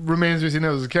 that remains to be seen.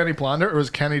 Was Kenny planned it, or was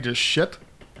Kenny just shit?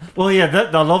 Well, yeah,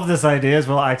 I love this idea as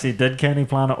well. Actually, did Kenny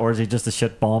plan it, or is he just a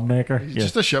shit bomb maker? He's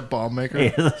just a shit bomb maker. He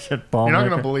is a shit bomb You're not maker.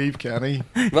 going to believe Kenny.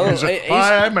 Well, He's like,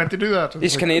 I meant to do that. He's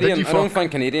It's like, Canadian. did you I don't fuck?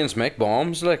 think Canadians make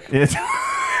bombs. Like, Yeah.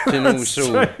 you know, That's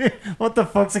so true. What the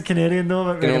fuck's a Canadian know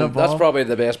about you making know a bomb? that's probably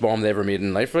the best bomb they ever made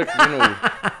in life. Like, you know,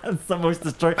 It's the most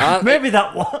destructive. And Maybe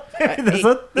that was. Maybe this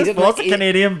he didn't was like- a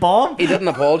Canadian bomb. he didn't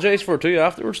apologize for it too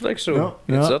afterwards. Like, so No,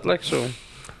 it's no. it. Like, so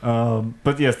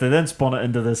But yes, they then spun it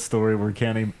into this story where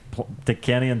Kenny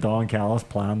and Don Callis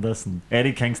planned this, and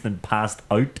Eddie Kingston passed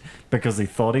out because he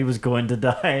thought he was going to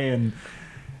die, and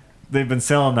they've been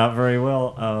selling that very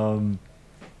well.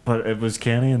 But it was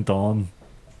Kenny and Don,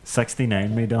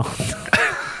 69 me Don.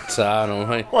 so I don't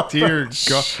know. How, Dear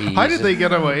God. How did they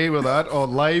get away with that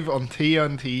live on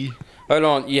TNT? hold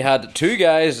on, you had two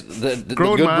guys, the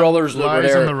Grown good man brothers that were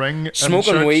lies there in the ring and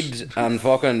smoking shirts. weed and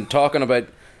fucking talking about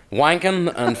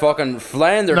wanking and fucking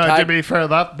flying their Now, to tag. be fair,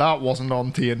 that wasn't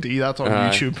on TNT. That's on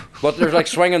YouTube. But they're like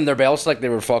swinging their belts like they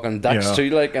were fucking dicks Yeah. too,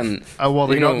 like, and Well,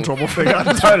 they you got know, in trouble for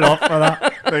that. Towel off for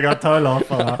that. They got towel off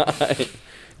for that.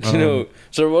 you know,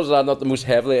 so was that not the most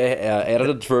heavily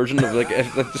edited version of like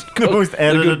The most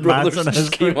edited Good Brothers match in just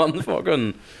history. came on the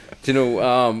fucking, you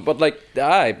know, but like,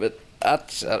 but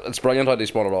that's it's brilliant how they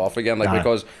spun it off again, like Aye.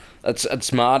 because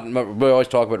it's mad. We always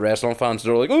talk about wrestling fans.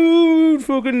 They're like, oh,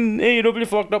 fucking AEW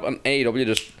fucked up, and AEW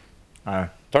just Aye.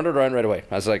 turned it around right away.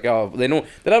 I was like, oh, they know.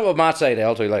 They did it with Matt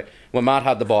Seidel too. Like when Matt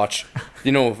had the botch,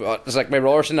 you know, it's like my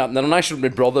brother seen that, and then when I showed my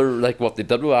brother like what they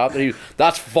did with that,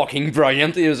 that's fucking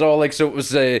brilliant. He was all like, so it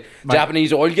was a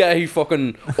Japanese oil guy who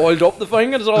fucking oiled up the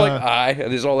thing, and it's all like, aye,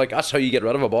 and he's all like, that's how you get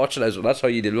rid of a botch, and that's how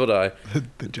you deal with it. Aye.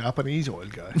 The Japanese oil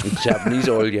guy. Japanese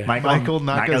oil guy. Michael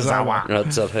Nakazawa.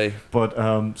 That's it. Hey. But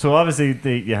so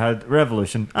obviously you had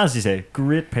Revolution, as you say,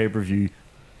 great pay-per-view.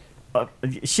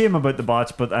 Shame about the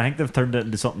botch, but I think they've turned it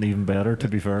into something even better, to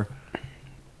be fair.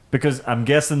 Because I'm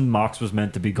guessing Mox was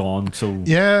meant to be gone, so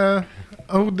Yeah.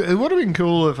 Oh, it would have been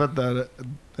cool if it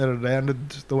had ended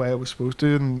the way it was supposed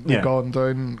to and Yeah. gone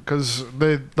down. Because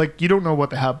you don't know what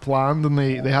they had planned, and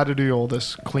they had to do all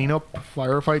this cleanup,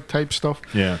 firefight type stuff.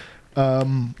 yeah,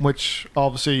 Which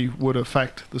obviously would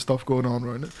affect the stuff going on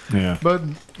around it. yeah. But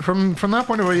from that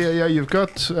point of view, yeah, you've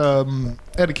got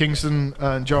Eddie Kingston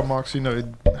and John Moxley now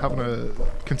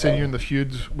continuing the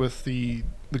feud with the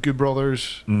Good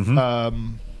Brothers,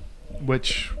 Mhm.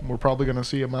 which we're probably going to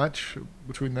see a match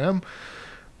between them,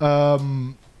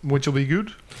 which will be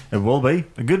good. It will be.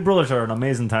 The Good Brothers are an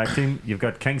amazing tag team. You've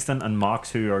got Kingston and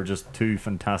Mox, who are just two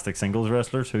fantastic singles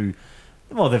wrestlers who,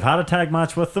 well, they've had a tag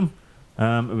match with them.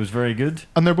 It was very good.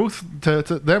 And they're both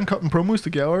them cutting promos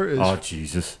together is Oh,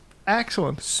 Jesus.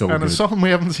 excellent. So and it's good. something we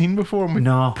haven't seen before. And we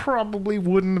No. probably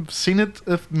wouldn't have seen it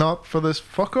if not for this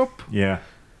fuck up. Yeah.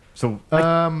 So,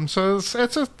 like, So it's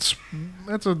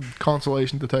a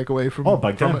consolation to take away from. oh,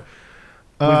 big from time. it.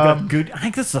 We've got good. I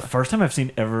think this is the first time I've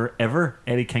seen ever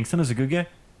Eddie Kingston as a good guy.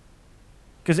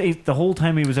 Because the whole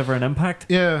time he was ever in Impact,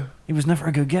 Yeah, he was never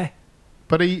a good guy.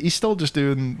 But he's still just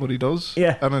doing what he does.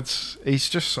 Yeah. And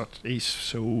he's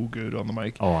so good on the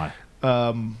mic. Oh, aye.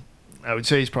 I would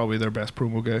say he's probably their best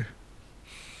promo guy.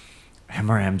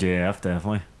 Him or MJF,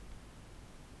 definitely.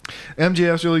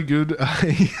 MJF's really good.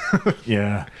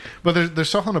 Yeah. But there's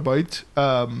something about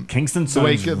Kingston the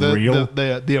way sounds real.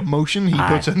 the emotion he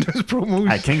puts into his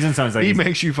promos. Kingston sounds like he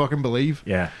makes you fucking believe.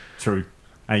 Yeah, true.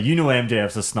 You know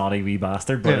MJF's a snotty wee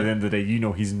bastard, but Yeah. at the end of the day, you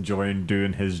know he's enjoying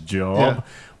doing his job. Yeah.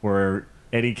 Where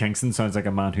Eddie Kingston sounds like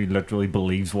a man who literally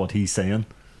believes what he's saying.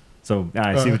 So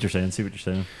I see what you're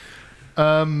saying.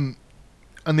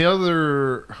 And the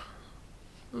other,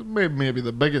 maybe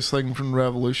the biggest thing from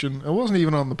Revolution, it wasn't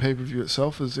even on the pay-per-view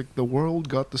itself, is like the world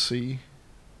got to see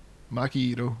Maki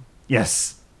Ito.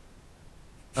 Yes.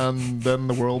 And then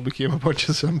the world became a bunch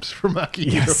of simps for Maki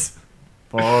Ito. Yes.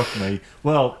 Fuck me.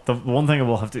 Well, the one thing I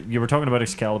will have to... You were talking about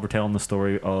Excalibur telling the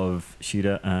story of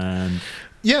Shida and...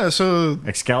 Yeah, so...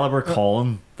 Excalibur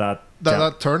calling that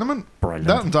tournament, brilliant.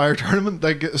 That entire tournament,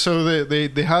 like, so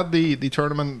they had the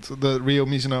tournament that Ryo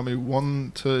Mizunami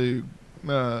won to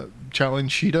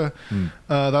challenge Shida.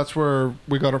 That's where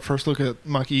we got our first look at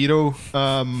Maki Ito,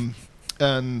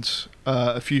 and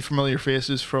a few familiar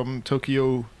faces from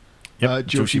Tokyo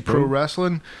Joshi Pro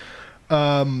Wrestling.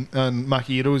 And Maki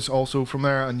Ito is also from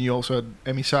there, and you also had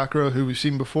Emi Sakura, who we've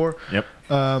seen before. Yep.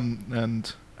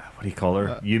 And what do you call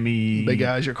her? Yumi. Big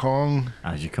Aja Kong.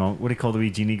 Aja Kong. What do you call the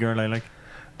wee genie girl I like?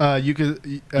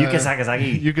 Yuka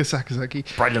Sakazaki. Yuka Sakazaki.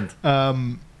 Brilliant. But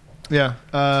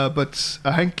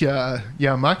I think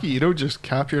Maki Ito just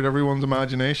captured everyone's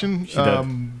imagination. She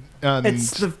did. And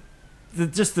it's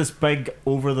just this big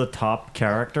over the top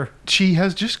character. She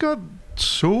has just got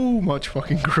so much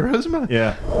fucking charisma.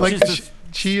 Yeah. Like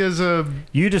she is a...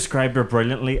 You described her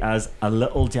brilliantly as a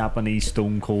little Japanese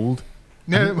Stone Cold.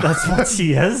 Yeah. That's what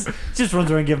she is. She just runs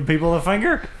around giving people a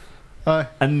finger. Aye.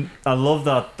 And I love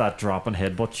that dropping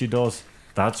headbutt she does.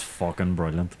 That's fucking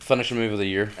brilliant. Finishing move of the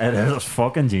year. It is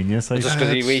fucking genius. Just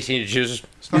because he waits to choose.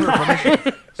 It's not her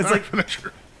finisher. It's like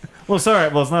finisher. Well,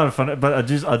 sorry, well, it's not a fun, but I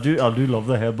do love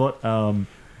the headbutt.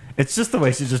 It's just the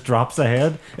way she just drops the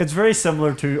head. It's very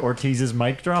similar to Ortiz's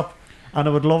mic drop, and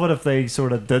I would love it if they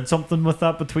sort of did something with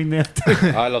that between them two.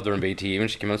 I loved her in BT when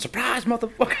she came out. Surprise,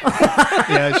 motherfucker!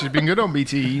 Yeah, she's been good on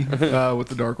BT with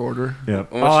the Dark Order. Yeah.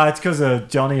 Oh, it's because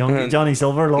Johnny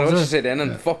Silver No, loves what her. she said then,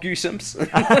 and fuck you, simps.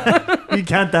 You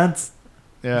can't dance.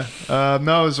 Yeah.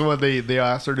 No, so when they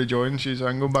asked her to join, she's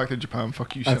like, I'm going back to Japan.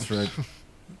 Fuck you, That's simps. right.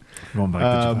 Going back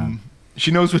to Japan.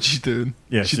 She knows what she's doing.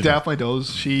 Yeah, she she definitely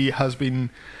does. She has been.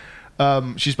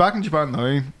 She's back in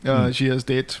Japan now. She has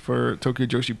dates for Tokyo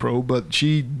Joshi Pro, but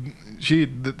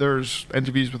there's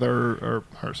interviews with her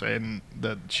saying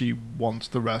that she wants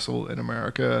to wrestle in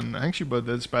America, and I think she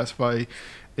did specify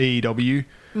AEW.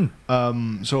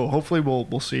 So hopefully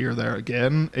we'll see her there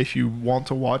again. If you want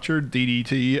to watch her,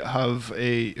 DDT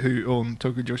who own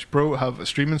Tokyo Joshi Pro have a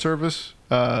streaming service,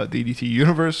 DDT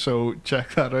Universe. So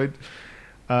check that out.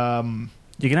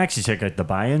 You can actually check out the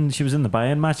buy-in. She was in the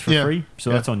buy-in match for free, so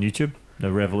that's on YouTube.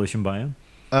 The Revolution buy-in.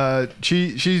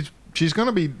 She's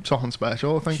gonna be something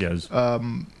special, I think. She is.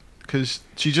 Because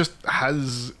she just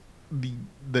has the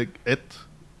it.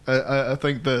 I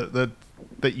think that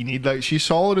you need. Like, she's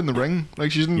solid in the ring.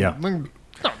 Like, she's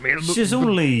She's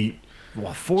only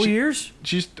 4 years.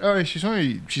 She's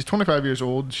 25 years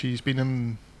old. She's been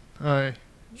in.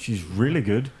 She's really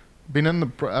good. Been in the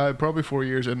probably 4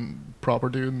 years in proper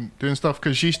doing stuff,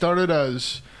 because she started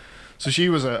as, so she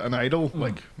was an idol,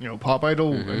 like, pop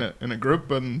idol in a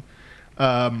group, and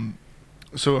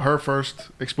so her first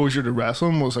exposure to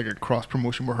wrestling was like a cross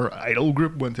promotion where her idol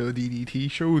group went to a DDT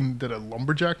show and did a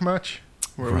lumberjack match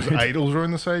where it was idols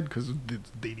around the side, because it's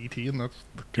DDT and that's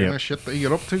the kind of shit that you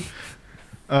get up to.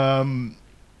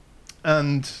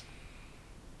 And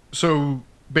so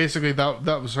basically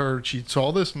that was her. She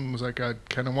saw this and was like, I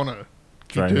kind of want to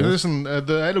keep doing this, and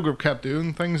the idol group kept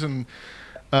doing things, and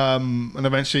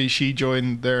eventually she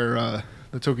joined the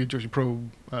Tokyo Joshi Pro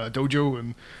dojo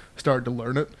and started to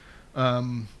learn it.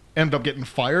 Ended up getting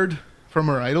fired from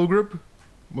her idol group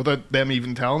without them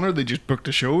even telling her. They just booked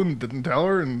a show and didn't tell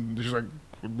her, and she's like,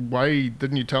 why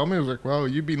didn't you tell me? I was like, well,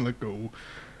 you've been let go.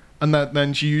 And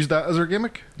then she used that as her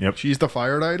gimmick. Yep. She's the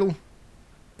fired idol.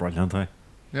 Brilliant, eh?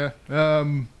 Yeah.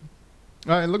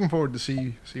 Looking forward to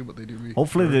see what they do.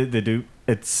 Hopefully they do.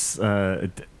 It's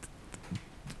it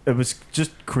was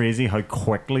just crazy how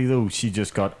quickly though she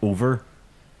just got over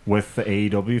with the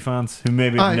AEW fans who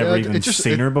maybe have never even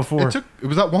seen her before. It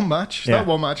was that one match. That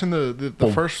one match in the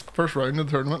first round of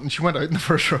the tournament, and she went out in the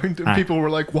first round, and people were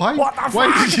like, "Why?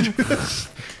 Why did you do this?"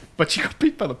 But she got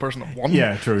beat by the person that won.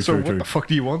 Yeah, true. What the fuck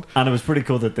do you want? And it was pretty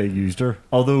cool that they used her.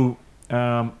 Although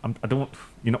I don't,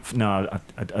 no,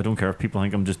 I don't care if people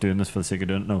think I'm just doing this for the sake of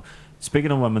doing it. No.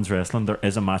 Speaking of women's wrestling, there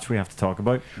is a match we have to talk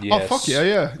about. Yes. Oh fuck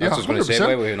yeah. That's what I was going to say.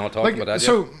 Why we're not talking about that yet.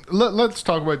 So let's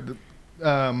talk about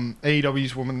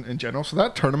AEW's women in general. So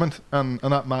that tournament and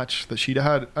that match that Sheeta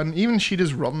had, and even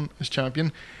Sheeta's run as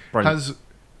champion, Brilliant.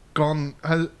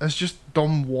 has just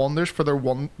done wonders for their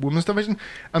women's division,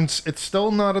 and it's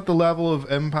still not at the level of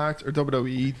Impact or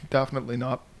WWE, definitely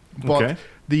not. But Okay.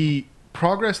 the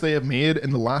progress they have made in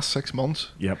the last 6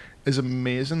 months Yep. is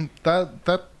amazing.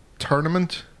 That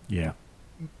tournament Yeah.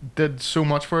 did so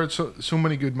much for it. So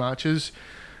many good matches.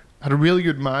 Had a really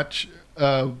good match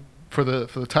for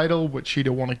the title, which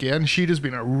Sheeta won again. Sheeta's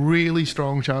been a really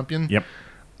strong champion. Yep.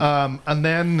 And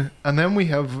then we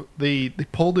have they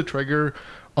pulled the trigger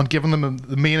on giving them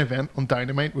the main event on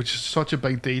Dynamite, which is such a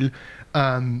big deal,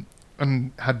 and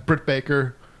had Britt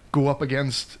Baker go up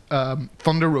against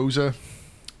Thunder Rosa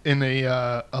in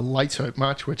a lights out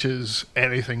match, which is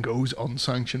anything goes,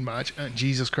 unsanctioned match. And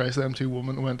Jesus Christ, them two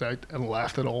women went out and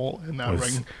left it all in that It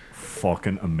was ring.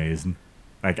 fucking amazing.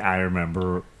 Like, I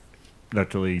remember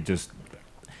literally just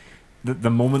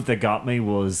the moment that got me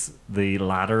was the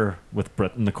ladder with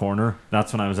Britt in the corner.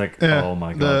 That's when I was like, oh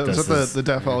my god, was that the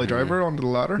Death Valley driver onto the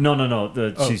ladder? No.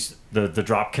 She's the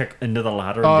drop kick into the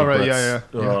ladder. Oh, and right, Britt's-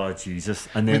 yeah. Oh Jesus!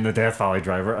 And then the Death Valley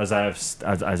driver, as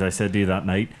I said to you that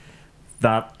night,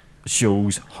 that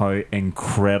shows how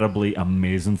incredibly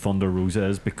amazing Thunder Rosa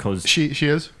is, because She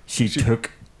is. she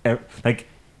took like,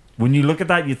 when you look at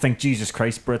that, you think Jesus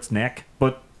Christ, Britt's neck,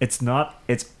 but it's not.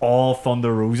 It's all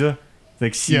Thunder Rosa.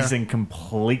 Like, she's Yeah. in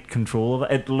complete control of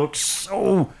it. It looks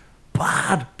so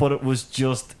bad, but it was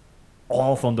just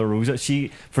all Thunder Rosa.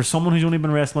 She, for someone who's only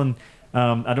been wrestling,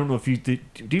 I don't know if you do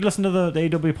you listen to the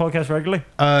AEW podcast regularly?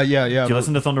 Yeah. Do you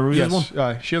listen to Thunder Rosa's one?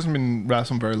 Yes. She hasn't been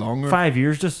wrestling very long. 5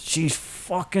 years, just she's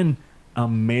fucking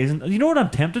amazing. You know what I'm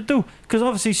tempted to? Because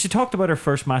obviously she talked about her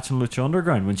first match in Lucha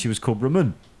Underground when she was Cobra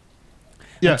Moon.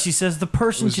 Yeah. And she says the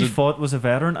person Was she it- fought was a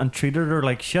veteran and treated her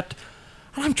like shit.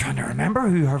 And I'm trying to remember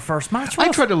who her first match was.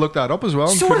 I tried to look that up as well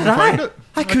and So couldn't did I. find it.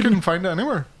 I I couldn't- couldn't find it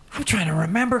anywhere. I'm trying to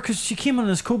remember, because she came in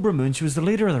as Cobra Moon. She was the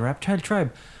leader of the reptile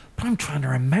tribe. But I'm trying to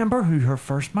remember who her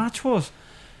first match was.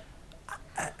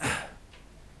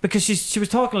 Because she was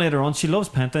talking later on. She loves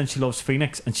Penta and she loves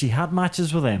Phoenix, and she had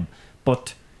matches with them.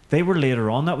 But they were later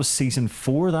on. That was season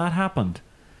 4 that happened.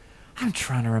 I'm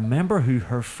trying to remember who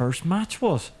her first match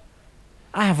was.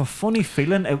 I have a funny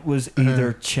feeling it was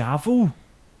either Chavo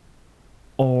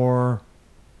or...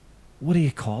 what do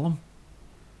you call him?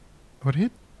 What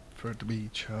hit? For it to be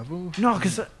Chavo? No,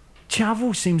 because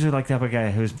Chavo seems like the type of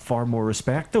guy who has far more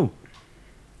respect, though.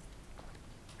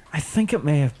 I think it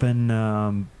may have been...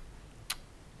 oh,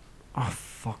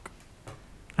 fuck.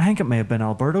 I think it may have been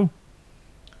Alberto.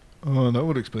 Oh, that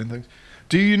would explain things.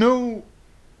 Do you know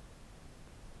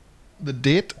the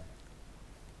date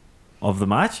Of the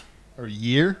match? or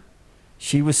year?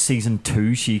 She was season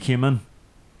 2, she came in.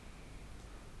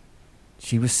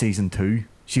 She was season 2.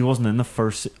 She wasn't in the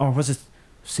first... or was it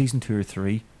season 2 or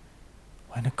 3?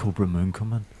 When did Cobra Moon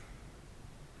come in?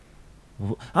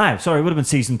 Sorry, it would have been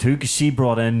season 2, because she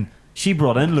brought in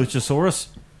Luchasaurus.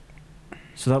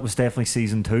 So that was definitely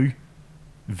season 2.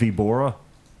 Vibora,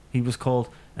 he was called.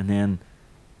 And then,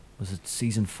 was it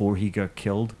season 4 he got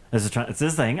killed? It's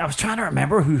this thing. I was trying to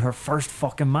remember who her first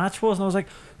fucking match was, and I was like,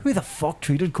 who the fuck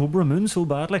treated Cobra Moon so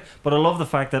badly? But I love the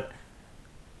fact that,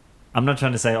 I'm not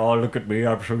trying to say, oh, look at me,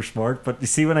 I'm so smart. But you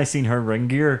see, when I seen her ring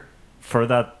gear for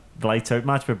that lights out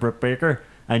match with Britt Baker,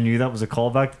 I knew that was a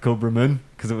callback to Cobra Moon,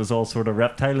 because it was all sort of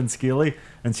reptile and scaly,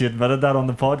 and she admitted that on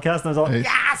the podcast, and I was like,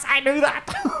 yes, I knew that.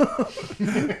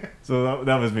 So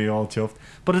that was me all chuffed.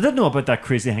 But I didn't know about that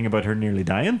crazy thing about her nearly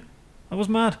dying. That was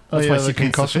mad. That's why she the paints the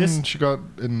concussion face. she got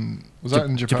in... Was that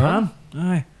in Japan?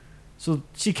 Aye. So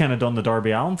she kind of done the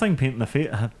Darby Allin thing, painting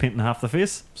half the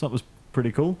face. So that was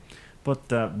pretty cool. But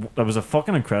that was a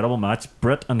fucking incredible match.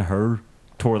 Britt and her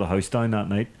tore the house down that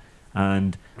night.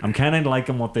 And I'm kind of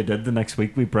liking what they did the next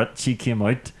week with Britt. She came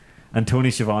out, and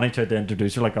Tony Schiavone tried to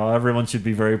introduce her like, oh, everyone should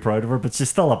be very proud of her, but she's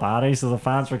still a baddie, so the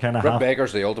fans were kind of Britt half...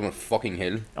 Baker's the ultimate fucking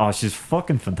heel. Oh, she's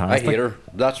fucking I fantastic. hate her.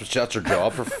 That's her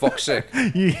job, for fuck's sake.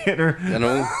 You hate her. You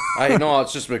know, I know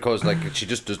it's just because like she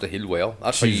just does the heel well.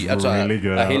 That's She's that's really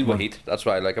good a at heel it, with man. heat. That's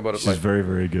what I like about it. She's Like, very,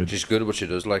 very good. she's good at what she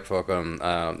does. Like fucking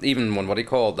even when what he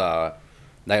called Nyla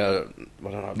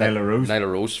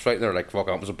Rose fighting her, like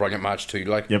fucking, it was a brilliant match too.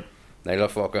 Like Yep.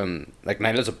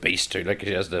 Nyla's a beast too. Like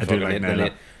she has the I do fucking like the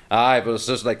Nyla. Aye, but it's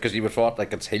just like because you would thought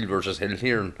like it's heel versus heel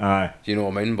here. And, Aye. do you know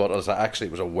what I mean? But it was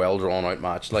a well drawn out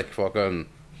match. Like fucking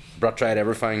Brett tried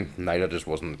everything. Nyla just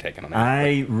wasn't taking it.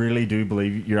 I really do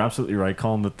believe you're absolutely right,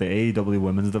 Colin, that the AEW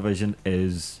women's division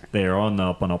they're on the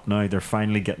up and up now. They're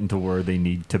finally getting to where they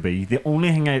need to be. The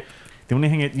only thing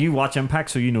you watch Impact,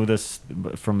 so you know this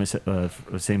from the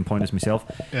same point as myself.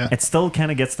 Yeah. It still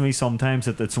kind of gets to me sometimes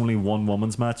that it's only one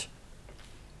women's match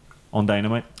on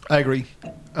Dynamite. I agree.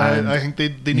 I think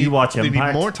they need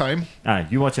more time.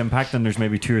 You watch Impact and there's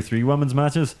maybe 2 or 3 women's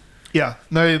matches. Yeah.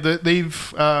 No,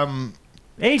 they've to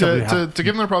give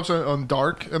them their props on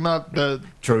Dark and that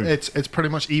True. It's pretty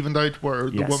much evened out where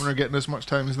the women are getting as much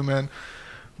time as the men.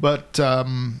 But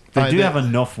they have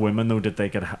enough women though that they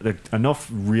could enough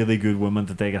really good women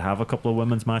that they could have a couple of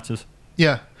women's matches.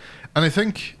 Yeah, and I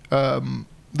think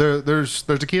there's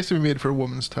a case to be made for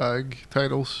women's tag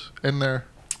titles in there.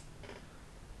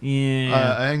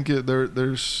 Yeah, I think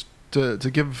there's to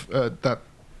give that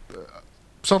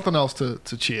something else to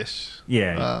chase.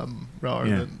 Yeah,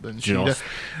 rather than Sheeta.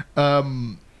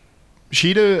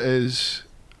 Sheeta is.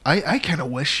 I kind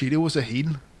of wish Sheeta was a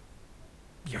heel.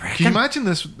 You reckon? Can you imagine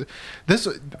this?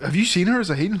 Have you seen her as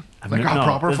a heel? Like a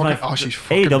proper fucking. She's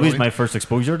fucking. AEW is my first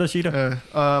exposure to Sheeta.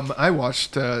 I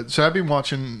watched. So I've been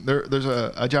watching. There's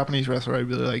a Japanese wrestler I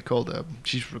really like called.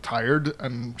 She's retired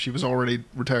and she was already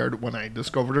retired when I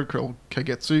discovered her, called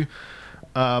Kagetsu.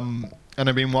 And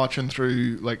I've been watching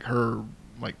through like her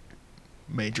like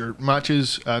major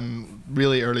matches and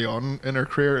really early on in her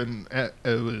career, and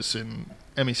it was in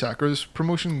Emi Sakura's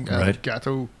promotion, right.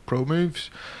 Gato Pro Moves.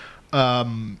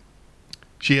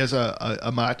 She has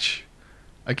a match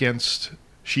against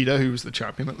Shida, who was the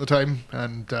champion at the time,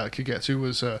 and Kagetsu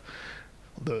was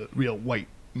the real white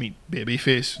meat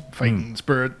babyface fighting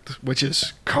spirit, which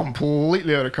is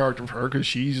completely out of character for her because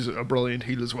she's a brilliant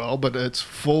heel as well, but it's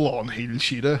full on heel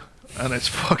Shida, and it's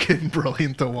fucking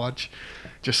brilliant to watch.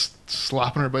 Just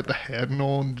slapping her about the head and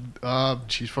all, and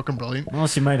she's fucking brilliant. Well,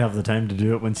 she might have the time to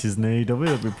do it when she's in AEW.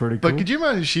 That'd be pretty cool. But could you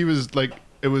imagine she was like,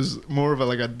 it was more of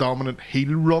a dominant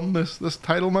heel run this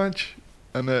title match,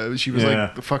 and she was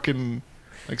like the fucking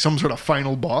like some sort of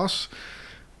final boss,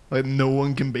 like no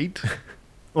one can beat.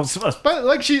 Well, but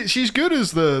like she's good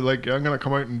as the like I'm gonna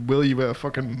come out and will you with a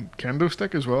fucking kendo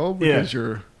stick as well because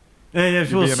you're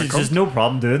there's no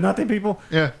problem doing that to people.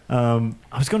 Yeah.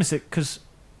 I was gonna say because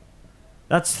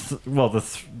that's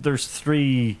there's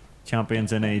 3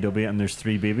 champions in AEW and there's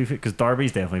 3 babyface because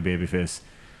Darby's definitely babyface.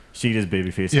 Sheeta's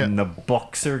babyface, and the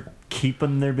Bucks are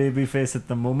keeping their babyface at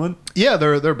the moment. Yeah,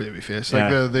 they're babyface.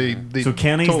 Like they so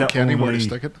Kenny's told the Kenny only, where to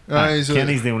stick it.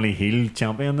 Kenny's the only heel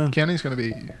champion then. Kenny's going to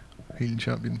be heel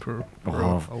champion for a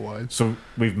while. So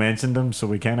we've mentioned him, so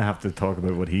we kind of have to talk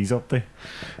about what he's up to.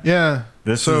 Yeah,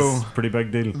 this is a pretty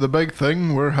big deal. The big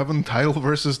thing, we're having title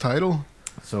versus title.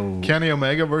 So Kenny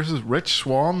Omega versus Rich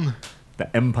Swann. The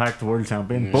Impact World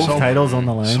Champion. Both titles on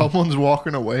the line. Someone's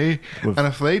walking away. And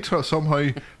if they somehow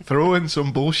throw in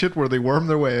some bullshit where they worm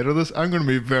their way out of this, I'm going to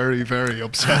be very, very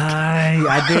upset.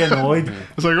 I'd be annoyed.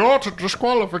 It's like, it's a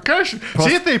disqualification.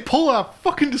 See if they pull a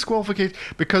fucking disqualification.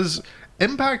 Because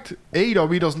Impact,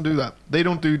 AEW doesn't do that. They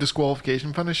don't do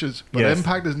disqualification finishes. But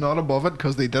Impact is not above it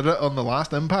because they did it on the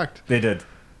last Impact. They did.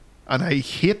 And I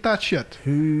hate that shit.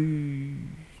 Who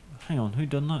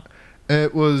done that?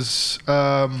 It was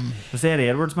the Eddie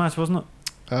Edwards match, wasn't it?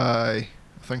 I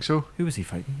think so. Who was he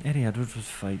fighting? Eddie Edwards was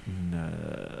fighting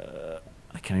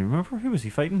I can't even remember who was he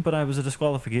fighting, but I was a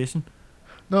disqualification.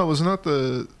 No, it was not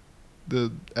the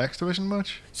X Division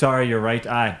match. Sorry, you're right.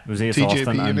 It was Ace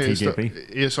Austin and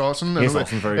TJP. Ace Austin. Ace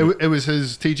Austin, very good. It was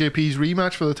his TJP's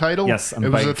rematch for the title. Yes, and it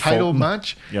was a title Fulton.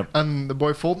 match. Yep. And the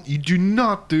boy Fulton, you do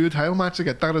not do a title match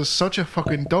again. That is such a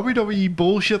fucking WWE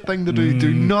bullshit thing to do.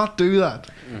 Do not do that.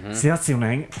 Mm-hmm. See, that's the only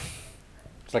thing.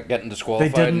 It's like getting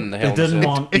disqualified. They didn't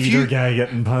want either guy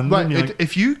getting pinned. Right,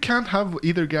 if you can't have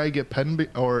either guy get pinned,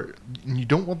 or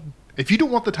if you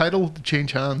don't want the title to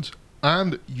change hands,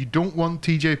 and you don't want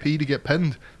TJP to get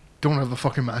pinned, don't have the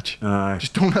fucking match. Aye.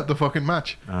 Just don't have the fucking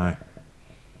match. Aye.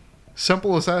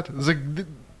 Simple as that. It's like,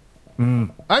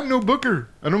 I'm no booker.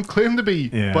 I don't claim to be.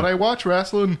 Yeah. But I watch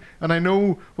wrestling, and I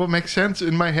know what makes sense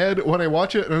in my head when I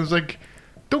watch it. And I was like,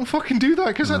 don't fucking do that,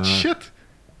 because that's shit.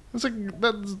 It's like,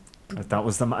 that's... That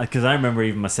was the... Because I remember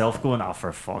even myself going,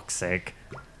 for fuck's sake.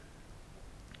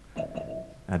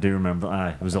 I do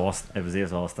remember... it was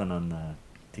Ace Austin and...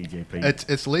 TJP.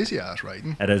 It's lazy ass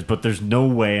writing. It is, but there's no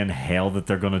way in hell that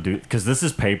they're gonna do it because this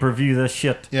is pay-per-view. This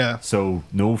shit. Yeah. So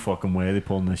no fucking way they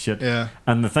pulling this shit. Yeah.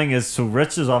 And the thing is, so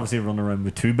Rich is obviously running around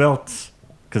with 2 belts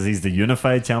because he's the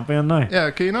unified champion now. Yeah.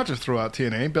 Can you not just throw out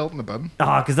TNA belt in the bin?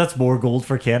 Because that's more gold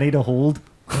for Kenny to hold.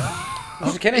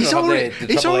 He's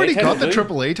already got the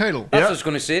AAA title. That's what I was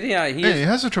going to say to you. Yeah, he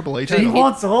has a AAA He title.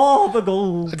 wants all the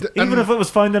gold, even if it was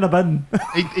found in a bin.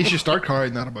 He should start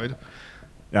carrying that about.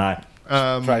 Yeah.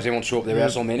 Surprised he won't show up to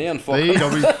WrestleMania and The fucking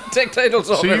AEW. take titles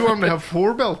off. So you want him to have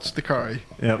 4 belts to carry,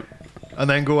 Yep. and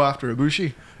then go after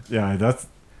Ibushi. Yeah, that's.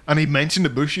 And he mentioned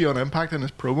Ibushi on Impact in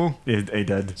his promo. He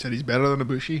did. Said he's better than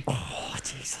Ibushi. Oh,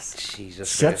 Jesus. Jesus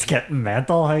Shit's Christ. getting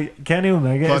mental. How Kenny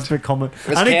Omega is But- becoming.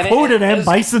 Is And he Kenny- quoted M. is-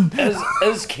 Bison.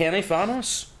 Is Kenny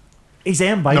Thanos He's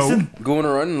M. Bison. going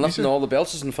around and lifting all the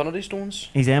belts as Infinity Stones?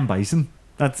 He's M. Bison.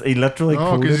 He literally No,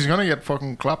 because quoted. he's gonna get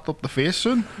fucking clapped up the face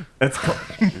soon. It's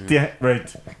yeah,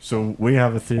 right. So we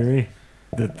have a theory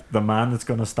that the man that's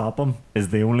going to stop him is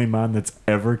the only man that's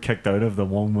ever kicked out of the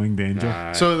one-winged angel.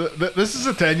 Aye. So this is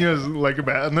a tenuous like a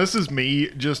bet, and this is me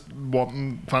just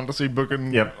wanting fantasy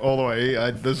booking Yep. all the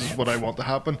way. This is what I want to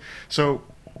happen. So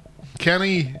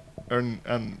Kenny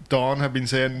and Don have been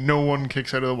saying no one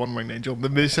kicks out of the one-winged angel.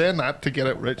 They've been saying that to get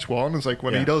at Rich Swann. It's like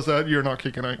when Yeah. he does that, you're not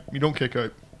kicking out. You don't kick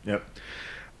out. Yep.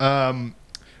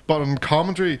 But in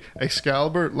commentary,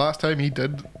 Excalibur, last time he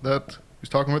did that, he was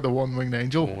talking about the one-winged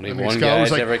angel. Only and one Excalibur was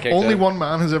guy's ever kicked only out. one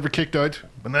man has ever kicked out,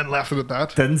 and then left it at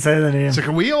that. Didn't say the name. It's like,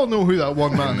 we all know who that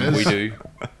one man is. We do.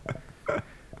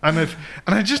 And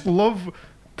I just love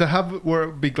to have it where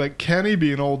it be like Kenny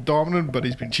being all dominant, but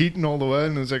he's been cheating all the way,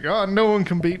 and it's like, oh, no one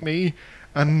can beat me.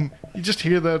 And you just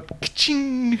hear that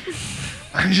ka-ching,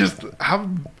 and just have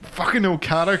fucking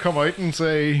Okada come out and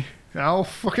say, I'll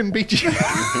fucking beat you.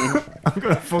 I'm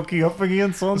going to fuck you up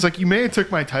again, son. It's like, you may have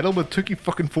took my title, but it took you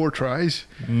fucking 4 tries.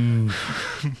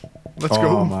 Let's Oh,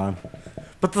 go. man.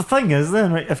 But the thing is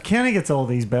then, right, if Kenny gets all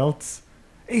these belts,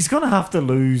 he's going to have to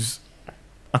lose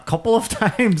a couple of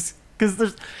times. Because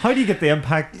there's... How do you get the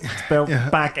Impact belt Yeah.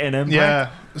 back in Impact?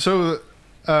 Yeah. So,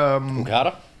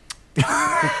 Okada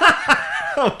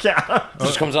Okay.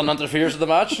 just comes on and interferes with the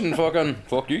match and fucking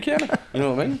fuck you, Kenny. You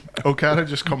know what I mean? Okada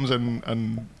just comes in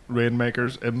and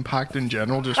Rainmaker's Impact in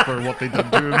general, just for what they did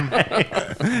to him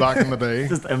back in the day.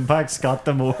 Just Impact Scott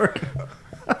D'Amore.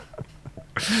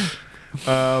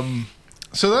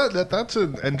 So that's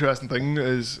an interesting thing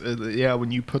is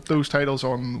when you put those titles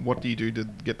on, what do you do to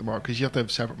get them out? Because you have to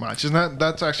have separate matches, and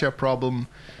that's actually a problem.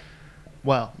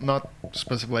 Well, not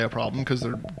specifically a problem, because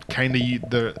they're kind of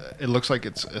it looks like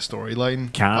it's a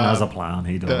storyline. Khan has a plan,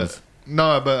 he does.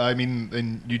 No, but I mean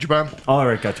in New Japan. All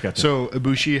right, gotcha. So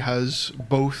Ibushi has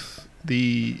both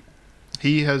he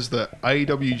has the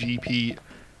IWGP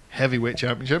Heavyweight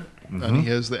Championship, and he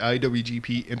has the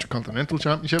IWGP Intercontinental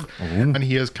Championship, and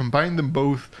he has combined them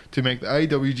both to make the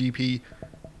IWGP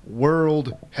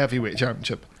World Heavyweight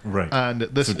Championship. Right. And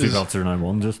this So two is belts are now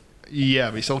one, just... yeah,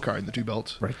 but he's still carrying the 2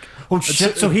 belts. Right. Oh,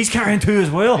 shit, so he's carrying 2 as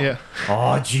well? Yeah.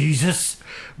 Oh, Jesus.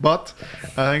 But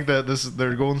I think that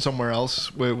they're going somewhere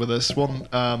else with this one.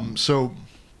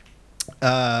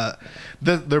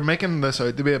 They're making this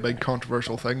out to be a big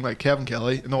controversial thing. Like Kevin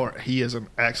Kelly, he is an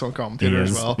excellent commentator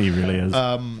as well. He really is.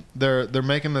 They're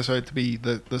making this out to be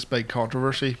this big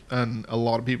controversy, and a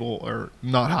lot of people are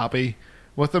not happy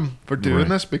with them for doing Right.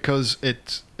 this, because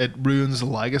it ruins the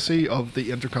legacy of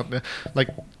the Intercontinental. Like,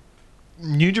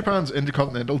 New Japan's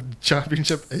Intercontinental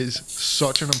Championship is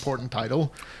such an important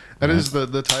title. It is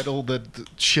the title that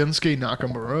Shinsuke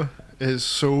Nakamura is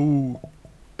so...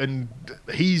 And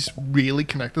he's really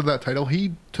connected to that title.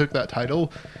 He took that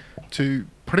title to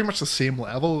pretty much the same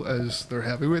level as their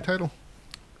heavyweight title.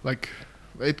 Like,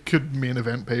 it could main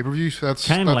event pay-per-views. That's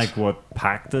Kind of like what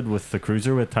Pac did with the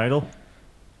Cruiserweight title.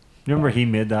 Remember he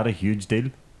made that a huge deal?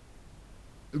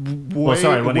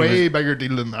 way bigger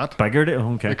deal than that. Bigger deal?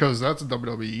 Okay. Because that's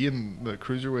WWE, and the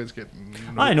Cruiserweight's getting...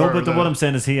 I know, but what I'm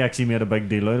saying is he actually made a big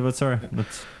deal out of it, sorry.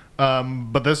 That's...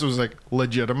 But this was like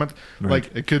legitimate. Right.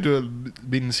 Like, it could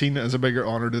have been seen as a bigger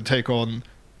honor to take on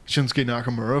Shinsuke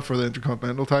Nakamura for the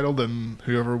Intercontinental title than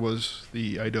whoever was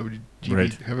the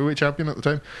IWGP Heavyweight Champion at the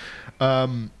time. I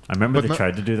remember but they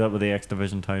tried to do that with the X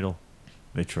Division title.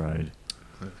 They tried.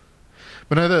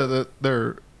 But now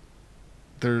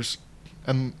there's...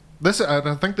 And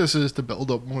I think this is to build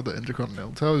up more the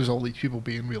Intercontinental title. There's all these people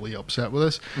being really upset with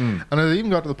this. And it even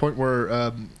got to the point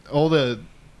where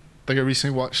like I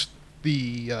recently watched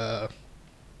the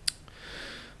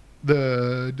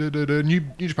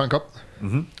New Japan Cup.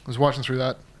 I was watching through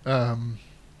that,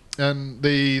 and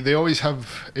they always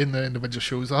have in the individual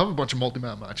shows, they'll have a bunch of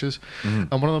multi-man matches, and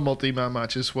one of the multi-man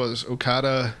matches was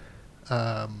Okada,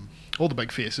 all the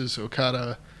big faces,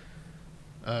 Okada,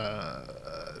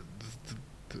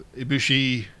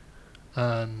 Ibushi,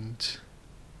 and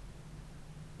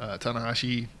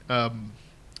Tanahashi. But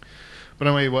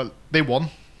anyway, well, they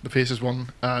won. The faces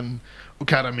won, and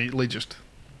Okada immediately just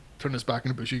turned his back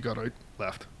on Ibushi, got out,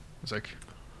 left. It's like,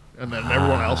 and then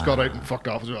everyone else got out and fucked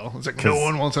off as well. It's like no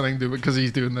one wants anything to do because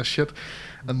he's doing this shit,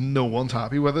 and no one's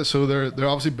happy with it. So they're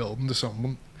obviously building to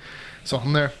something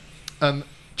there. And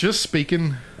just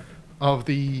speaking of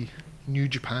the New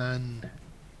Japan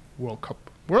World Cup,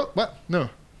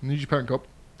 New Japan Cup.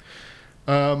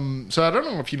 So I don't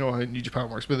know if you know how New Japan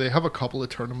works, but they have a couple of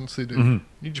tournaments they do. Mm-hmm.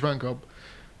 New Japan Cup,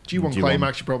 G1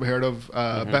 Climax, you probably heard of.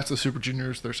 Best of Super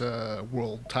Juniors. There's a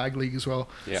World Tag League as well.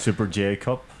 Yeah. Super J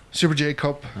Cup. Super J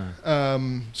Cup.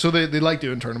 So they like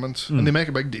doing tournaments and they make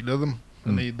a big deal of them,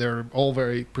 and they're all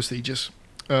very prestigious.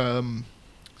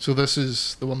 So this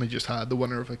is the one they just had. The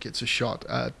winner of it gets a shot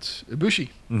at Ibushi.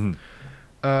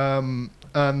 Mm-hmm.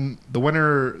 And the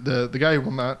winner, the guy who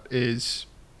won that is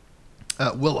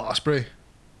Will Ospreay.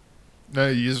 Now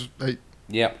you've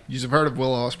heard of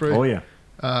Will Ospreay. Oh yeah.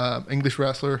 English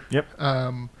wrestler. Yep.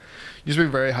 He's been a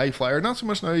very high flyer. Not so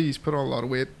much now. He's put on a lot of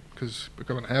weight because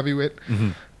becoming a heavyweight.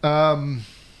 Mm-hmm.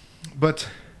 But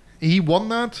he won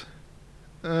that.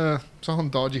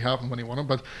 Something dodgy happened when he won it.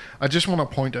 But I just want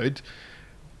to point out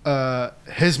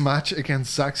his match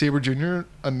against Zack Sabre Jr.,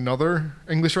 another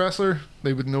English wrestler.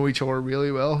 They would know each other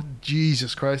really well.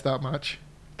 Jesus Christ, that match,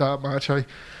 that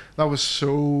was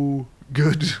so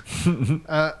good.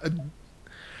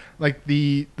 Like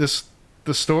the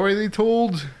story they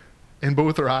told in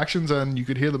both their actions, and you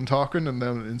could hear them talking and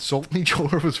then insulting each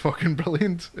other, was fucking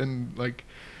brilliant. And like,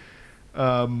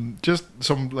 just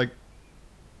some like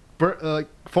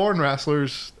foreign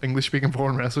wrestlers, English speaking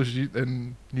foreign wrestlers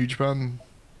in New Japan.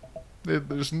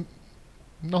 There's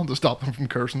nothing to stop them from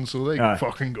cursing, so they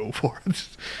fucking go for it.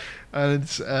 And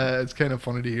it's kind of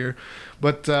funny to hear.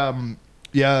 But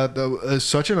it's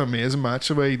such an amazing match.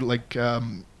 The way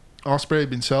Ospreay had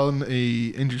been selling a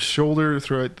injured shoulder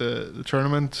throughout the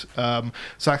tournament.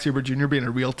 Zack Sabre Jr. being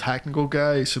a real technical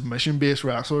guy, submission based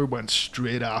wrestler, went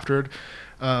straight after it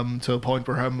to a point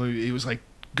where he was like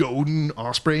goading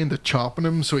Ospreay into chopping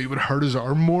him so he would hurt his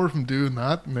arm more from doing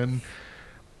that. And then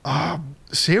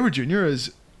Sabre Jr.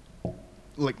 is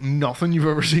like nothing you've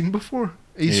ever seen before.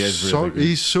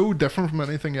 He's so different from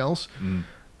anything else.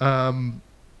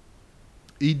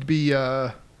 He'd be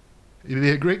a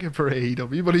great kid for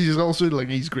AEW, but he's also like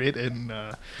he's great in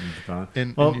Japan.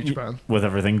 In New Japan. With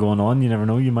everything going on, you never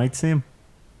know, you might see him.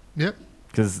 Yep.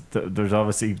 Because there's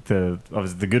obviously the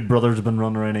Good Brothers have been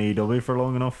running around AEW for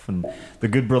long enough, and the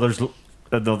Good Brothers.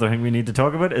 The other thing we need to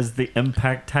talk about is the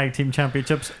Impact Tag Team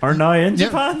Championships are now in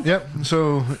Japan. Yep.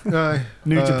 So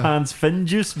New Japan's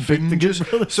Finjuice beat the Good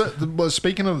Brothers. So,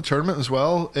 speaking of the tournament as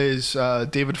well, is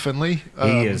David Finlay.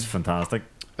 He is fantastic.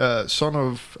 Son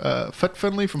of Fit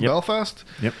Finlay from Belfast.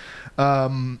 Yep.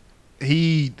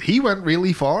 He went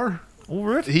really far. Oh,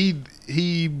 right.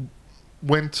 He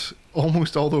went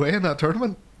almost all the way in that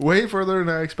tournament. Way further than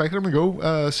I expected him to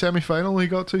go. Semi-final he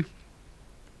got to,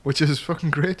 which is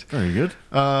fucking great. Very good.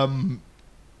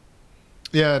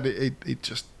 It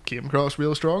just came across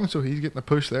real strong, so he's getting a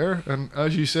push there. And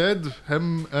as you said,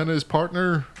 him and his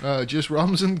partner, Jace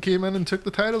Robinson, came in and took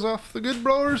the titles off the Good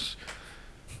Brothers.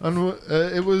 And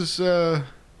it was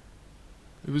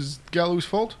Gallows'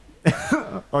 fault.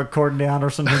 Or Courtney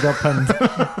Anderson who got pinned.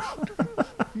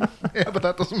 Yeah, but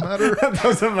that doesn't matter. That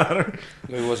doesn't matter.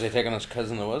 Was he taking his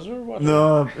cousin the wizard or what?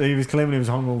 No, he was claiming he was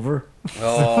hungover.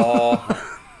 Oh.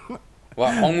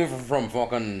 What, hungover from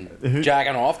fucking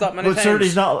jacking off that many times? Sir,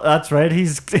 he's not. That's right.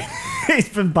 He's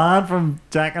been banned from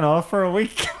jacking off for a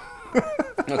week.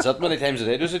 That's that many times a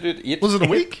day. Does he do it? 8? Was it a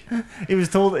week? He was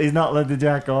told he's not allowed to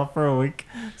jack off for a week.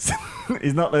 So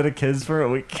he's not allowed to kiss for a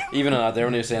week. Even on that there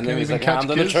when he was saying that, he's like, catch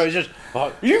hand in the trousers.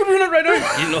 Oh, you can doing it right now.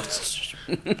 You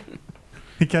know.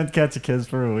 He can't catch a kiss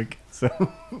for a week. So,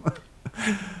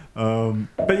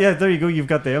 but yeah, there you go. You've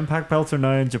got the Impact belts are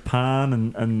now in Japan,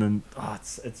 and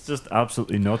it's just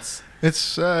absolutely nuts. I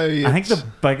think the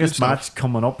biggest match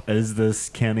coming up is this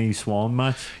Kenny Swan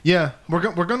match. Yeah, we're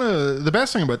gonna. The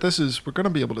best thing about this is we're gonna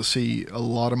be able to see a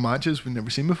lot of matches we've never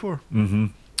seen before,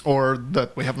 or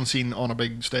that we haven't seen on a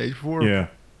big stage before. Yeah.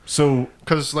 So,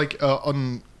 because like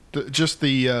on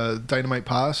the Dynamite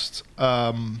past,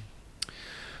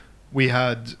 we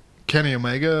had Kenny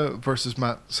Omega versus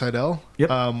Matt Sydal,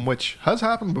 which has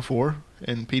happened before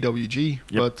in PWG,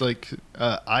 but like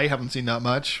I haven't seen that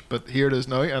match, but here it is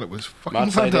now, and it was fucking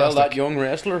Matt fantastic. Sydal, that young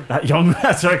wrestler.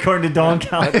 That's right, according to Don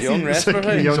Callis. That young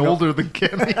wrestler. He's older than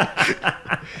Kenny.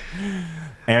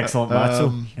 Excellent match.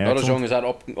 Not as young as that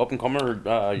up and comer.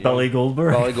 Billy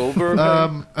Goldberg.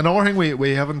 Another thing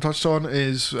we haven't touched on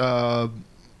is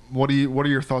what are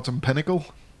your thoughts on Pinnacle?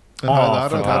 And how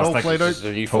that all played out?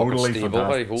 Totally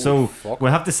fantastic. So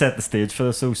we have to set the stage for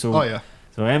this. So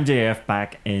So MJF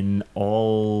back in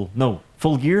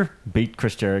full gear, beat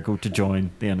Chris Jericho to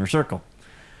join the Inner Circle.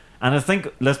 And I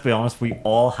think, let's be honest, we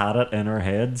all had it in our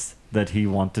heads that he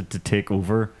wanted to take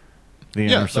over the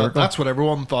Inner Circle. That's what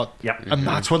everyone thought. Yep. And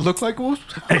that's what it looked like.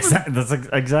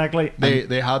 Exactly.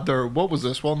 They had their, what was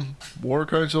this one? War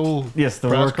Council Yes, the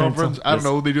press War conference. Council, I don't yes.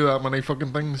 know, they do that many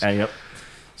fucking things. Yep.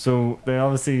 So they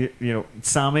obviously,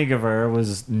 Sammy Guevara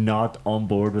was not on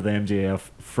board with MJF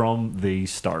from the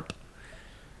start.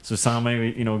 So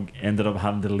Sammy, ended up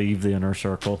having to leave the Inner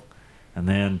Circle. And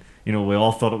then, we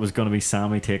all thought it was going to be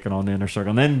Sammy taking on the Inner Circle.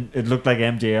 And then it looked like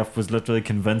MJF was literally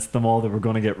convinced them all they were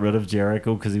going to get rid of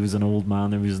Jericho because he was an old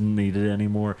man and he wasn't needed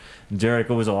anymore. And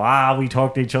Jericho was we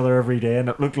talk to each other every day. And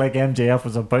it looked like MJF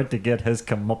was about to get his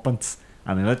comeuppance.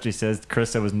 And he literally says,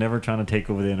 Chris, I was never trying to take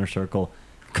over the Inner Circle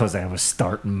because I was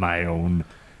starting my own.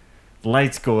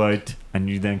 Lights go out and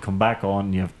you then come back on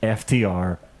and you have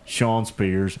FTR, Sean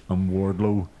Spears and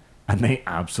Wardlow. And they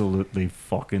absolutely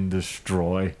fucking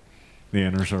destroy the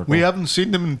Inner Circle. We haven't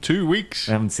seen them in 2 weeks.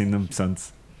 I haven't seen them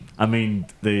since. I mean,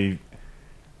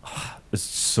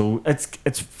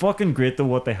 it's fucking great though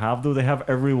what they have though. They have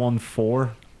everyone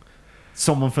for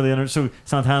someone for the Inner. So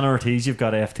Santana Ortiz, you've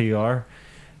got FTR.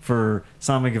 For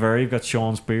Sammy Guevara, you've got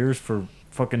Sean Spears. For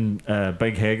fucking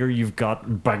Big Hager, you've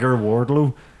got bigger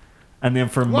Wardlow. And then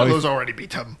for Wardlow's already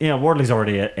beat him. Yeah, Wardlow's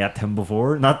already at him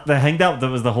before. I think that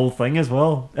was the whole thing as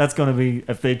well. That's going to be,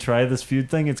 if they try this feud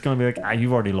thing, it's going to be like,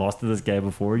 you've already lost to this guy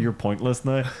before. You're pointless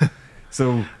now.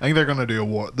 So I think they're going to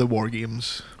do the War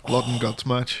Games Blood and Guts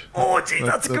match. Oh, gee,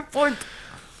 that's a good point.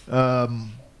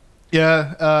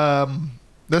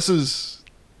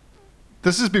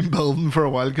 This has been building for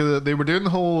a while because they were doing the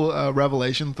whole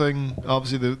Revelation thing.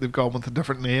 Obviously, they've gone with a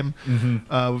different name.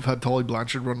 Mm-hmm. We've had Tully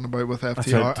Blanchard running about with That's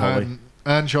FTR right, Tully.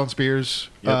 and Sean Spears.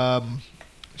 Yep.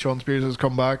 Sean Spears has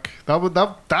come back.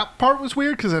 That part was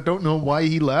weird because I don't know why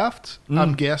he left.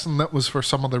 I'm guessing that was for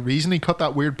some other reason. He cut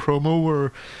that weird promo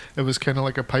where it was kind of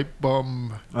like a pipe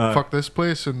bomb, fuck this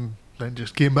place, and then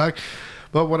just came back.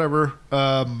 But whatever.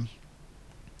 But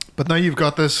now you've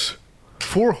got this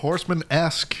Four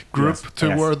Horsemen-esque group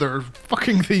where their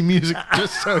fucking theme music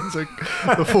just sounds like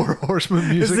the Four Horsemen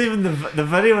music. It's even the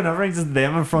video and everything's just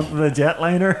them in front of the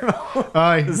jetliner.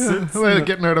 Aye, The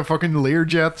getting out of fucking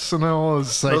Learjets and all.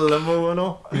 It's like, limo and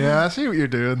all. yeah, I see what you're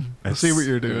doing. I see what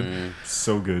you're doing.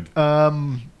 So good.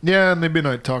 Yeah, and they've been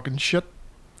out talking shit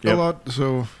a lot.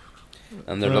 So,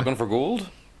 And they're looking for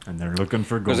gold. And they're looking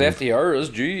for gold. Because FTR is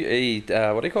due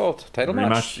a what do you call it? Title Rematch,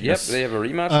 match. yes. Yep, they have a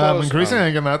rematch clause. increasingly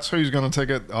thinking that's who's going to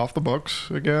take it off the Bucks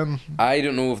again. I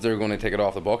don't know if they're going to take it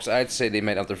off the Bucks. I'd say they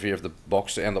might interfere if the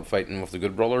Bucks end up fighting with the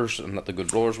Good Brothers and that the Good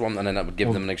Brothers won, and then that would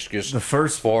give them an excuse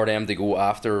for them to go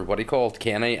after what do you call it,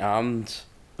 Kenny and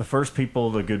the first people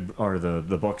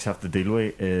the Bucks have to deal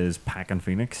with is Pac and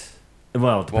Phoenix.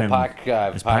 Well, Pac.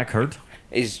 Is Pac hurt?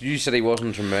 You said he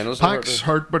wasn't tremendous. Pac's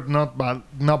hurt, but not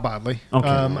badly. Okay.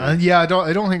 And yeah, I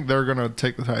don't think they're gonna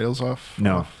take the titles off.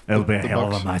 No, it'll be a hell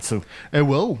Bucks. of a match. So It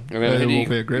will. I mean, It will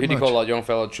be a great who do match. you call that young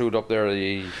fella that showed up there?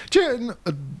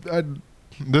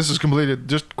 This is completed.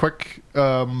 Just quick.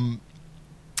 The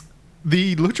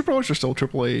Lucha Brothers are still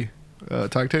AAA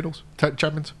tag titles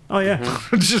champions. oh yeah.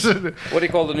 It's just What do you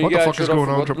call the new What the guy? fuck is showed up going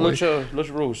for on, what? Triple A?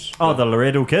 Lucha Rose. Oh, the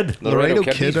Laredo Kid. Laredo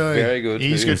Kid. He's aye. very good.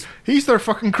 He's good. He's their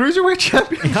fucking cruiserweight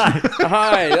champion.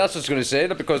 Hi, that's what I was going to say.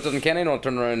 That because doesn't Kenny not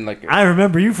turn around like? I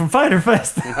remember you from Fighter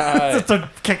Fest. Aye. Just start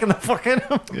kicking the fuck out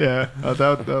of him. Yeah,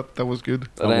 that was good.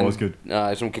 And then, was good.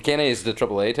 So Kenny is the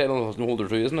AAA title holder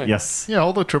too, isn't he? Yes. Yeah,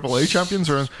 all the AAA champions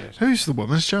are in. Who's the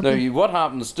women's champion? Now, what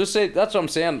happens? Just say that's what I'm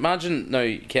saying. Imagine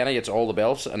now Kenny gets all the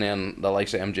belts, and then the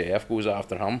likes of MJF goes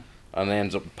after him, and then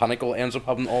Pinnacle ends up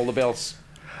having all the belts.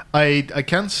 I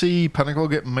can't see Pinnacle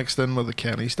getting mixed in with the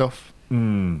Kenny stuff.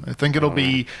 I think it'll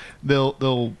be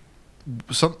they'll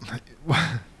some. Do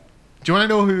you want to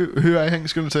know who I think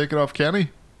is going to take it off Kenny?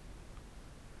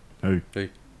 Who?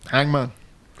 Hangman.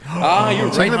 You're I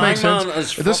right. think that makes sense. Hangman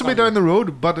is This will be fucking- down the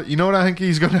road, but you know what I think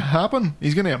is going to happen?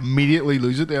 He's going to immediately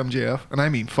lose it to MJF, and I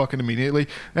mean fucking immediately.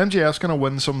 MJF's going to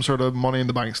win some sort of Money in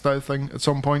the Bank style thing at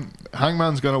some point.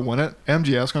 Hangman's going to win it.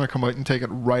 MJF's going to come out and take it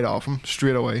right off him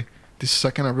straight away to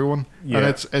sicken everyone. Yeah.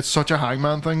 And it's such a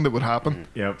Hangman thing that would happen.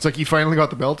 Yep. It's like you finally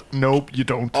got the belt. Nope, you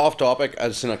don't. Off topic,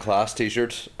 I've seen a class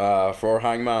T-shirt for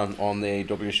Hangman on the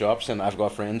W shops, and I've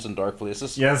got friends in dark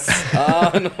places. Yes.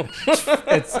 No.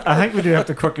 I think we do have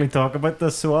to quickly talk about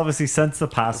this. So obviously, since the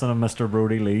passing of Mr.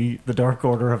 Brody Lee, the Dark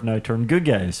Order have now turned good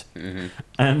guys. Mm-hmm.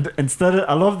 And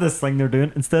I love this thing they're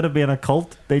doing. Instead of being a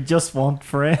cult, they just want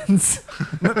friends.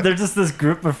 They're just this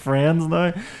group of friends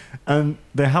now, and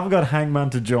they haven't got Hangman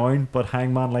to join, but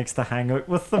Hangman likes to hang out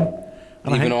with them.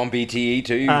 And I Even think- on BTE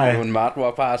too, Aye. when Matt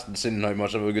walked past and seen how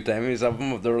much of a good time he was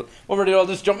having, what were they all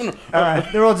just jumping?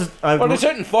 they're all just. What are they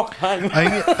shouting? Fuck, hang.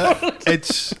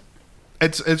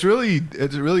 It's really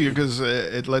good because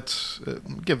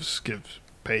it gives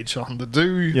Paige something to do.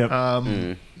 Yep.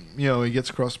 You know, he gets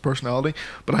across the personality,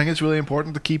 but I think it's really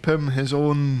important to keep him his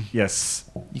own. Yes.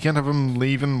 You can't have him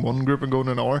leaving one group and going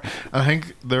to another. I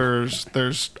think there's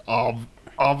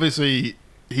obviously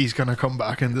he's gonna come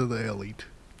back into the elite.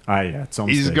 Yeah, at some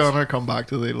He's stage. gonna come back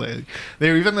to the elite.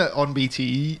 They're even on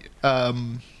BT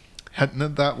hinting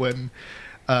at that when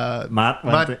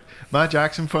Matt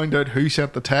Jackson found out who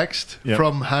sent the text Yep.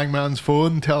 from Hangman's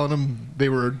phone telling him they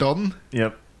were done.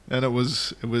 Yep. And it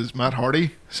was Matt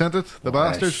Hardy sent it, the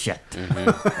bastard. Shit.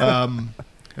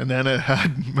 And then it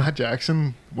had Matt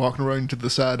Jackson walking around to the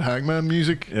sad Hangman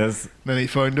music. Yes. Then he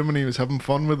found him and he was having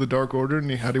fun with the Dark Order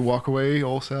and he had to walk away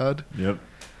all sad. Yep.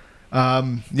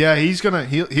 Yeah,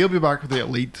 he'll be back with the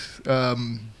elite.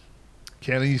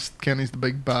 Kenny's the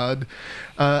big bad.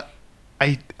 I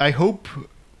hope.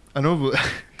 I know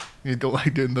you don't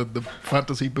like doing the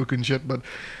fantasy book and shit, but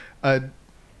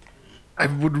I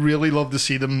would really love to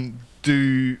see them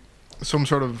do some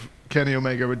sort of Kenny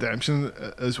Omega redemption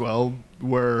as well,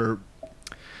 where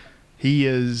he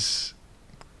is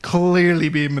clearly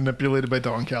being manipulated by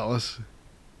Don Callis,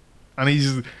 and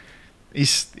he's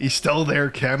still there,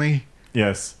 Kenny.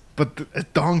 Yes.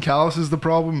 But Don Callis is the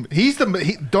problem.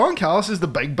 Don Callis is the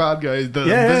big bad guy, the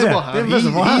invisible hand. The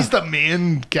invisible hand. He's the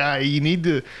main guy.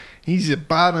 He's a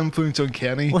bad influence on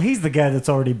Kenny. Well, he's the guy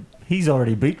he's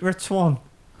already beat Rich Swann.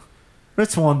 Rich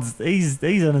Swann's he's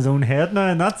in his own head now,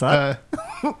 and that's that.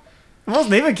 It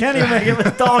wasn't even Kenny Omega, it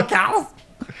was Don Callis.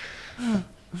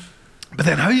 But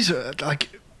then how's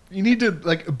you need to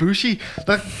Ibushi.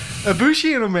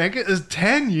 Ibushi and Omega is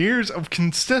 10 years of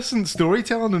consistent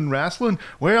storytelling in wrestling.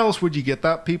 Where else would you get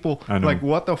that, people? I know. Like,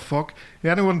 what the fuck?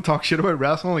 Anyone talk shit about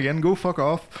wrestling again? Go fuck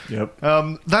off. Yep.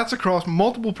 That's across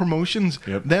multiple promotions.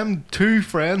 Yep. Them two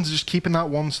friends just keeping that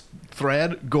one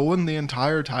thread going the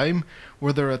entire time,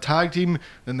 where they're a tag team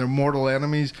and they're mortal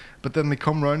enemies, but then they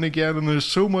come round again, and there's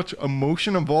so much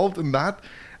emotion involved in that,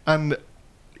 and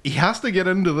he has to get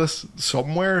into this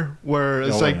somewhere where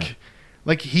it's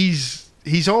like he's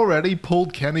already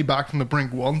pulled Kenny back from the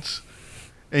brink once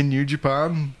in New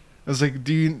Japan. It's like,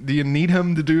 do you need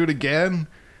him to do it again?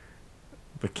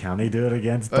 But can he do it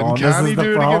against And Don? can This he is the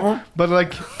do it problem. again? But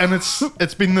and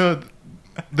it's been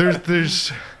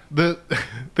there's the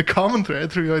common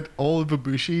thread throughout all of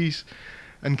Ibushi's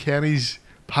and Kenny's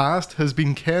past has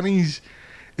been Kenny's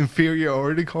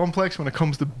inferiority complex when it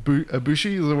comes to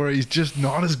Ibushi, where he's just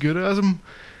not as good as him.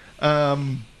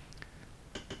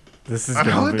 This is I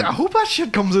hope that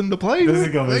shit comes into play. This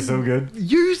is gonna be so good.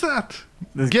 Use that.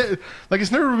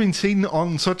 It's never been seen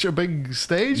on such a big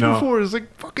stage before. It's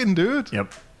like, fucking do it.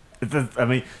 Yep. I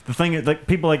mean, the thing is, like,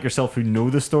 people like yourself who know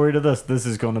the story to this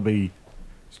is going to be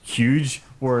huge.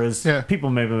 Whereas people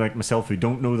maybe like myself who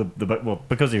don't know well,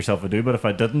 because of yourself I do, but if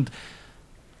I didn't,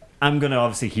 I'm going to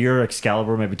obviously hear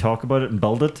Excalibur maybe talk about it and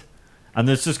build it. And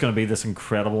there's just going to be this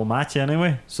incredible match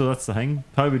anyway. So that's the thing.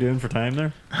 How are we doing for time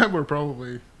there? We're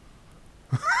probably...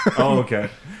 Oh, okay.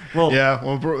 Well, yeah,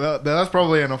 well, that's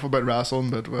probably enough about wrestling.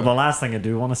 But the last thing I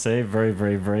do want to say very,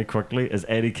 very, very quickly is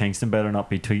Eddie Kingston better not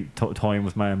be toying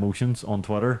with my emotions on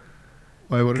Twitter.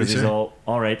 Why? What did he he's say? all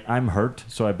right, I'm hurt,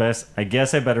 so I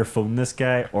guess I better phone this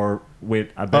guy, or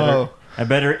wait, I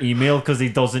better email because he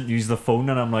doesn't use the phone,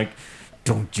 and I'm like,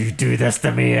 don't you do this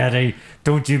to me, Eddie?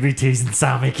 Don't you be teasing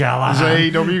Sammy Callahan?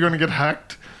 Is AEW gonna get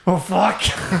hacked? Oh fuck!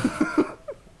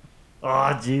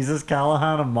 Oh Jesus,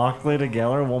 Callahan and Moxley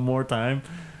together one more time.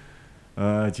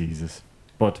 Jesus.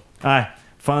 But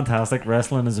fantastic.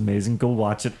 Wrestling is amazing. Go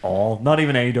watch it all. Not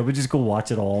even AEW, just go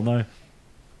watch it all now.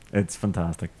 It's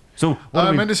fantastic. So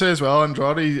I meant to say as well,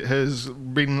 Andrade has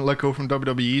been let go from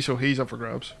WWE, so he's up for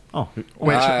grabs. Oh,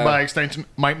 which by extension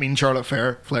might mean Charlotte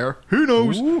Flair. Who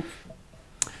knows? Ooh.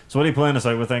 So what are you playing us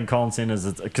out with then, Colin, seeing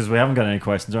is because we haven't got any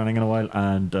questions or anything in a while,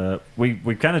 and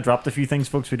we kind of dropped a few things,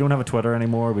 folks. We don't have a Twitter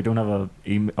anymore. We don't have a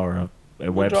email or a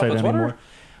website anymore.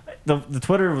 The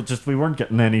Twitter we weren't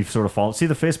getting any sort of follow. See,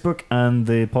 the Facebook and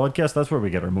the podcast, that's where we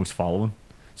get our most following.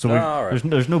 So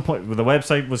there's no point. The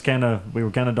website was we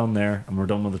were kind of done there, and we're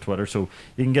done with the Twitter. So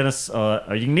you can get us,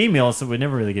 or you can email us. We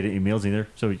never really get emails either.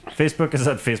 So Facebook is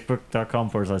at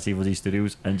facebook.com/Evil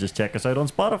Studios, and just check us out on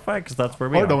Spotify because that's where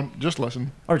we are. Or don't, just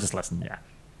listen. Or just listen, yeah.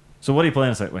 So what are you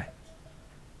playing us out with?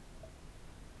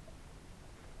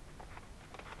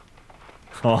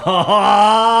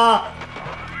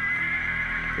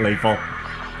 Lethal.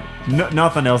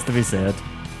 Nothing else to be said.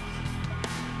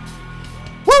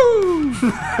 Woo!